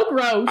it's so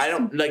gross. I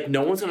don't like.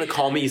 No one's gonna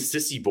call me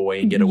sissy boy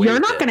and get away. You're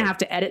with not it. gonna have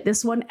to edit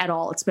this one at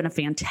all. It's been a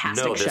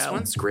fantastic show. No, this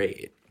one's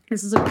great.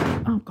 This is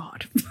oh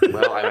God.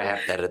 Well, I might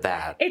have to edit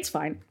that. It's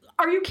fine.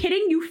 Are you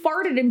kidding? You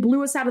farted and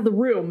blew us out of the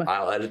room.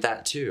 I'll edit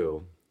that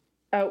too.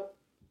 Oh.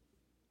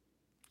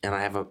 And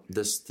I have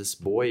this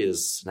boy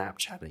is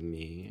Snapchatting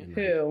me. And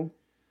who?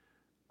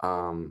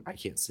 I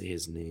can't say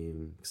his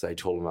name because I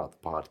told him about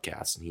the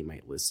podcast and he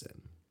might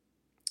listen.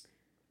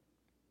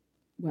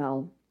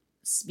 Well,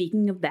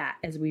 speaking of that,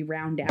 as we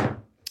round out,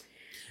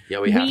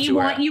 yeah, we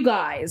want you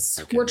guys.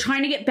 Okay. We're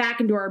trying to get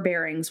back into our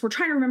bearings. We're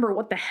trying to remember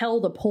what the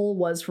hell the poll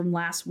was from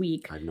last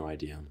week. I have no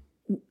idea.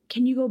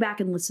 Can you go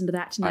back and listen to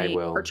that tonight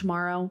or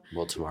tomorrow?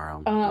 Well,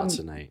 tomorrow, not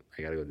tonight.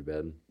 I gotta go to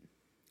bed.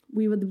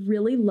 We would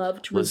really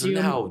love to listen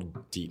resume. To how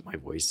deep my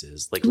voice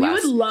is. Like we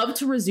would love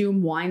to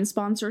resume wine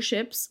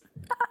sponsorships.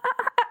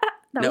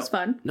 That was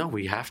fun. No,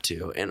 we have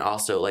to. And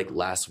also, like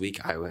last week,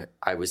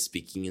 I was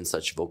speaking in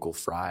such vocal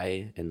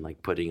fry and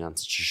like putting on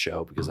such a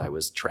show because I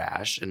was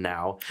trash. And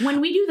now, when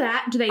we do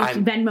that, do they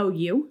Venmo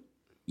you?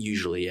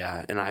 Usually,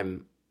 yeah. And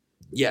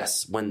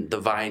when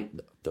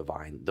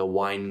the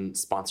wine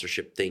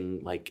sponsorship thing,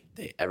 like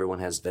everyone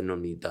has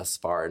Venmoed me thus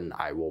far, and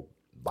I will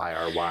buy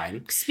our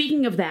wine.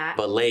 Speaking of that,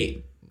 but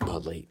late.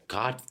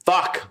 God,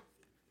 fuck.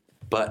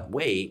 But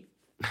wait,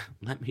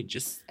 let me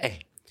just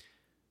say.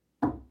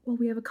 Well,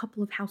 we have a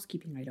couple of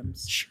housekeeping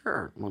items.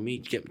 Sure. Let me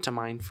get to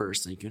mine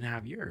first and you can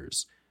have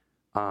yours.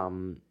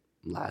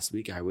 Last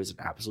week I was an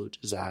absolute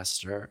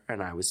disaster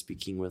and I was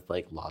speaking with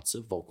like lots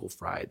of vocal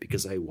fry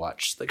because I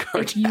watched the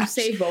Kardashians. If you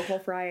say vocal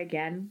fry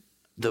again.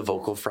 The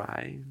vocal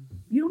fry.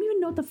 You don't even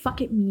know what the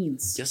fuck it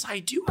means. Yes, I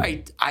do.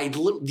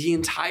 The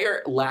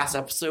entire last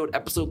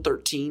episode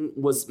 13,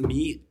 was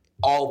me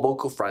all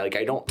vocal fry. Like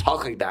I don't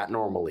talk like that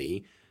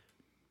normally.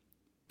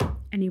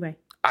 Anyway.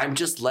 I'm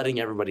just letting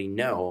everybody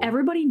know.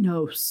 Everybody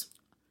knows.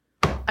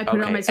 I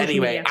put it on my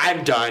social media.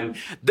 I'm done.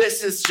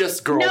 This is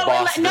just girl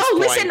boss.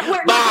 Listen.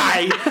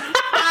 Bye.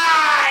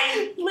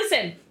 Bye.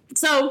 Listen.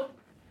 So,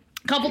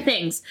 couple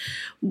things.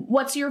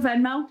 What's your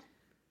Venmo?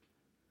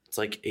 It's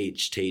like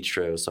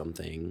H-Tatro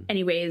something.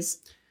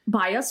 Anyways,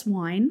 buy us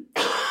wine.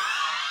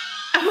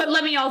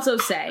 Let me also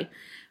say,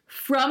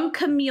 from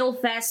Camille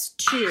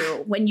Fest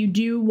 2, when you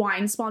do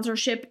wine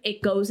sponsorship,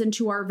 it goes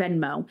into our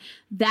Venmo.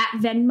 That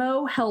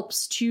Venmo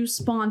helps to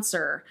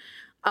sponsor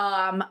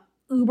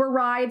Uber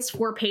rides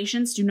for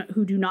patients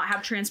who do not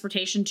have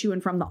transportation to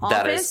and from the office.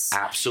 That is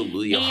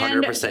absolutely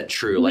 100%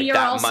 true. Like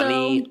that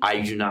money,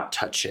 I do not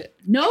touch it.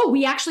 No,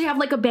 we actually have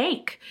like a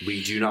bank.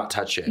 We do not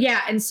touch it.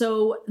 Yeah, and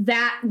so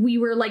that we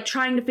were like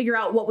trying to figure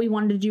out what we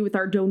wanted to do with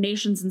our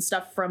donations and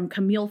stuff from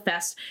Camille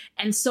Fest.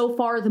 And so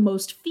far, the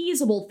most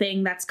feasible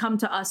thing that's come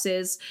to us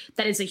is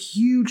a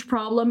huge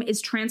problem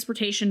is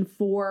transportation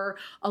for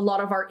a lot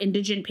of our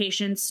indigent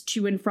patients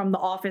to and from the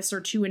office or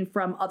to and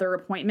from other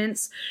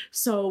appointments.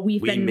 So we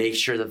make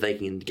sure that they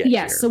can get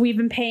here. So we've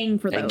been paying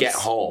for those. And get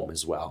home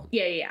as well.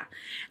 Yeah.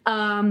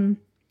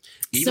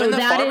 Even the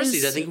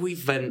pharmacies, I think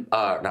we've been,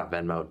 not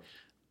Venmoed,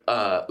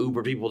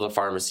 Uber people to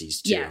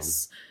pharmacies too.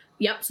 Yes.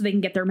 Yep, so they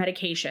can get their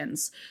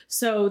medications.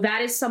 So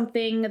that is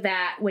something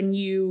that when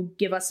you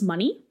give us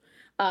money,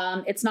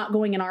 it's not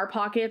going in our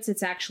pockets.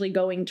 It's actually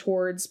going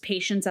towards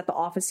patients at the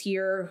office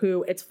here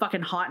who it's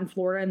fucking hot in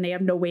Florida and they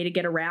have no way to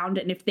get around.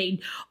 And if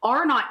they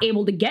are not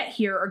able to get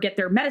here or get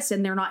their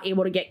medicine, they're not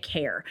able to get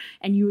care.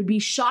 And you would be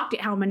shocked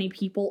at how many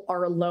people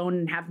are alone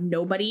and have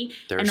nobody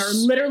and are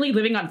literally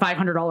living on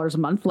 $500 a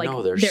month. Like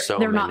no,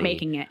 they're not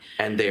making it.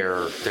 And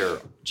they're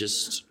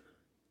just,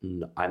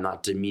 I'm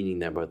not demeaning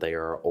them, but they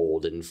are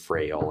old and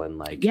frail and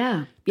like,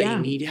 they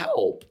need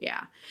help.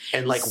 Yeah.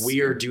 And like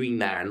we're doing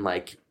that and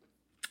like,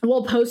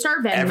 we'll post our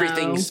Venmo.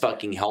 Everything's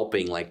fucking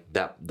helping. Like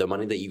that, the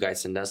money that you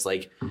guys send us,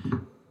 like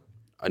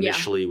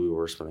initially we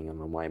were spending it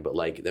on wine, but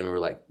like then we were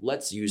like,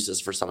 let's use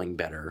this for something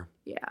better.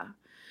 Yeah.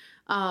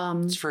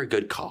 It's for a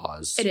good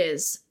cause. It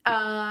is.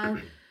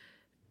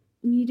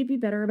 We need to be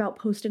better about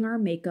posting our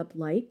makeup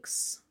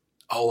likes.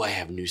 Oh, I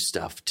have new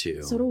stuff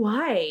too. So do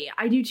I.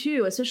 I do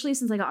too, especially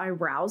since I got my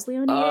brows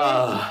laminated.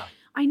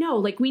 I know,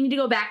 like we need to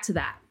go back to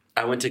that.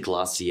 I went to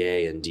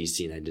Glossier in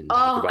DC and I didn't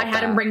talk about that. I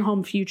had him bring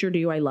home Future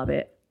Dew. I love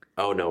it.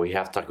 Oh no, we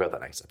have to talk about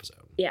that next episode.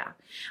 Yeah.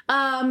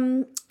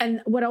 And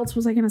what else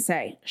was I going to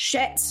say?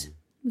 Shit.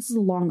 This is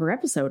a longer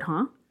episode,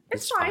 huh?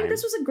 It's fine.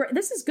 This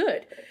is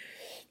good.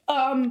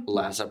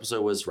 Last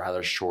episode was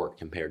rather short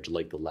compared to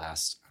like the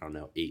last,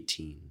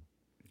 18.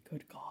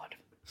 Good God.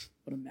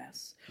 What a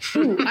mess.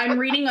 Ooh, I'm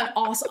reading an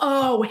awesome...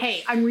 Oh,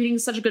 hey, I'm reading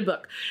such a good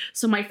book.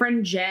 So my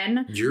friend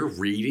Jen... You're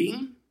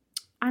reading?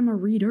 I'm a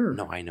reader.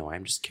 No, I know.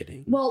 I'm just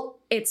kidding. Well,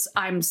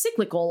 I'm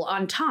cyclical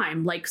on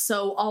time. Like,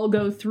 so I'll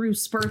go through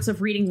spurts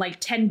of reading like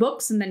 10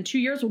 books and then 2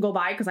 years will go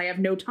by because I have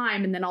no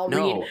time and then I'll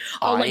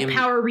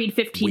power read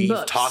 15 books.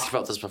 We've talked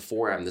about this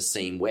before. I'm the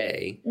same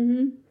way.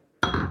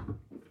 Mm-hmm.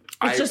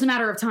 It's just a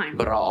matter of time.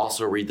 But I'll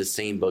also read the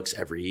same books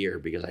every year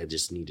because I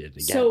just need it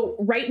again. So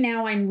right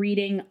now I'm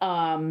reading,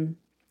 the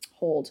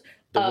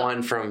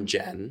one from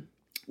Jen.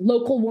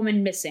 Local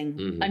Woman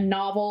Missing, a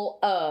novel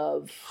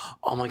of...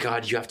 Oh my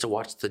God, you have to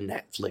watch the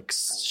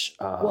Netflix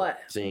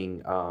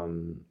thing,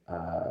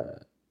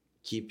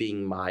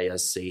 Keeping Maya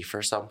Safe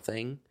or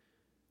something.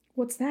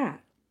 What's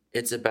that?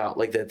 It's about,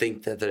 like, they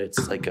think that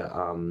it's like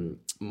a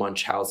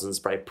Munchausen's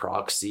by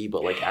proxy,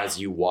 but, like, as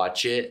you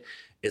watch it,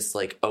 it's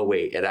like, oh,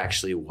 wait, it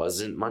actually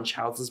wasn't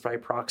Munchausen's by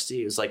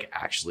proxy. It was, like,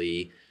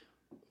 actually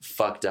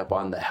fucked up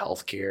on the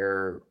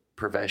healthcare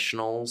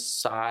professionals'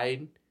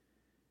 side.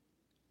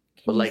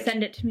 Can you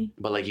send it to me?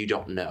 But, like, you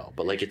don't know.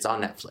 But, like, it's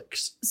on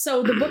Netflix.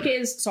 So the book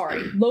is,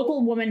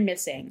 Local Woman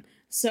Missing.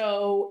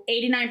 So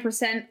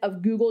 89%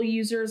 of Google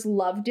users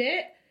loved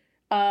it.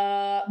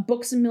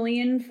 Books A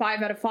Million,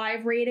 5 out of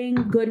 5 rating.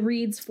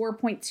 Goodreads,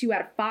 4.2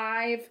 out of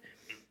 5.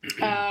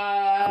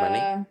 How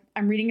many?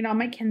 I'm reading it on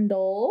my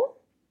Kindle.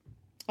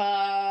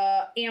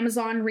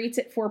 Amazon rates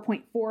it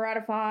 4.4 out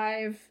of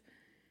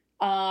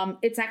 5.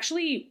 It's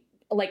actually...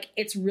 Like,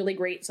 it's really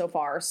great so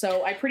far.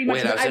 So I pretty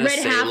much... I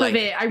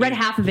read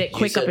half of it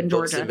quick up in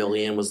Georgia. Books A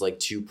Million was like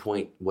 2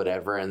 point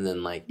whatever, and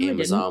then like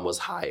Amazon was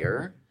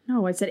higher.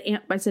 No, I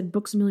said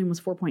Books A Million was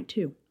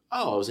 4.2.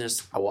 Oh,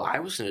 I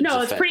was gonna...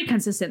 No, it's pretty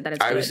consistent that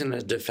it's good. I was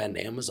gonna defend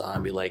Amazon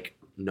and be like,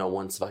 no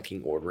one's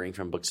fucking ordering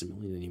from Books A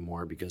Million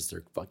anymore because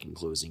they're fucking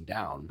closing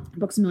down.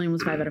 Books A Million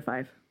was 5 out of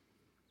 5.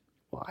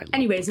 Well,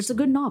 anyways, it's a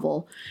good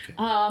novel.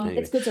 Okay.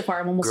 It's good so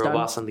far. I'm almost done.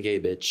 Girl Boss and the Gay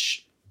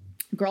Bitch.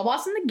 Girl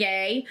Boss and the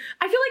Gay.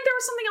 I feel like there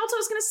was something else I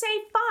was going to say.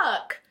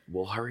 Fuck.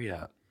 Well, hurry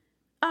up.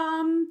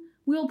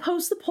 We'll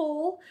post the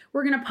poll.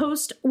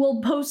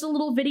 We'll post a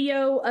little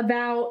video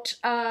about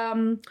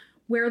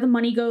where the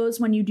money goes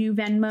when you do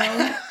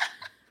Venmo.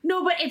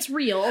 No, but it's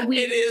real.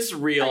 It is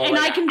real. And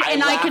I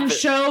can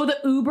show the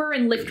Uber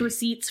and Lyft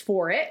receipts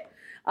for it.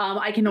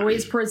 I can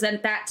always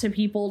present that to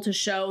people to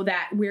show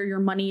that where your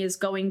money is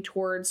going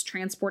towards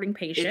transporting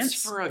patients.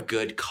 It's for a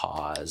good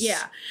cause.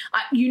 Yeah.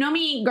 You know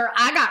me, girl,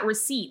 I got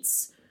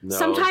receipts. No,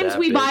 sometimes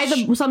we buy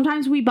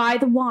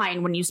the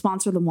wine when you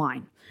sponsor the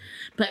wine.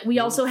 But we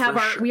also have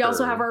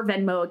our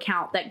Venmo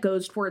account that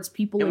goes towards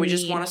people and we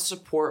just want to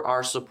support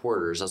our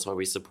supporters. That's why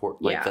we support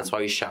that's why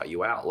we shout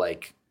you out.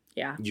 Like,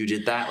 yeah. You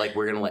did that, like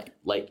we're gonna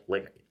like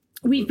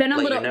we've been a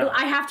little...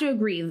 I have to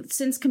agree.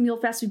 Since Camille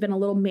Fest, we've been a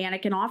little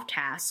manic and off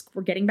task.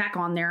 We're getting back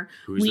on there.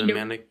 Who's been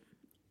manic?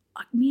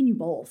 Me and you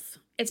both.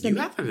 You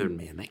haven't been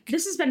manic.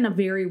 This has been a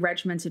very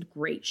regimented,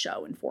 great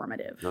show,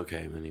 informative.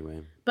 Okay,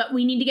 anyway. But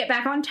we need to get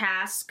back on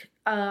task.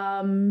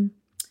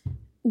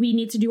 We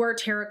need to do our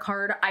tarot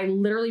card. I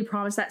literally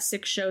promised that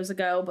 6 shows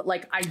ago, but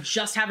like I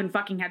just haven't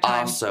fucking had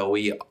time. Also,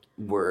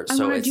 we're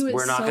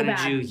not going to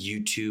do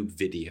YouTube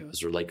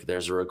videos or like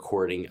there's a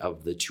recording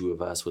of the two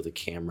of us with a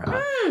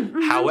camera.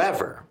 Mm-hmm.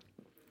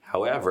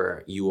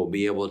 However, you will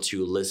be able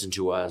to listen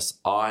to us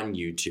on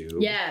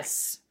YouTube.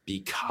 Yes.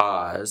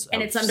 Because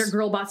it's under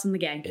Girl Boss and the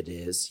Gay. It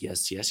is.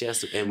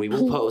 Yes. And we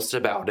will post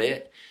about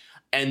it.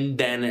 And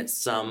then at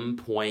some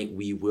point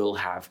we will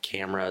have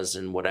cameras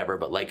and whatever,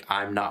 but like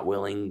I'm not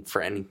willing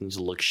for anything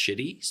to look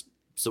shitty.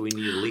 So we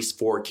need at least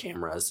 4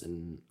 cameras.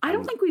 And I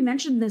don't think we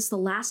mentioned this the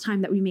last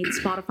time that we made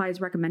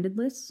Spotify's recommended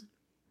lists.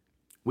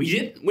 We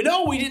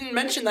didn't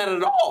mention that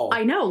at all.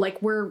 I know,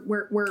 like we're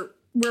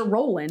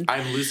rolling.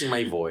 I'm losing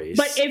my voice.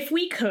 But if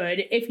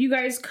you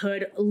guys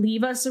could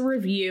leave us a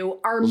review.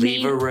 Our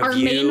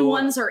main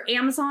ones are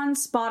Amazon,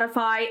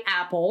 Spotify,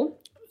 Apple.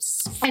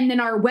 And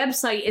then our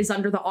website is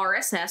under the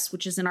RSS,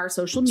 which is in our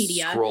social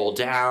media. Scroll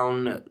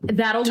down.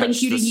 That'll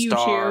link you to YouTube.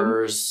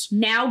 Stars.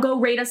 Now go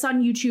rate us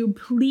on YouTube.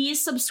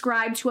 Please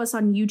subscribe to us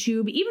on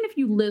YouTube. Even if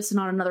you listen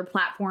on another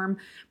platform,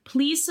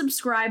 please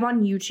subscribe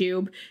on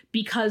YouTube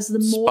because the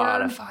more...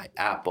 Spotify,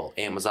 Apple,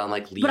 Amazon,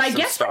 But I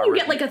guess when you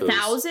get like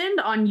 1,000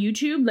 on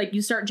YouTube, like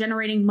you start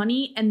generating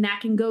money and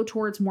that can go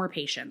towards more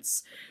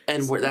patients.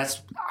 And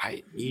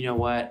you know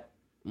what?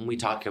 When we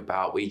talk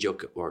about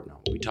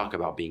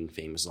being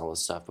famous and all this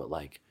stuff, but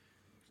like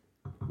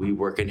we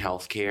work in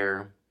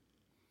healthcare,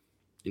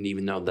 and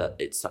even though that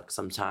it sucks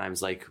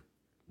sometimes, like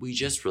we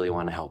just really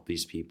want to help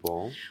these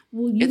people.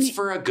 Well, It's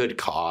for a good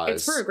cause.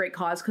 It's for a great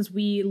cause because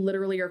we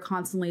literally are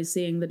constantly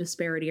seeing the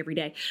disparity every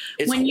day.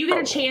 It's when you get a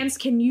horrible. chance,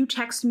 can you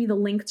text me the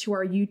link to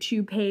our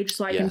YouTube page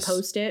so I can Yes,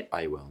 post it?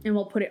 I will. And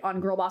we'll put it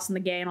on Girl Boss and the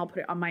Gay, and I'll put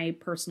it on my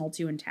personal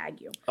too and tag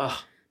you Ugh,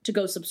 to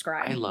go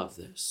subscribe. I love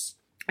this.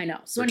 I know.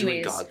 So We're doing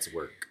anyways, God's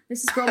work.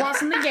 this is Girl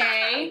Boss and the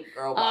Gay.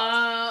 Girl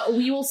boss.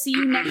 We will see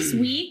you next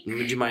week. Let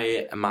me do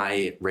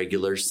my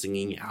regular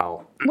singing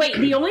out. Wait,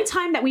 the only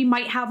time that we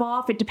might have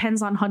off, it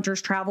depends on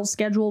Hunter's travel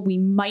schedule. We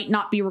might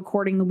not be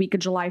recording the week of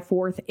July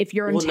 4th. If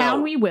you're in Well, town,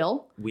 no. we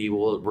will.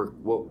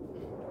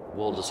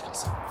 We'll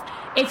discuss it.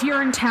 If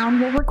you're in town,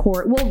 we'll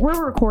record. Well,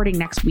 we're recording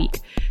next week.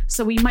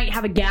 So we might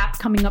have a gap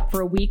coming up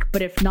for a week,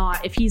 but if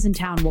not, if he's in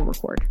town, we'll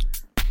record.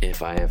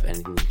 If I have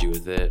anything to do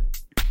with it,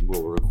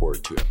 we'll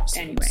record 2 episodes.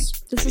 Anyway,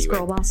 this is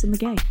Girl Boss and the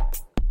Gay.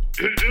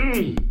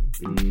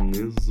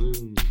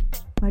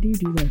 Why do you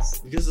do this?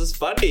 Because it's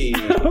funny.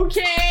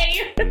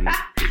 Okay.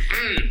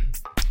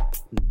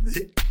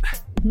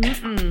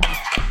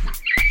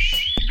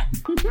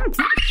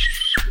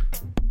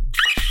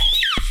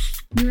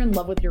 You're in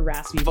love with your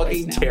raspy voice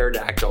Fucking now.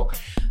 pterodactyl.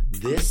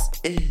 This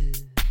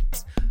is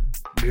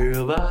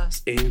Girl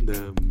Boss and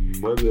the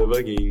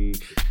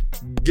motherfucking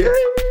Gay.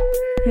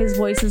 His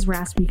voice is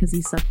raspy because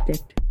he sucked dick.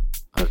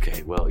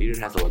 Okay, well, you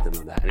didn't have to let them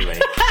know that. Anyway,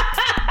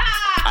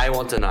 I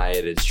won't deny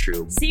it. It's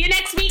true. See you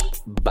next week.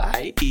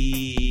 Bye.